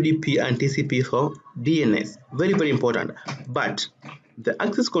UDP and TCP for DNS. Very, very important. But the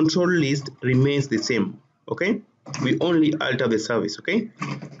access control list remains the same. Okay, we only alter the service. Okay.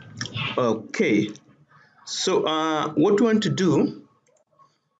 So what we want to do,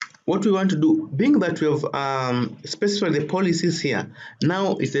 being that we have specified the policies here,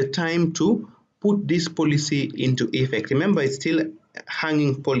 now is the time to put this policy into effect. Remember, it's still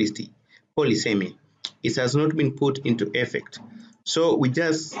hanging policy. It has not been put into effect. So we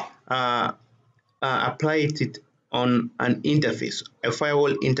just apply it on an interface, a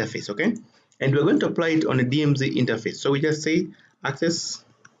firewall interface, okay? And we're going to apply it on a DMZ interface. So we just say access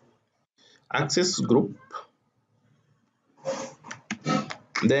group.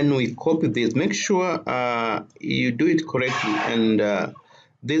 Then we copy this. Make sure you do it correctly, and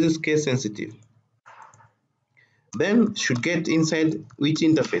this is case sensitive. Then should get inside which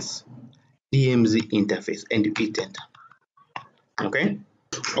interface? DMZ interface, and you hit enter. Okay,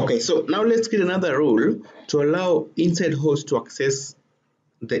 so now let's create another rule to allow inside host to access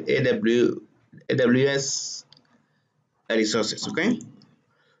the AWS resources. Okay,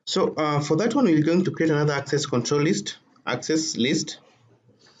 so for that one, we're going to create another access control list, access list,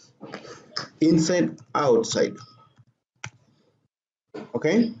 inside, outside.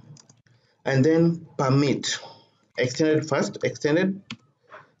 Okay, and then permit, extended first, extended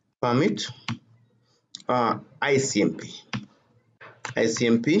permit ICMP,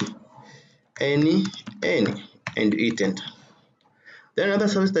 any, and hit enter. Then another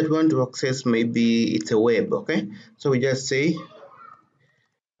service that we want to access, maybe it's a web. Okay, so we just say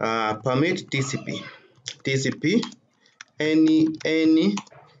permit TCP any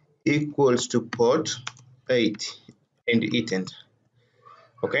equals to port 80 and hit enter.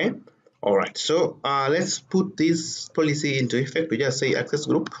 Okay, all right. So let's put this policy into effect. We just say access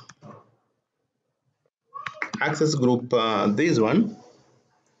group, this one,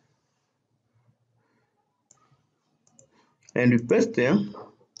 and we paste there.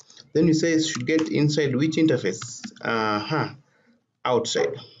 Then we say it should get inside which interface?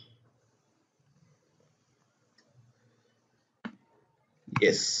 Outside.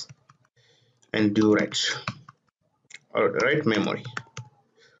 yes, and do write. All right, write memory.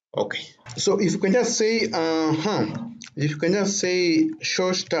 Okay, so if you can just say if you can just say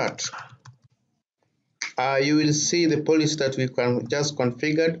show start, you will see the policy that we can just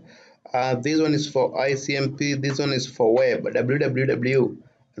configured. This one is for ICMP, this one is for web, www.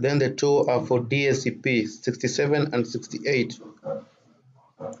 Then the two are for DHCP 67 and 68.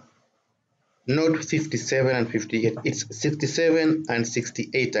 Not 57 and 58. It's 67 and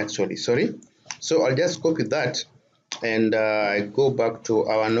 68 actually. Sorry. So I'll just copy that and I go back to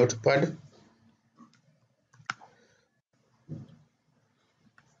our notepad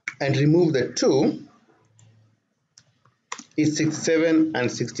and remove the two. It's 67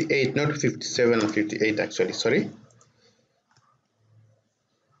 and 68, not 57 and 58 actually. Sorry.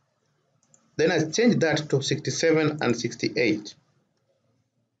 Then I change that to 67 and 68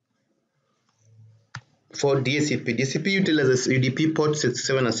 for DHCP. DHCP utilizes UDP port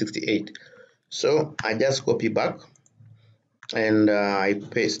 67 and 68. So I just copy back and I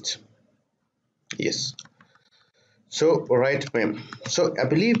paste. Yes. So write mem. So I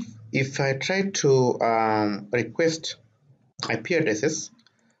believe if I try to request IP addresses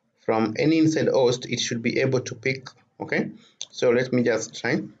from any inside host, it should be able to pick. Okay. So let me just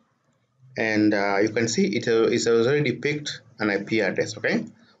try. And you can see it has already picked an IP address. Okay.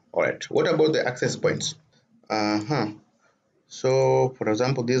 All right. What about the access points? So for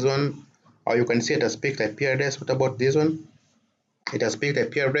example, this one, or you can see it has picked IP address. What about this one? It has picked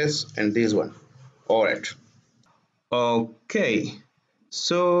IP address and this one. All right. Okay.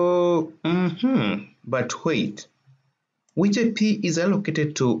 So, but wait. Which IP is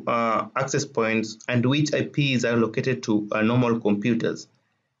allocated to access points and which IP is allocated to normal computers?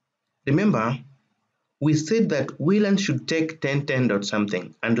 Remember, we said that VLAN should take 1010 dot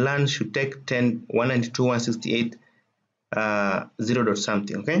something and LAN should take 192.168 0 dot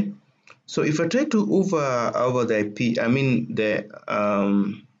something. Okay, so if I try to over the IP, I mean the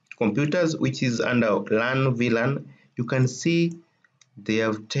computers which is under LAN VLAN, you can see they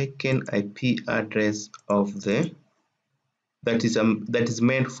have taken IP address of the that is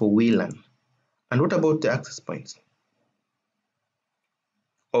meant for VLAN. And what about the access points?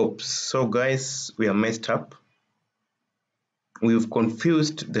 Oops, so guys, we are messed up. We've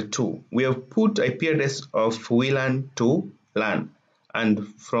confused the two. We have put IP address of VLAN to LAN, and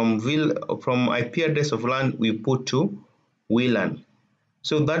from IP address of LAN we put to VLAN.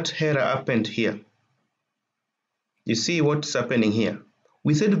 So that error happened here. You see what's happening here?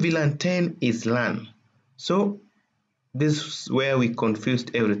 We said VLAN 10 is LAN. So this is where we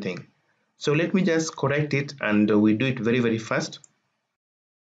confused everything. So let me just correct it and we do it very, very fast.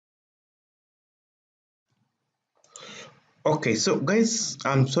 Okay, so guys,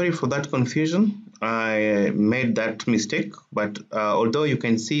 I'm sorry for that confusion. I made that mistake, but although you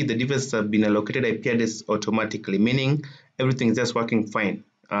can see the devices have been allocated IP address automatically, meaning everything is just working fine.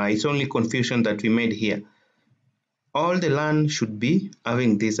 It's only confusion that we made here. All the LAN should be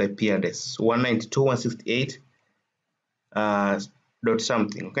having this IP address 192.168 dot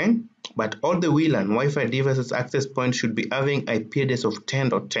something, okay? But all the VLAN Wi-Fi devices access point should be having IP address of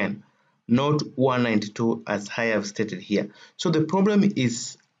 10.10, not 192 as I have stated here. So the problem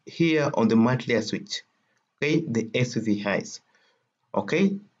is here on the multi-layer switch, okay, the SVIs,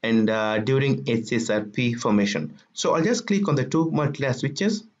 okay, and during HSRP formation. So I'll just click on the two multi-layer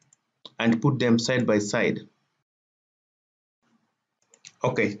switches and put them side by side.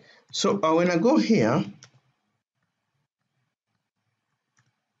 Okay, so when I go here,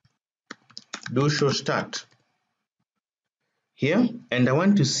 do show start here, and I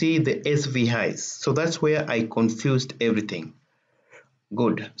want to see the SVIs. So that's where I confused everything.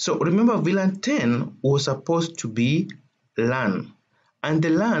 Good. So remember, VLAN 10 was supposed to be LAN, and the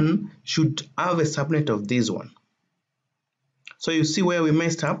LAN should have a subnet of this one. So you see where we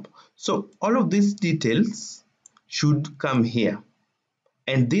messed up. So all of these details should come here,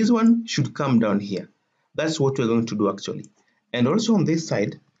 and this one should come down here. That's what we're going to do actually. And also on this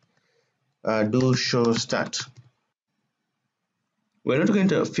side, do show start. We're not going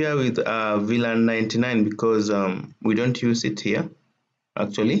to interfere with VLAN 99 because we don't use it here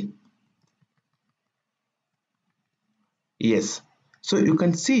actually. Yes, so you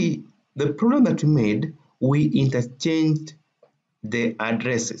can see the problem that we made, we interchanged the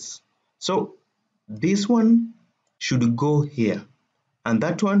addresses. So this one should go here and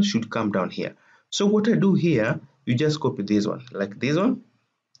that one should come down here. So what I do here, you just copy this one like this one,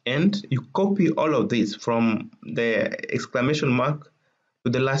 and you copy all of this from the exclamation mark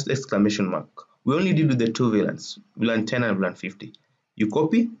to the last exclamation mark. We only did with the two VLANs, VLAN 10 and VLAN 50. You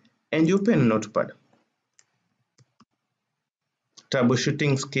copy and you open a notepad.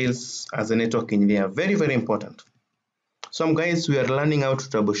 troubleshooting skills as a network engineer. Very, very important. Some guys, we are learning how to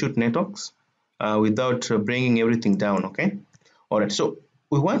troubleshoot networks without bringing everything down, okay? All right, so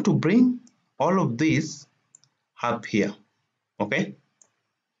we want to bring all of this up here, okay?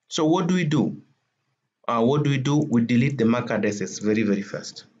 So what do we do? We delete the MAC addresses very, very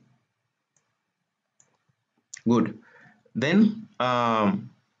fast. Good. Then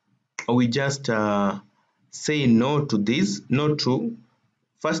we just say no to this, no true.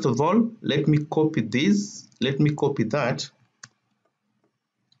 First of all, let me copy this, let me copy that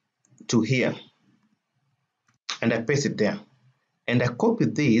to here, and I paste it there. And I copy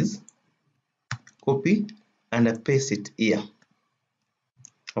this, copy, and I paste it here.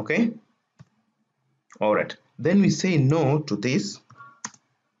 Okay? All right. Then we say no to this,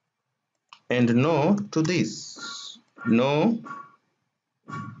 and no to this. No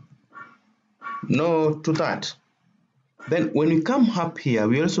to that. Then when we come up here,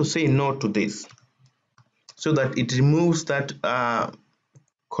 we also say no to this, so that it removes that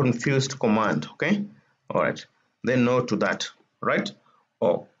confused command. Okay? All right. Then no to that. Right?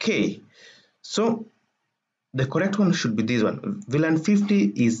 Okay. So the correct one should be this one. VLAN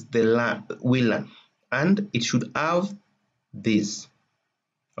 50 is the VLAN, and it should have this.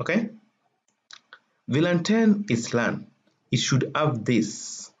 Okay? VLAN 10 is LAN. It should have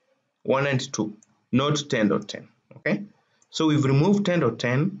this 192, not 10.10. Okay? So we've removed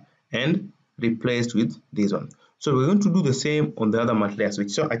 10.10 and replaced with this one. So we're going to do the same on the other multi-layer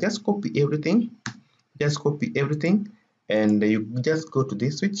switch. So I just copy everything, and you just go to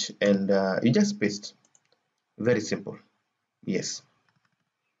this switch and you just paste. Very simple. Yes,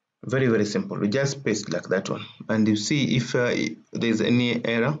 very, very simple. We just paste like that one, and you see if there's any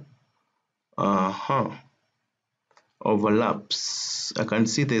error. Overlaps. I can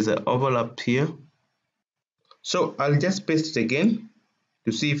see there's an overlap here, so I'll just paste it again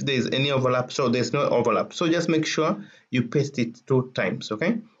to see if there's any overlap. So there's no overlap, so just make sure you paste it 2 times.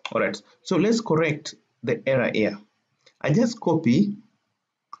 Okay? All right, so let's correct the error here. I just copy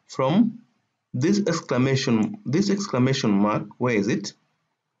from this exclamation mark. Where is it?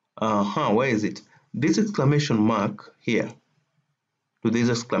 Where is it? This exclamation mark here to this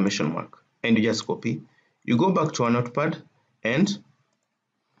exclamation mark, and you just copy. You go back to a notepad and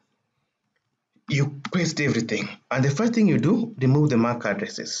you paste everything. And the first thing you do, remove the MAC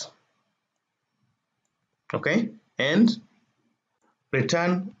addresses. Okay, and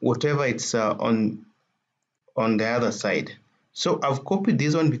return whatever it's on the other side. So I've copied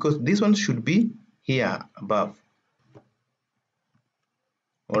this one because this one should be here above.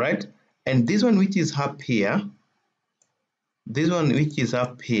 All right, and this one which is up here,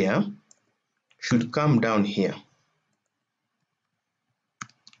 should come down here.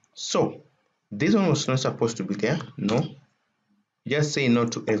 So this one was not supposed to be there. No, just say no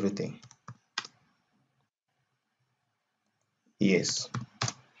to everything. Yes,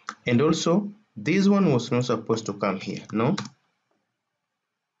 and also this one was not supposed to come here. No,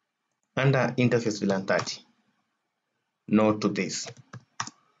 under interface VLAN 30. No to this.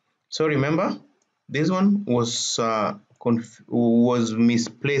 So remember, this one was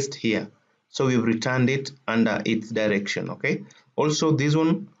misplaced here, so we've returned it under its direction. Okay, also this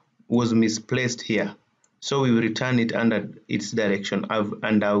one was misplaced here, so we return it under its direction,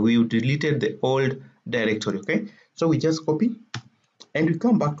 and we deleted the old directory. Okay, so we just copy and we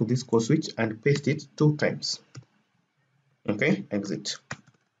come back to this core switch and paste it 2 times. Okay, exit.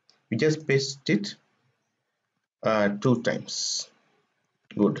 We just paste it 2 times.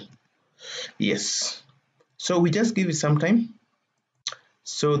 Good. Yes, so we just give it some time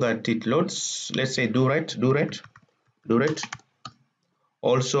so that it loads. Let's say do right.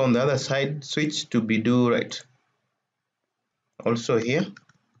 Also on the other side, switch to be do right. Also here,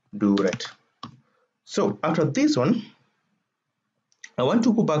 do right. So after this one, I want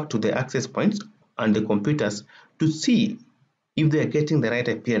to go back to the access points and the computers to see if they are getting the right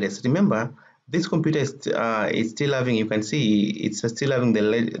IP address. Remember, this computer is still having, you can see it's still having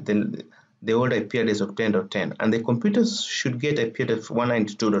the old IP address of 10.10, and the computers should get IP address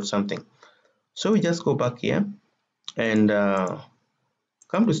 192. something. So we just go back here and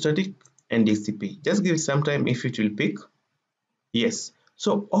come to static and DHCP. Just give it some time if it will pick. Yes,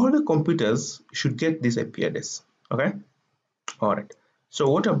 so all the computers should get this IP address. Okay, all right. So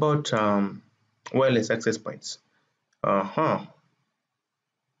what about wireless access points?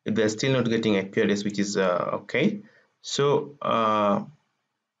 If they're still not getting IP address, which is okay. So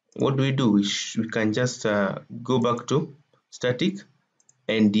what do? We can just go back to static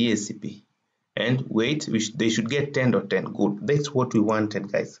and DHCP and wait. They should get 10.10. Good, that's what we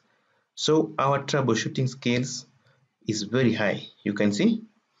wanted, guys. So our troubleshooting skills is very high. You can see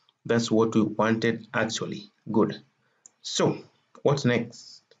that's what we wanted actually. Good. So what's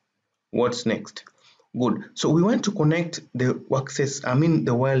next? What's next? Good. So we want to connect the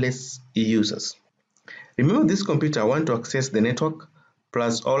the wireless users. Remember, this computer want to access the network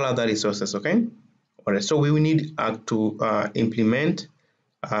plus all other resources. Okay. All right. So we will need to implement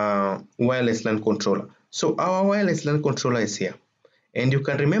wireless LAN controller. So our wireless LAN controller is here, and you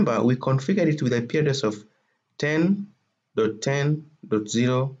can remember we configured it with IP address of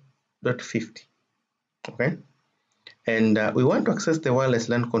 10.10.0.50. Okay, and we want to access the wireless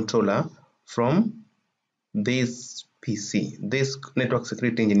LAN controller from this PC, this network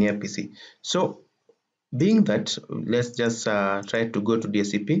security engineer PC. So being that, let's just try to go to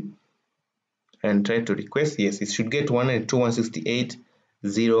DHCP and try to request. Yes, it should get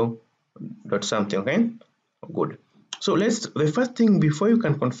 192.168.0 dot something. Okay, good. So the first thing, before you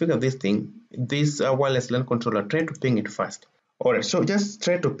can configure this thing, this wireless LAN controller, try to ping it first. All right, so just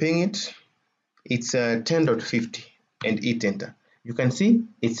try to ping it. It's 10.50 and hit enter. You can see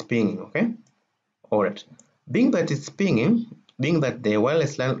it's pinging. Okay, all right. Being that it's pinging, being that the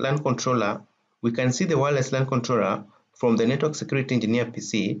wireless LAN controller, we can see the wireless LAN controller from the network security engineer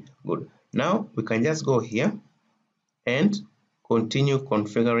PC. Good. Now we can just go here and continue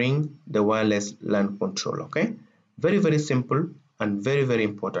configuring the wireless LAN controller. Okay, very simple and very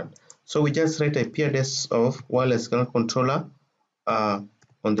important. So we just write IP address of wireless LAN controller on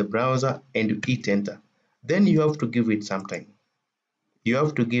the browser and you hit enter. Then you have to give it some time. You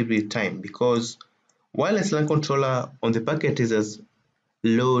have to give it time because wireless LAN controller on the packet teasers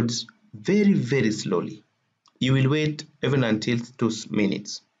loads very slowly. You will wait even until 2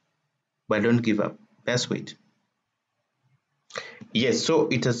 minutes, but don't give up. Just wait. Yes, so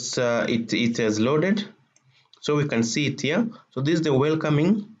it has loaded. So we can see it here. So this is the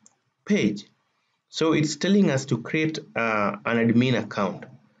welcoming page. So it's telling us to create an admin account.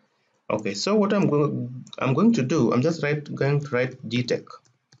 Okay, so what I'm going to do, I'm just going to write Gtech,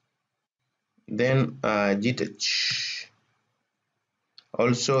 then Gtech.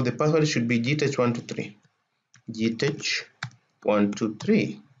 Also, the password should be Gtech123.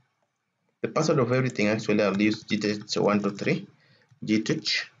 Gtech123. The password of everything, actually, I'll use Gtech123.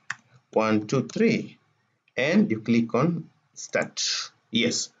 Gtech123. And you click on Start.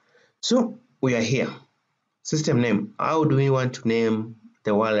 Yes. So we are here. System name. How do we want to name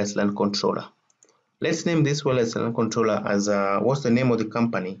the wireless LAN controller? Let's name this wireless LAN controller as what's the name of the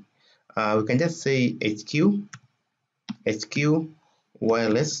company? We can just say HQ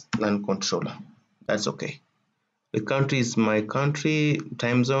wireless LAN controller. That's okay. The country is my country,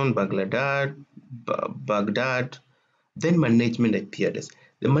 time zone, Baghdad. Then management IP address.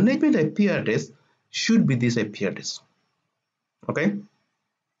 The management IP address should be this IP address. Okay.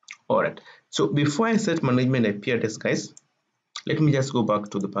 All right. So before I set management IP address, guys, let me just go back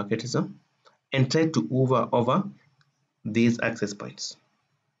to the packet teaser and try to hover over these access points.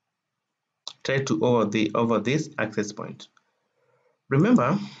 Try to over this access point.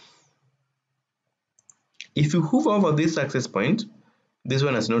 Remember, if you hover over this access point, this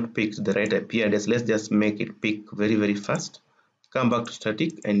one has not picked the right IP address. Let's just make it pick very fast. Come back to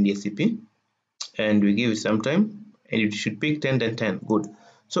static and DHCP, and we give it some time, and it should pick 10 and 10. Good.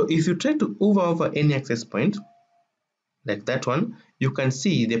 So if you try to hover over any access point, like that one, you can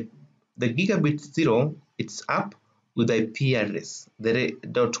see the gigabit 0, it's up with the IP address. The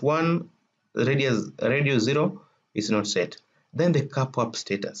 .1 radius 0 is not set. Then the cap-up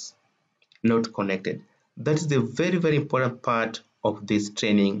status, not connected. That is the very important part of this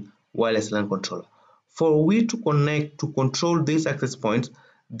training wireless LAN controller. For we to connect to control these access points,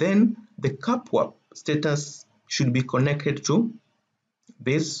 then the cap-up status should be connected to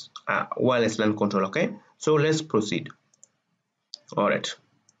this wireless LAN controller. Okay, so let's proceed. All right.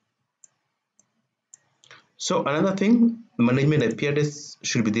 So another thing, management IP address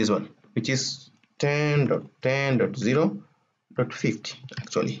should be this one, which is 10.10.0.50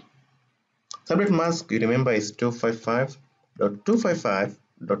 actually. Subnet mask, you remember, is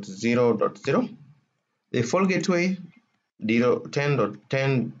 255.255.0.0. The default gateway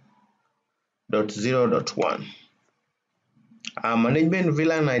 10.10.0.1. Management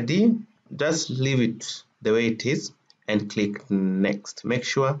VLAN ID, just leave it the way it is and click next. Make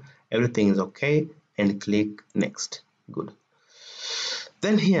sure everything is okay and click next. Good.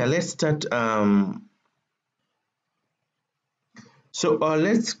 Then here, let's start. So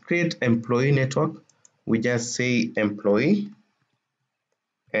let's create employee network. We just say employee,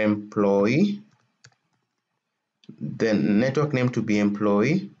 then network name to be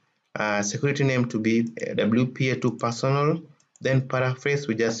employee, security name to be WPA2 personal, then paraphrase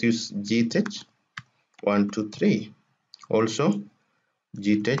we just use Gtech123. also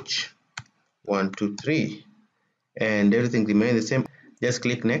GTH 1 2 3, and everything remains the same. Just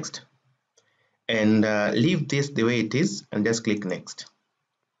click next and leave this the way it is and just click next.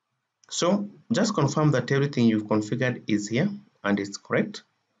 So just confirm that everything you've configured is here and it's correct.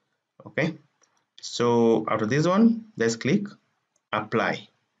 Okay, so after this one, just click apply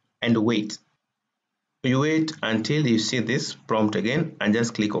and wait. You wait until you see this prompt again and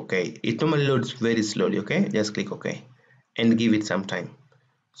just click OK. It normally loads very slowly. Okay, just click OK and give it some time.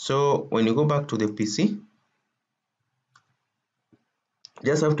 So when you go back to the PC,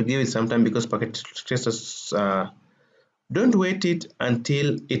 just have to give it some time because packet tracers don't wait it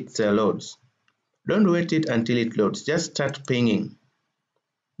until it loads. Don't wait it until it loads. Just start pinging.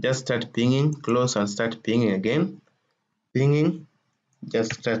 Just start pinging, close and start pinging again. Pinging,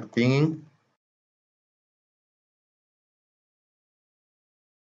 just start pinging.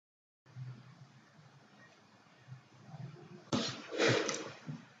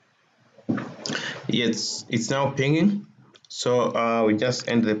 Yes, it's now pinging. So we just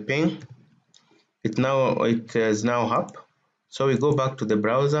end the ping. It is now up. So we go back to the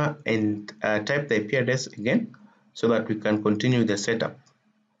browser and type the IP address again so that we can continue the setup.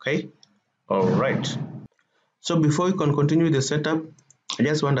 Okay, all right. So before we can continue the setup, I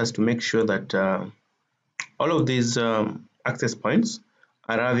just want us to make sure that all of these access points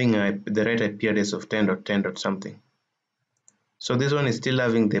are having the right IP address of 10.10. something. So this one is still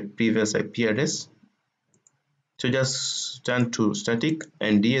having the previous IP address. So just turn to static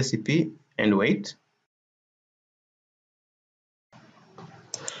and DHCP and wait.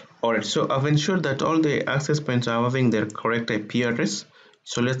 Alright, so I've ensured that all the access points are having their correct IP address.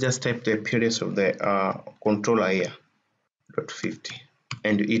 So let's just type the IP address of the controller here, .50,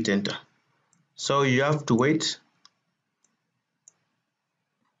 and you hit enter. So you have to wait.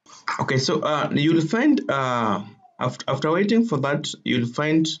 Okay, so you'll find after waiting for that, you'll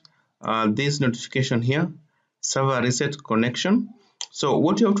find this notification here, server reset connection. So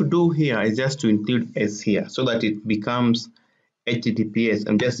what you have to do here is just to include S here so that it becomes HTTPS,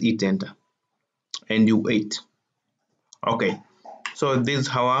 and just hit enter and you wait. Okay, so this is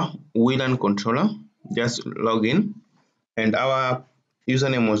our VLAN controller. Just log in, and our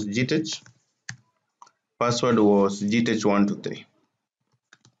username was GTH, password was GTH123.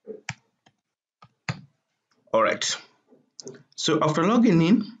 Alright, so after logging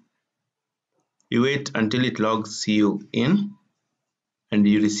in, you wait until it logs you in and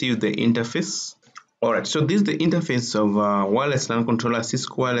you receive the interface. Alright, so this is the interface of wireless LAN controller,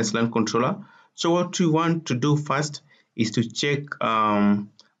 Cisco wireless LAN controller. So what we want to do first is to check the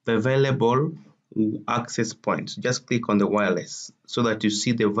available access points. Just click on the wireless so that you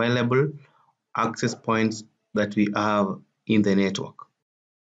see the available access points that we have in the network.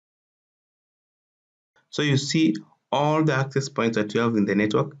 So you see all the access points that you have in the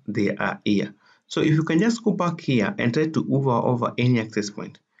network, they are here. So if you can just go back here and try to hover over any access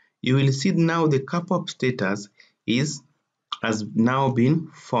point, you will see now the cup-up status has now been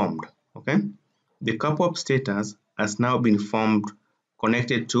formed. Okay, the cup-up status has now been formed,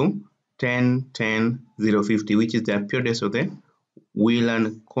 connected to 10.10.050, which is the IP address of the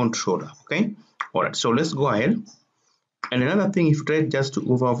VLAN controller. Okay, all right. So let's go ahead. And another thing, if you try just to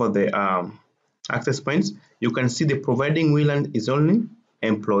hover over the access points, you can see the providing VLAN is only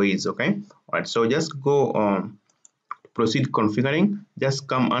employees. Okay, all right. So just go on. Proceed configuring. Just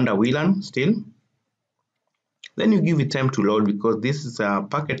come under VLAN still. Then you give it time to load because this is a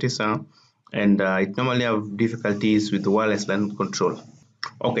packet tracer and it normally have difficulties with the wireless LAN control.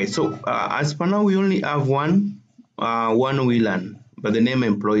 Okay, so as per now we only have one VLAN by the name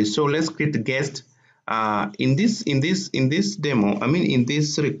employee. So let's create a guest. In this demo, I mean in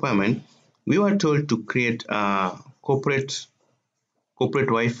this requirement, we were told to create corporate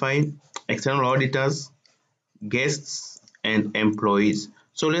Wi-Fi, external auditors, guests, and employees.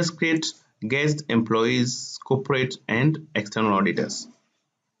 So let's create guest, employees, corporate, and external auditors.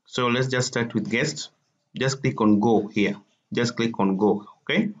 So let's just start with guest. Just click on go here. Just click on go.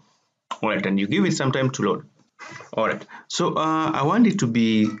 Okay. All right, and you give it some time to load. All right. So I want it to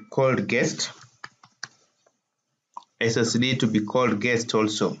be called guest. SSD to be called guest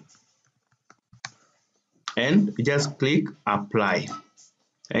also. And just click apply,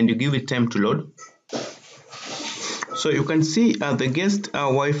 and you give it time to load. So you can see the guest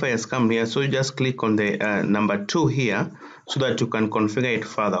Wi-Fi has come here. So you just click on the number 2 here so that you can configure it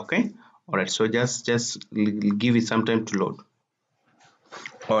further. Okay. All right. So just give it some time to load.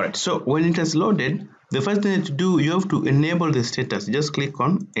 All right. So when it has loaded, the first thing to do, you have to enable the status. Just click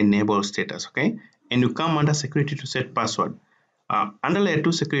on enable status. Okay. And you come under security to set password. Under layer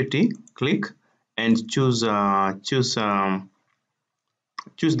 2 security, click and choose this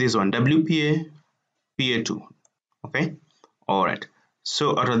one, WPA PA2. Okay, all right.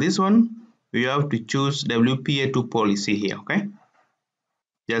 So out of this one, you have to choose WPA2 policy here. Okay,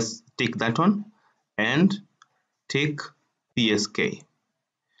 just take that one and take PSK.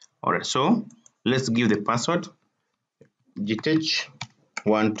 All right. So let's give the password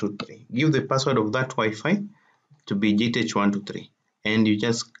GTH123. Give the password of that Wi-Fi to be GTH123, and you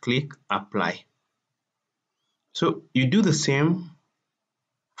just click apply. So you do the same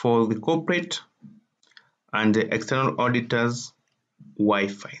for the corporate and the external auditors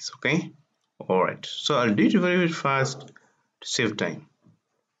Wi-Fi's. Okay, all right. So I'll do it very, very fast to save time.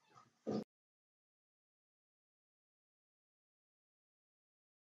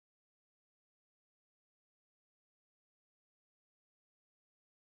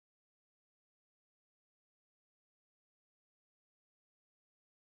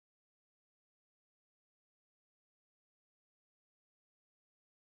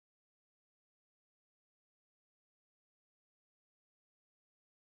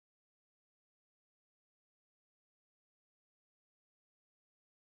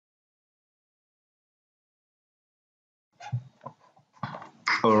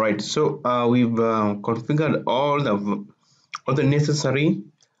 All right. So we've configured all the necessary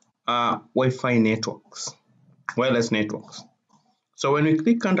Wi-Fi networks, wireless networks. So when we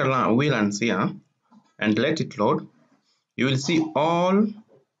click under VLANs here and let it load, you will see all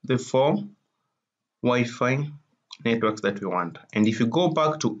the 4 Wi-Fi networks that we want. And if you go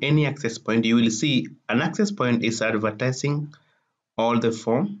back to any access point, you will see an access point is advertising all the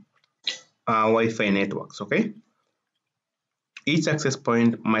 4 Wi-Fi networks. Okay, each access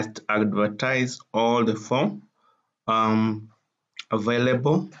point must advertise all the 4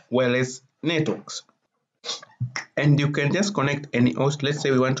 available wireless networks. And you can just connect any host. Let's say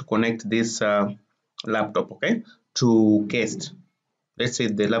we want to connect this laptop, okay, to guest. Let's say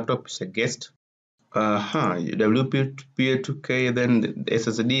the laptop is a guest. WPA2K, then the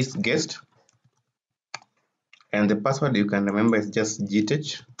SSD is guest, and the password you can remember is just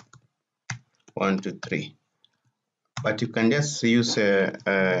GTH123. But you can just use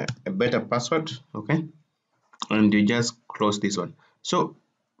a better password, okay, and you just close this one. So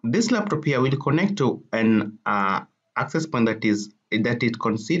this laptop here will connect to an access point that it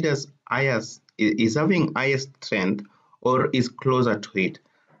considers is having highest strength or is closer to it.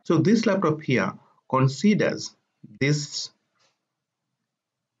 So this laptop here considers this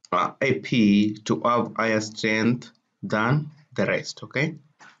IP to have higher strength than the rest. Okay,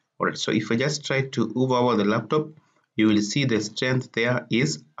 all right. So if I just try to hover over the laptop, you will see the strength there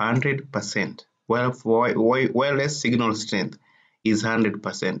is 100%. Well, wireless signal strength is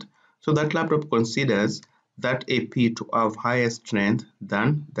 100%. So that laptop considers that AP to have higher strength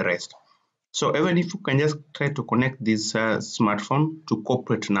than the rest. So even if you can just try to connect this smartphone to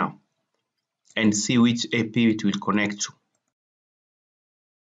corporate now and see which AP it will connect to.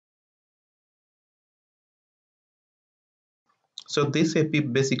 So this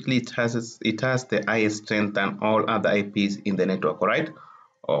IP basically it has the highest strength than all other IPs in the network, right?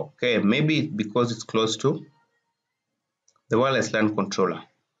 Okay, maybe because it's close to the wireless LAN controller.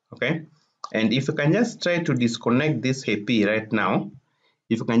 Okay, and if you can just try to disconnect this IP right now,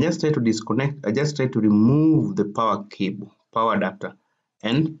 if you can just try to disconnect, I just try to remove the power cable, power adapter,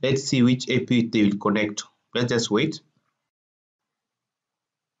 and let's see which AP they will connect to. Let's just wait.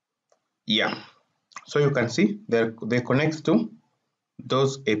 Yeah, so you can see they connect to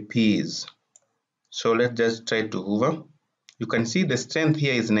those APs. So let's just try to hover. You can see the strength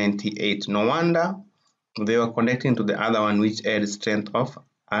here is 98. No wonder they were connecting to the other one which had strength of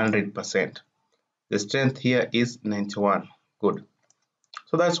 100%. The strength here is 91. Good.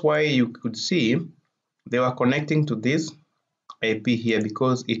 So that's why you could see they were connecting to this IP here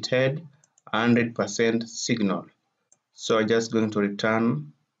because it had 100% signal. So I'm just going to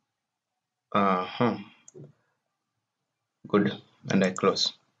return good, and I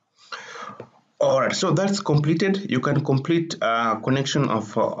close. Alright, so that's completed. You can complete connection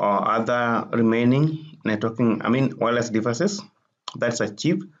of other remaining networking, wireless devices. That's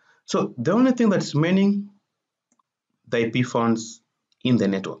achieved. So the only thing that's remaining, the IP phones in the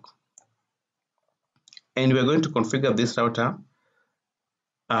network. And we're going to configure this router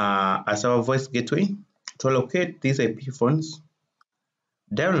as our voice gateway to allocate these IP phones,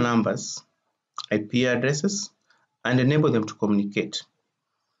 dial numbers, IP addresses, and enable them to communicate.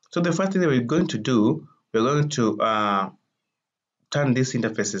 So the first thing that we're going to do, we're going to turn these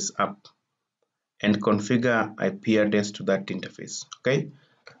interfaces up and configure IP address to that interface. Okay,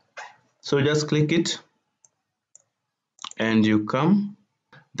 so just click it and you come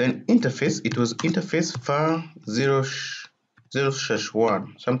Then interface, it was interface far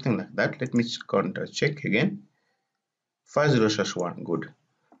 0/1, something like that. Let me counter check again. Far 0/1, good.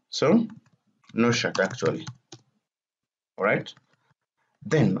 So no shut actually. All right.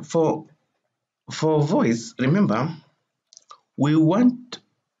 Then for voice, remember we want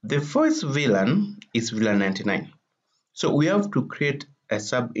the voice VLAN is VLAN 99. So we have to create a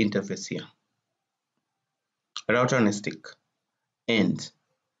sub interface here, a router on a stick, and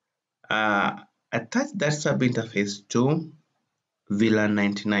attach that sub interface to VLAN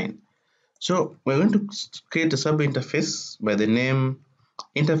 99. So we're going to create a sub interface by the name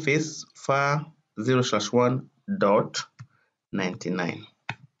interface far 0/1.99.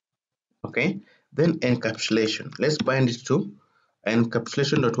 Okay, then encapsulation. Let's bind it to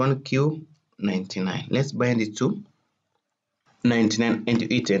encapsulation.1q99. Let's bind it to 99 and you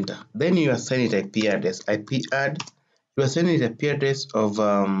hit enter. Then you assign it IP address. IP add. You assign it IP address of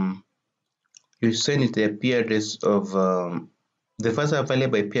you send it the IP address of the first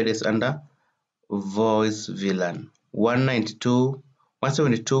available IP address under voice VLAN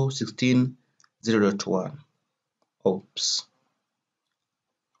 192.172.16.0.1. Oops.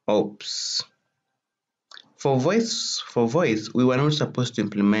 For voice, we were not supposed to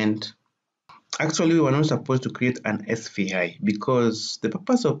implement. Actually, we were not supposed to create an SVI because the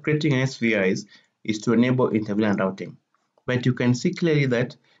purpose of creating an SVI is to enable inter-VLAN routing. But you can see clearly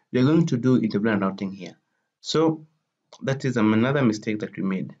that we're going to do inter-VLAN routing here. So that is another mistake that we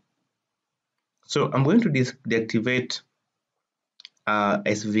made. So I'm going to deactivate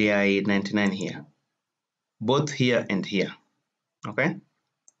SVI 99 here, both here and here. Okay.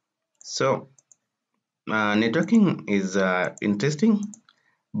 So networking is interesting,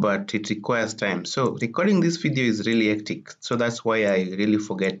 but it requires time. So recording this video is really hectic, so that's why I really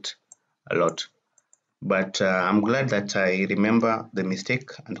forget a lot. But I'm glad that I remember the mistake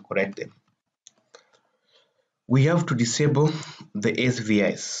and correct them. We have to disable the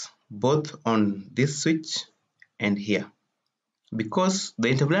SVIs both on this switch and here, because the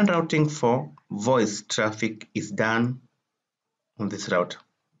inter-VLAN routing for voice traffic is done on this router.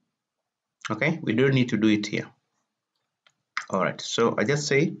 Okay, we don't need to do it here. All right, so I just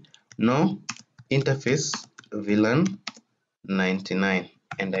say no interface VLAN 99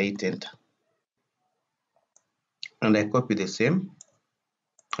 and I hit enter. And I copy the same.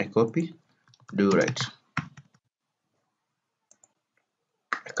 I copy, do right.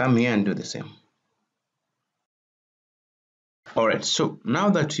 I come here and do the same. All right, so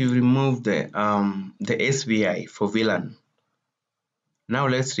now that you remove the SVI for VLAN, now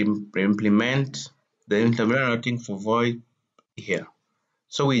let's implement the inter-VLAN routing for VoIP here.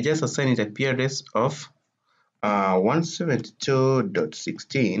 So we just assign it a IP address of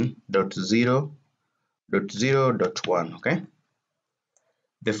 172.16.0.0.1, okay?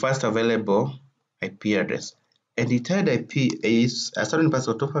 The first available IP address. And the third IP is a certain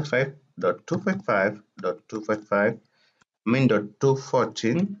password 255.255.255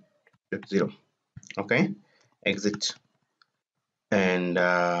 main.214.0. Okay, exit. And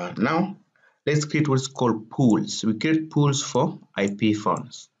now let's create what's called pools. We create pools for IP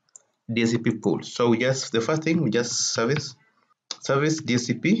phones, DHCP pools. So the first thing, we just service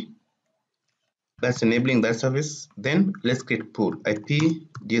DHCP. That's enabling that service. Then let's create pool, IP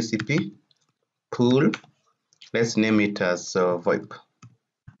DHCP pool. Let's name it as VoIP.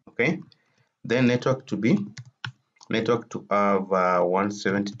 Okay. Then network to have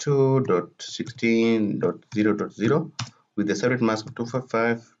 172.16.0.0 with the subnet mask of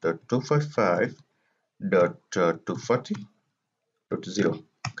 255.255.240.0.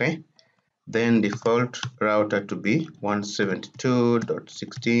 Okay. Then default router to be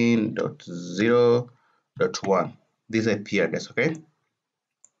 172.16.0.1. This IP address. Okay.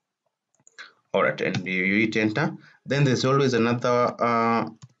 All right, and you hit enter. Then there's always another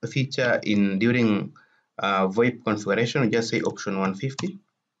feature during VoIP configuration. We just say option 150,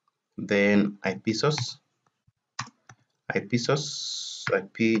 then IP source, just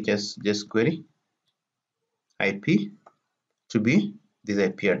query IP to be this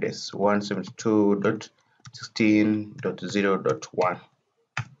IP address 172.16.0.1.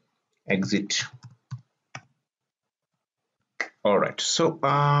 Exit. All right, so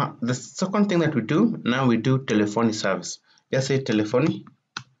the second thing that we do now, we do telephony service. Just say telephony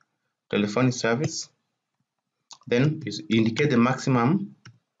service. Then you indicate the maximum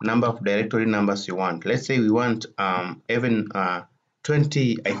number of directory numbers you want. Let's say we want even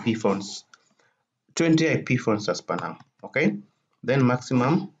 20 IP phones as per now. Okay, then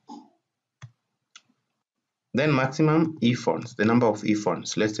maximum ePhones, the number of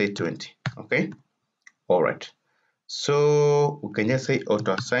ePhones, let's say 20. Okay, all right. So we can just say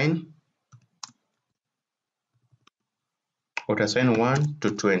auto assign 1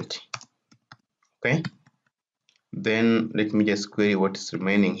 to 20. Okay, then let me just query what is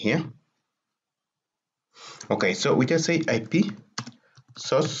remaining here. Okay, so we just say IP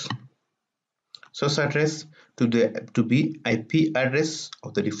source address to be IP address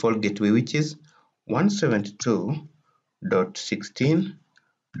of the default gateway, which is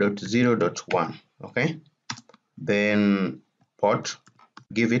 172.16.0.1. okay, then port,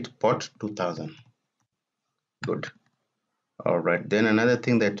 give it port 2000. Good. All right, then another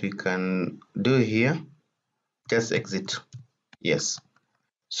thing that we can do here, just exit. Yes,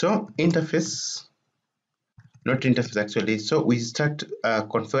 so interface, not interface actually. So we start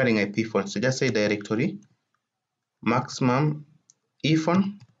configuring IP phone. So just say directory maximum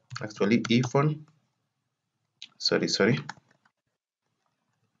ephone, actually ephone, sorry,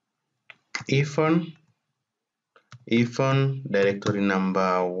 ephone directory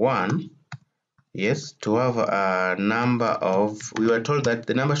number 1. Yes, to have a number of, we were told that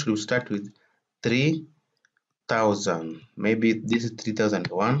the number should start with 3000. Maybe this is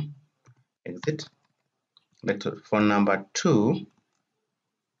 3001. Exit. But for number 2,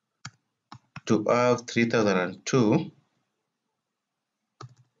 to have 3002.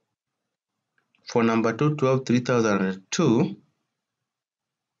 For number 2 to have 3002.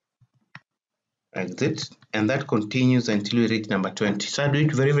 Exit, and that continues until we reach number 20. So I do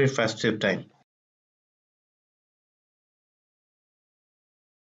it very fast, save time.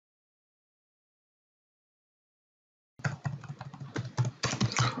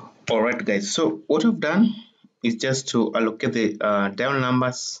 Alright guys, so what we've done is just to allocate the dial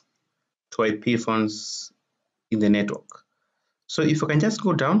numbers to IP phones in the network. So if you can just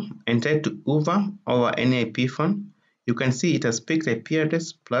go down and try to hover over any IP phone, you can see it has picked IP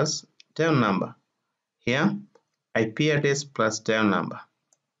address plus dial number. Here, IP address plus dial number.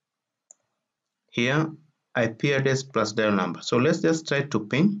 Here, IP address plus dial number. So let's just try to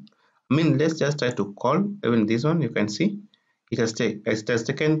ping. Let's just try to call. Even this one, you can see it has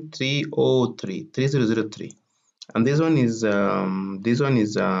taken 3003, and this one is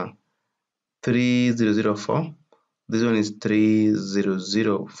 3004. This one is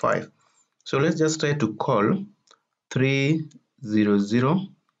 3005. So let's just try to call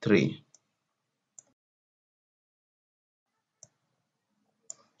 3003.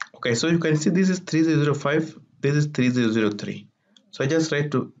 Okay, so you can see this is 3005, this is 3003. So I just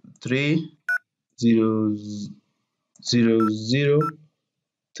write to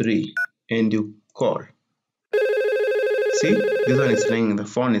 3003 and you call. See, this one is ringing, the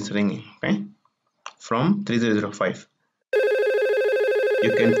phone is ringing, okay? From 3005.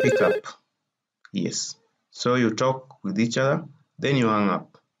 You can pick up. Yes. So you talk with each other, then you hang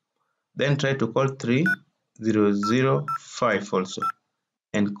up. Then try to call 3005 also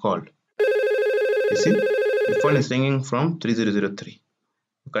and call. You see, the phone is ringing from 3003.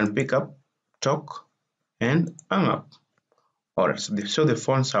 You can pick up, talk, and hang up. Alright, so the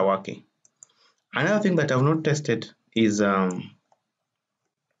phones are working. Another thing that I've not tested is the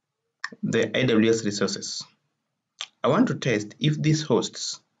AWS resources. I want to test if these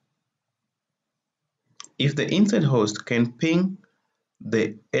hosts, if the inside host can ping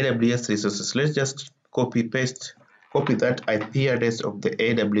the AWS resources. Let's just copy that IP address of the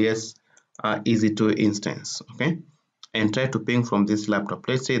AWS EC2 instance, okay, and try to ping from this laptop.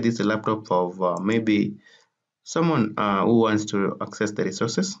 Let's say this is a laptop of maybe someone who wants to access the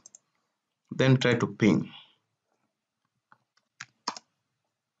resources. Then try to ping.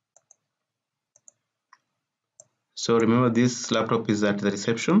 So remember, this laptop is at the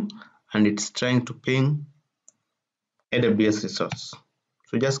reception and it's trying to ping AWS resource.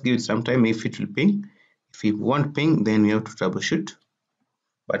 So just give it some time if it will ping. If it won't ping, then we have to troubleshoot.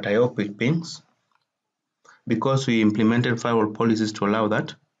 But I hope it pings, because we implemented firewall policies to allow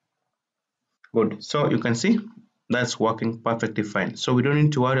that. Good. So you can see that's working perfectly fine. So we don't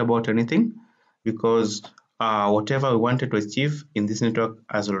need to worry about anything, because whatever we wanted to achieve in this network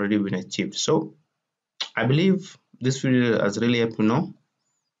has already been achieved. So I believe this video has really helped you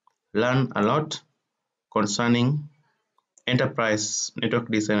learn a lot concerning enterprise network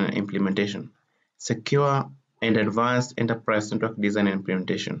design and implementation, secure and advanced enterprise network design and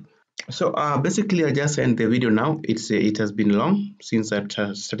implementation. So basically I just end the video now. It has been long since I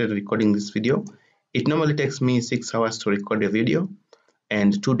started recording this video. It normally takes me 6 hours to record a video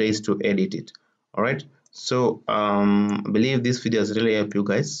and 2 days to edit it. All right, so I believe this video has really helped you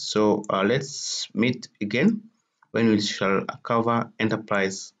guys. So let's meet again when we shall cover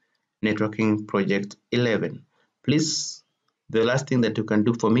enterprise networking project 11. Please, the last thing that you can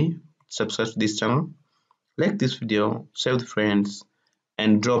do for me, subscribe to this channel Like this video, share with friends,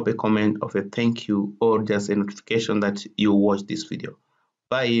 and drop a comment of a thank you or just a notification that you watched this video.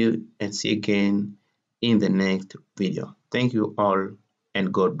 Bye and see you again in the next video. Thank you all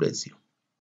and God bless you.